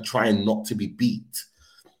trying not to be beat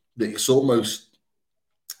that it's almost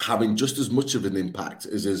having just as much of an impact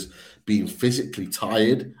as being physically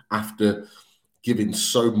tired after giving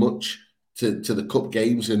so much to the cup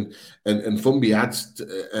games, and Fumby adds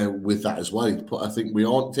with that as well. I think we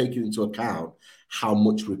aren't taking into account how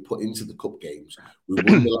much we've put into the cup games. We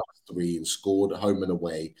won the last 3 and scored at home and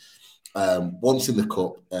away. Once in the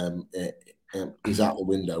cup is out the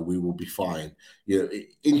window, we will be fine.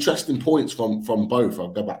 Interesting points from both. I'll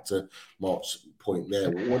go back to Mark's point there.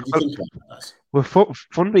 What do you think about that? Well,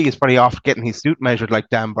 Fundy is probably off getting his suit measured like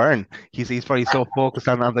Dan Byrne. He's probably so focused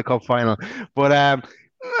on the cup final. But no,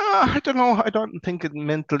 I don't know. I don't think it's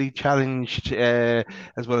mentally challenged as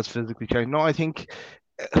well as physically challenged. No, I think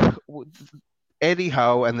Eddie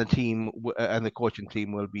Howe and the team and the coaching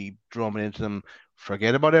team will be drumming into them.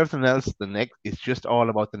 Forget about everything else. It's just all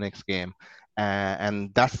about the next game,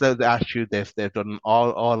 and that's the attitude they've done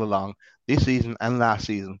all along this season and last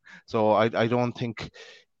season. So I don't think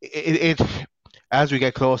it as we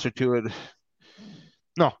get closer to it.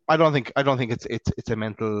 No, I don't think it's a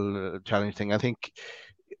mental challenge thing. I think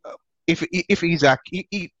if Isaac,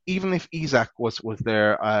 even if Isaac was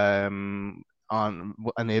there on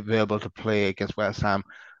and available to play against West Ham,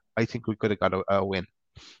 I think we could have got a win.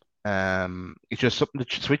 It's just something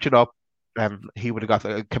to switch it up. He would have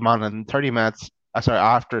got come on in 30 minutes.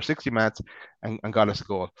 After 60 minutes, and got us a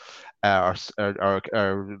goal, or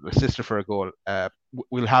assist for a goal.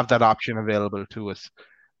 We'll have that option available to us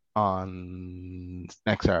on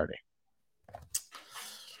next Saturday.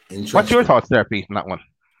 What's your thoughts there, Pete, on that one?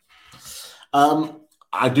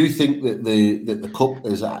 I do think that the cup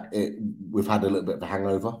is we've had a little bit of a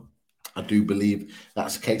hangover. I do believe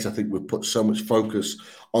that's the case. I think we've put so much focus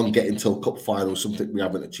on getting to a cup final, something we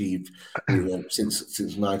haven't achieved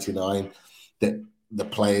since '99. That the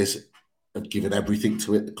players have given everything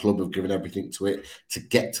to it, the club have given everything to it to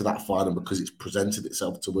get to that final because it's presented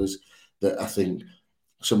itself to us. That I think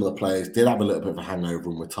some of the players did have a little bit of a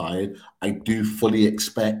hangover and were tired. I do fully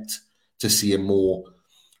expect to see a more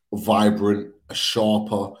vibrant, a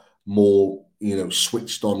sharper, more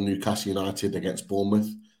switched on Newcastle United against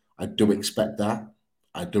Bournemouth. I do expect that.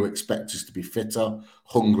 I do expect us to be fitter,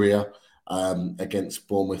 hungrier against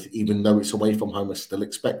Bournemouth, even though it's away from home. I still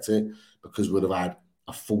expect it because we'd have had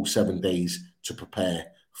a full 7 days to prepare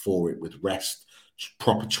for it with rest,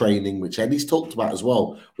 proper training, which Eddie's talked about as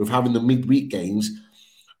well. With having the midweek games,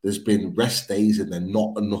 there's been rest days and then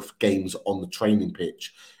not enough games on the training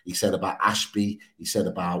pitch. He said about Ashby, he said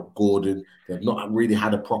about Gordon. They've not really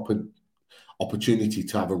had a proper opportunity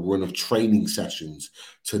to have a run of training sessions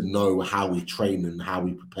to know how we train and how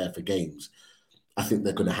we prepare for games. I think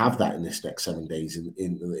they're going to have that in this next 7 days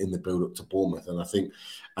in the build up to Bournemouth.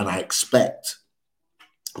 And I expect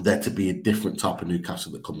there to be a different type of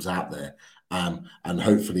Newcastle that comes out there. And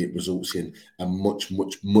hopefully it results in a much,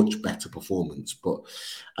 much, much better performance. But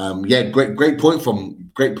great point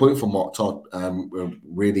from Mark Todd.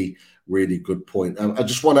 Really, really good point. I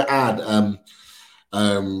just want to add,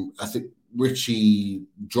 I think Richie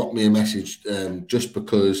dropped me a message just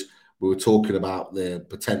because we were talking about the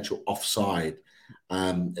potential offside.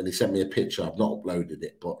 And he sent me a picture. I've not uploaded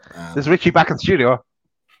it, but there's Richie back in the studio.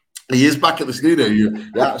 He is back at the studio. You're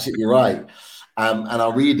absolutely right. And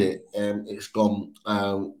I'll read it. It's gone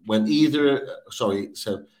so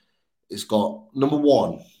it's got number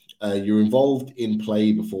one, you're involved in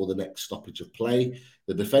play before the next stoppage of play.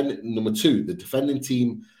 Number two, the defending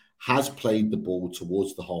team has played the ball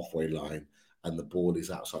towards the halfway line and the ball is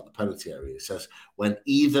outside the penalty area. It says when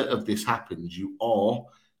either of this happens, you are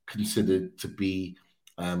considered to be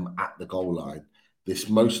at the goal line. This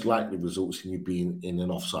most likely results in you being in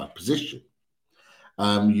an offside position.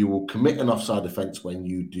 You will commit an offside offence when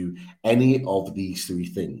you do any of these three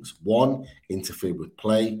things. 1, interfere with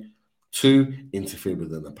play. 2, interfere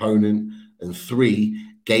with an opponent. And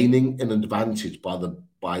 3, gaining an advantage by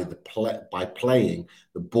playing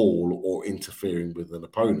the ball or interfering with an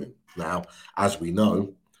opponent. Now, as we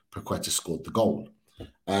know, Paqueta scored the goal.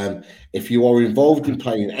 If you are involved in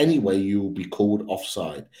play in any way, you will be called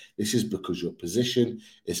offside. This is because your position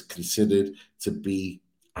is considered to be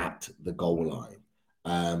at the goal line.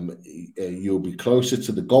 You'll be closer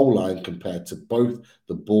to the goal line compared to both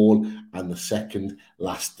the ball and the second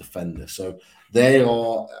last defender. So they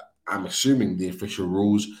are, I'm assuming, the official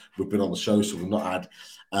rules. We've been on the show, so we've not had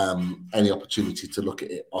any opportunity to look at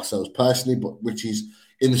it ourselves personally, but Richie's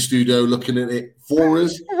in the studio looking at it for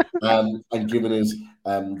us and giving us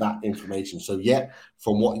that information. So yeah,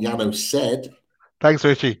 from what Yano said, thanks,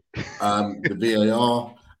 Richie. The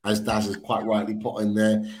VAR, as Daz has quite rightly put in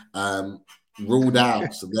there, ruled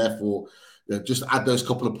out. So therefore, just add those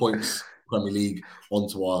couple of points, Premier League,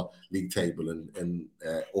 onto our league table, and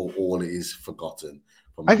all is forgotten.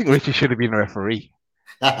 I think Richie should have been a referee.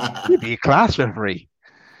 He'd be a class referee.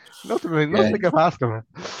 Nothing I've asked him.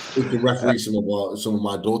 We can referee some of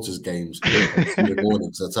my daughter's games in the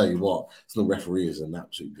morning. So I tell you what, some of the referee is an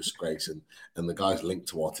absolute disgrace, and the guy's linked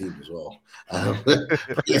to our team as well.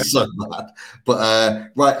 It's so bad.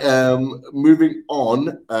 But moving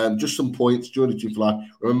on, just some points during the July.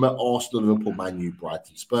 Remember, Arsenal, Liverpool, Man U,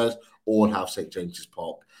 Brighton, Spurs all have St James's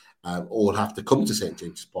Park all have to come to St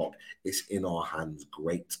James's Park. It's in our hands.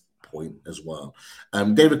 Great point as well.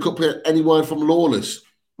 David Cook, any word from Lawless?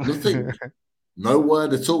 Nothing. No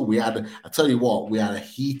word at all. I tell you what, we had a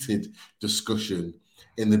heated discussion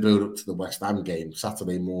in the build-up to the West Ham game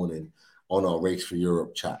Saturday morning on our Race for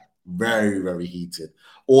Europe chat. Very, very heated.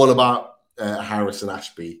 All about Harris and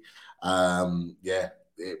Ashby.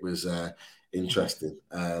 It was interesting.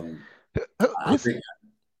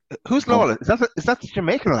 Who's Lawless? Is that the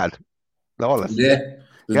Jamaican lad? Lawless. Yeah.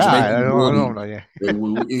 The Jamaican I don't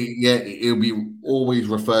know. It'll be always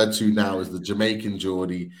referred to now as the Jamaican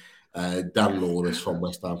Geordie, Dan Lawless from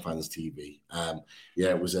West Ham Fans TV.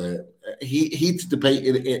 It was a heated debate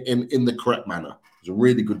in the correct manner. It was a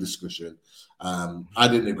really good discussion. I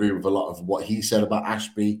didn't agree with a lot of what he said about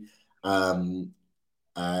Ashby, and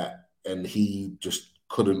he just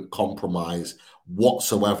couldn't compromise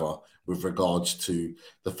whatsoever with regards to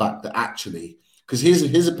the fact that actually, because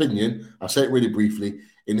his opinion, I'll say it really briefly.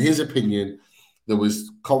 In his opinion, there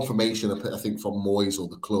was confirmation, I think, from Moyes or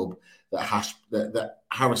the club that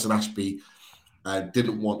Harris and Ashby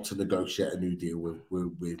didn't want to negotiate a new deal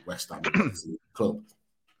with West Ham club.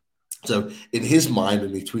 So in his mind,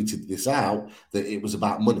 and he tweeted this out, that it was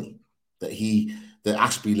about money, that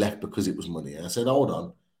Ashby left because it was money. And I said, hold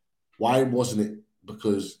on, why wasn't it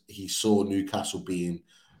because he saw Newcastle being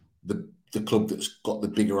the club that's got the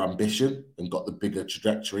bigger ambition and got the bigger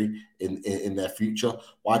trajectory in their future?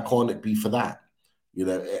 Why can't it be for that?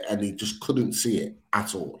 And he just couldn't see it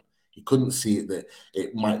at all. He couldn't see it that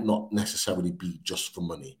it might not necessarily be just for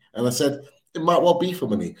money. And I said, it might well be for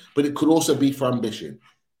money, but it could also be for ambition.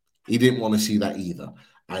 He didn't want to see that either.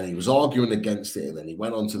 And he was arguing against it. And then he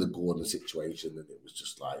went on to the Gordon situation, and it was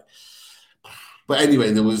just like... But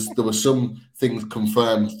anyway, there was some things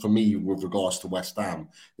confirmed for me with regards to West Ham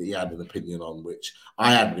that he had an opinion on, which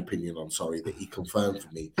I had an opinion on, that he confirmed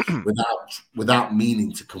for me without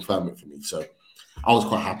meaning to confirm it for me. So I was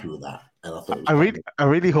quite happy with that. And I thought it was I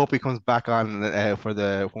really hope he comes back on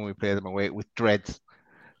when we play them away with dreads.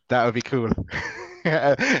 That would be cool.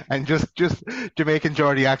 And just Jamaican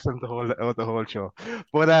Geordie accent the whole show.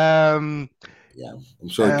 But I'm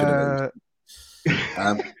sure he can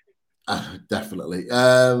arrange. Definitely.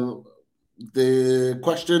 The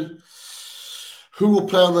question: who will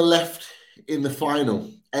play on the left in the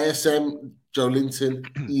final? ASM, Joe Linton,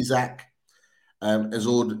 Isaac. As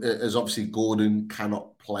obviously Gordon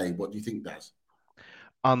cannot play. What do you think, Daz?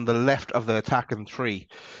 On the left of the attacking three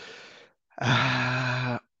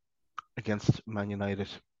against Man United,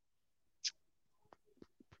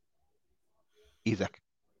 Isaac.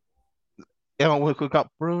 We've got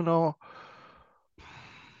Bruno.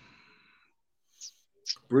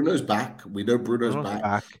 Bruno's back. We know Bruno's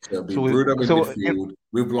back. So it'll be Bruno in midfield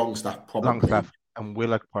with Longstaff probably. Longstaff and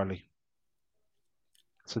Willock probably.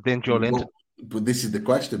 So then Joe Linton. But this is the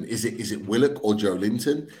question: is it Willock or Joe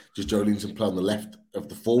Linton? Does Joe Linton play on the left of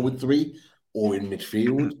the forward three or in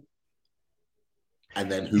midfield? And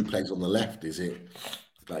then who plays on the left? Is it,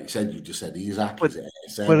 like you said, you just said Isaac? Is it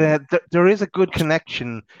ASM? But there is a good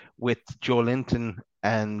connection with Joe Linton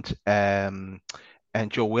and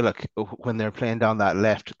Joe Willock when they're playing down that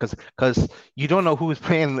left, because you don't know who's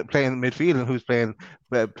playing midfield and who's playing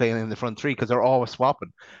in the front three, because they're always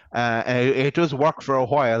swapping. And it does work for a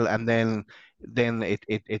while, and then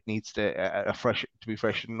it needs to be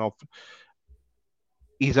freshened up.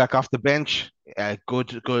 Isaac off the bench,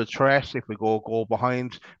 good threat. If we go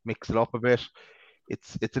behind, mix it up a bit.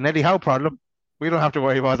 It's an Eddie Howe problem. We don't have to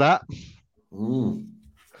worry about that.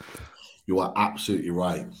 You are absolutely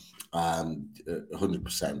right.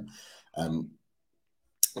 100%.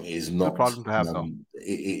 It is not a problem to have.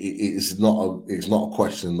 It's not a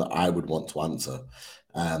question that I would want to answer,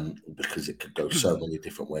 because it could go so many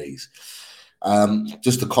different ways.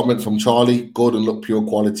 Just a comment from Charlie. Gordon looked pure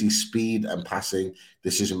quality, speed and passing,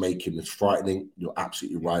 decision making is frightening. You're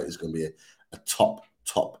absolutely right. He's going to be a top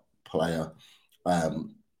player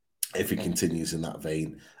if he continues in that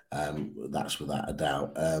vein. That's without a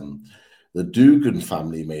doubt. The Dugan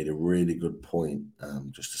family made a really good point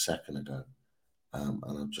just a second ago, and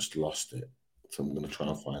I've just lost it, so I'm going to try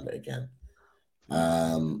and find it again.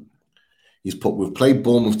 He's put, we've played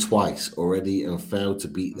Bournemouth twice already and failed to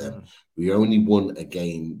beat them. We only won a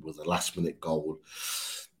game with a last-minute goal.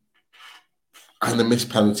 And the missed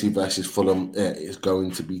penalty versus Fulham is going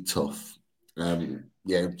to be tough. Do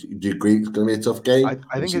you agree it's going to be a tough game?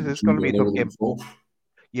 I think it is going to be a tough game.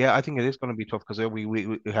 Yeah, I think it is going to be tough, because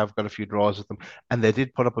we have got a few draws with them. And they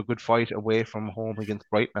did put up a good fight away from home against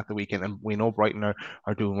Brighton at the weekend. And we know Brighton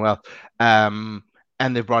are doing well.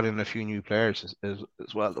 And they brought in a few new players as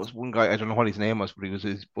well. There was one guy, I don't know what his name was, but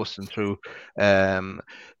he's busting through.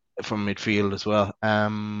 from midfield as well.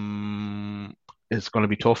 It's going to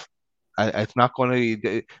be tough. It's not going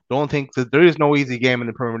to. Don't think that there is no easy game in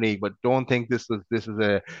the Premier League, but don't think this is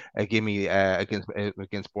a gimme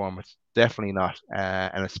against Bournemouth. Definitely not,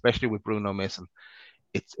 and especially with Bruno missing,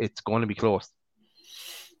 it's going to be close.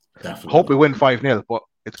 Definitely. Hope we win 5-0, but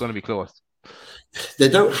it's going to be close. They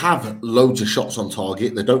don't have loads of shots on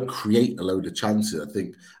target. They don't create a load of chances. I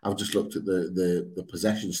think I've just looked at the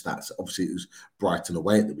possession stats. Obviously, it was Brighton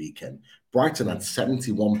away at the weekend. Brighton had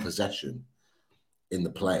 71 possession in the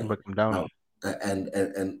play, Down.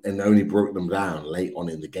 and only broke them down late on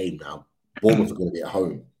in the game. Now Bournemouth are going to be at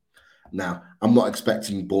home. Now I'm not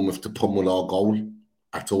expecting Bournemouth to pummel our goal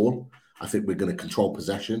at all. I think we're going to control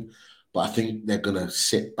possession. But I think they're going to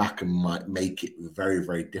sit back and might make it very,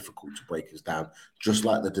 very difficult to break us down, just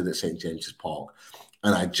like they did at St. James's Park.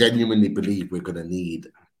 And I genuinely believe we're going to need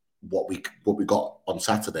what we got on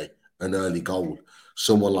Saturday, an early goal.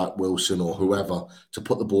 Someone like Wilson or whoever to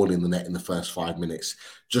put the ball in the net in the first 5 minutes,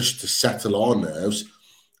 just to settle our nerves.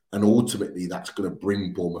 And ultimately, that's going to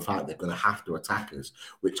bring Bournemouth out. They're going to have to attack us,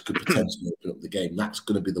 which could potentially open up the game. That's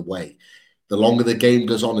going to be the way. The longer the game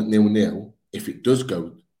goes on at 0-0, if it does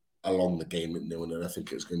go along the game at 0-0, I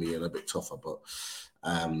think it's going to be a little bit tougher, but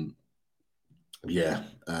that's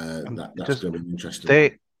going to be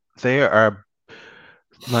interesting. They are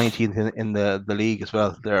 19th in the league as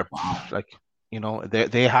well. They're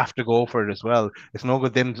they have to go for it as well. It's no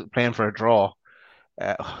good them playing for a draw.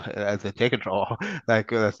 As they take a draw,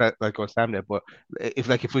 like what Sam did. But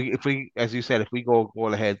if we, as you said, if we go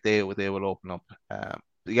goal ahead, they will open up.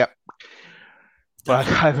 Yeah. But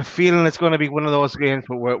I have a feeling it's going to be one of those games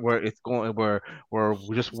where we're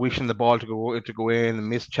just wishing the ball to go in and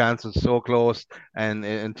miss chances so close and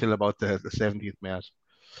until about the 70th minute.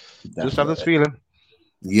 Definitely. Just have this feeling.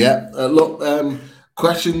 Yeah, look,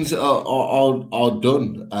 questions are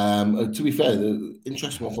done. To be fair, the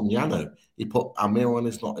interesting one from Yano. He put Almiron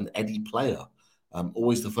is not an Eddie player.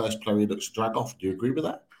 Always the first player he looks to drag off. Do you agree with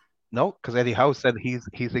that? No, because Eddie Howe said he's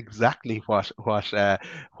exactly what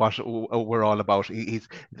we're all about. He's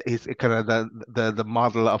kind of the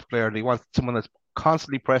model of player. He wants someone that's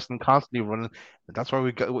constantly pressing, constantly running. That's why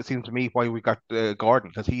we got. It seems to me why we got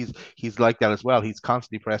Gordon, because he's like that as well. He's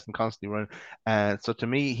constantly pressing, constantly running. And so to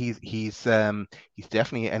me, he's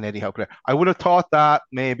definitely an Eddie Howe player. I would have thought that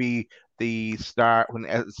maybe the start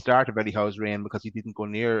of Eddie Howe's reign, because he didn't go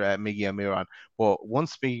near Miggy Almiron. But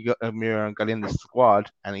once Miggy Almiron got in the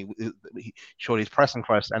squad and he showed his pressing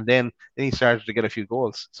first, and then he started to get a few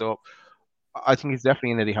goals. So I think he's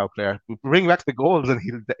definitely an Eddie Howe player. We bring back the goals and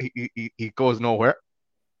he goes nowhere.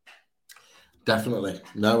 Definitely.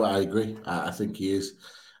 No, I agree. I think he is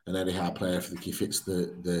an Eddie Howe player. I think he fits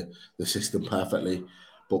the system perfectly.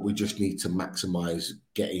 But we just need to maximise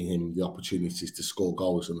getting him the opportunities to score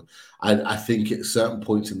goals. And I think at certain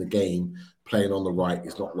points in the game, playing on the right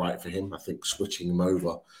is not right for him. I think switching him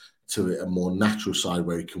over to a more natural side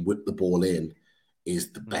where he can whip the ball in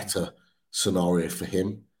is the better scenario for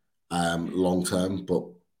him long term. But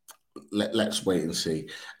let's wait and see.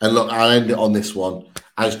 And look, I'll end it on this one.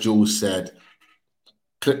 As Jules said,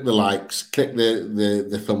 click the likes, click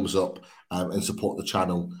the thumbs up, and support the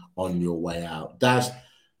channel on your way out. Daz,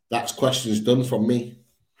 that's questions done from me.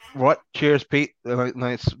 Right. Cheers, Pete.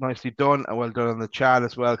 Nicely done. And well done on the chat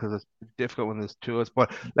as well, because it's difficult when there's two of us.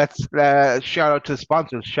 But let's shout out to the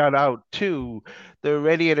sponsors. Shout out to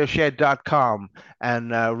theradiatorshed.com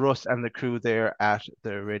and Russ and the crew there at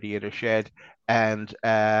the Radiator Shed. And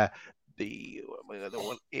the other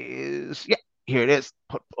one is, here it is.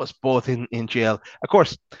 Put us both in jail. Of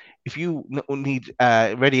course, if you need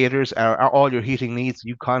radiators or all your heating needs,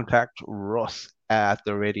 you contact Russ at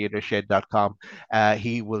theradiatorshed.com.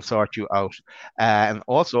 He will sort you out. And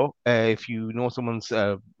also, if you know someone's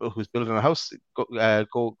who's building a house,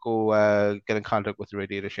 go get in contact with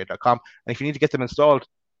theradiatorshed.com. And if you need to get them installed,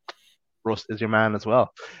 Russ is your man as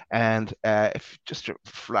well. And if just to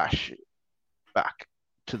flash back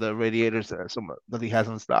to the radiators that he has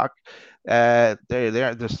in stock, they're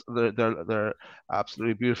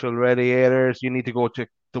absolutely beautiful radiators. You need to go to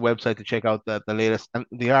the website to check out the latest, and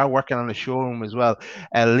they are working on a showroom as well,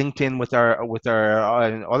 linked in with our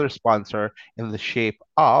other sponsor in the shape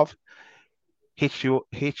of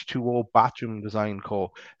H2O Bathroom Design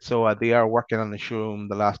Co. So they are working on the showroom.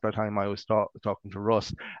 The last time I was talking to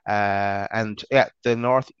Russ, and the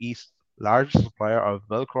Northeast largest supplier of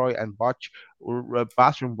Velcro and Botch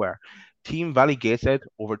bathroom wear. Team Valley Gateshead,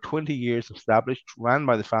 over 20 years established, ran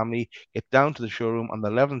by the family. Get down to the showroom on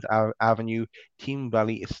the 11th Avenue, Team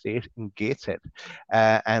Valley Estate in Gateshead.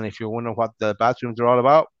 And if you're wondering what the bathrooms are all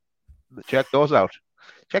about, check those out.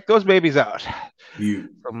 check those babies out. You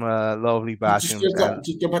Some lovely just bathrooms.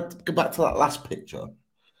 just go back to that last picture.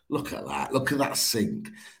 Look at that. Look at that sink.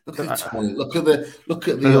 Look at the toilet. Look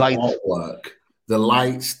at the lights. artwork. The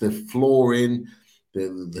lights, the flooring,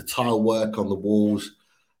 the tile work on the walls,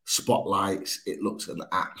 spotlights. It looks an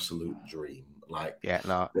absolute dream. Like, yeah,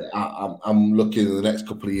 no, I'm looking in the next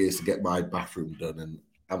couple of years to get my bathroom done, and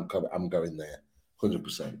I'm going there,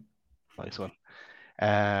 100%. nice one.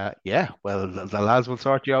 Yeah, well, the lads will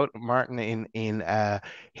sort you out, Martin in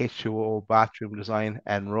H2O bathroom design,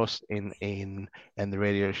 and Russ in the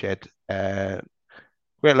Radio Shed.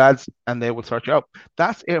 Great lads, and they will sort you out.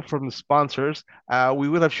 That's it from the sponsors. We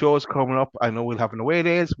will have shows coming up. I know we'll have an away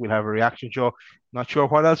days. We'll have a reaction show. Not sure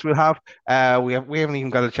what else we'll have. We haven't even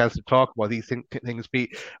got a chance to talk about these things.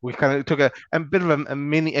 Pete, we kind of took a bit of a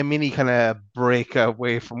mini kind of break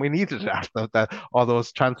away from. We needed that all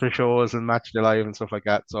those transfer shows and match the live and stuff like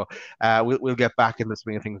that. So we'll get back in the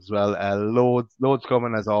swing of things as well. Loads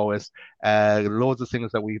coming as always. Loads of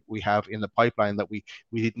things that we have in the pipeline that we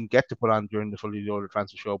didn't get to put on during the fully loaded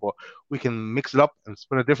transfer show, but we can mix it up and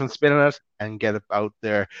put a different spin on it and get it out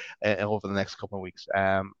there over the next couple of weeks.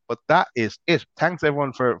 But that is it. Thanks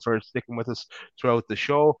everyone for sticking with us throughout the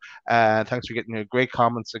show. Thanks for getting your great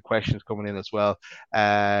comments and questions coming in as well.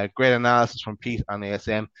 Great analysis from Pete on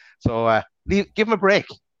ASM. So give him a break.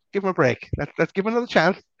 Give him a break. Let's give him another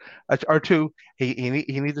chance or two. He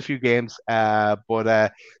needs a few games,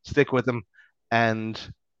 but stick with him, and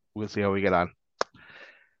we'll see how we get on.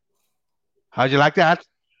 How'd you like that?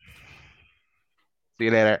 See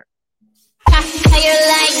you later. How you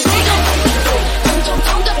like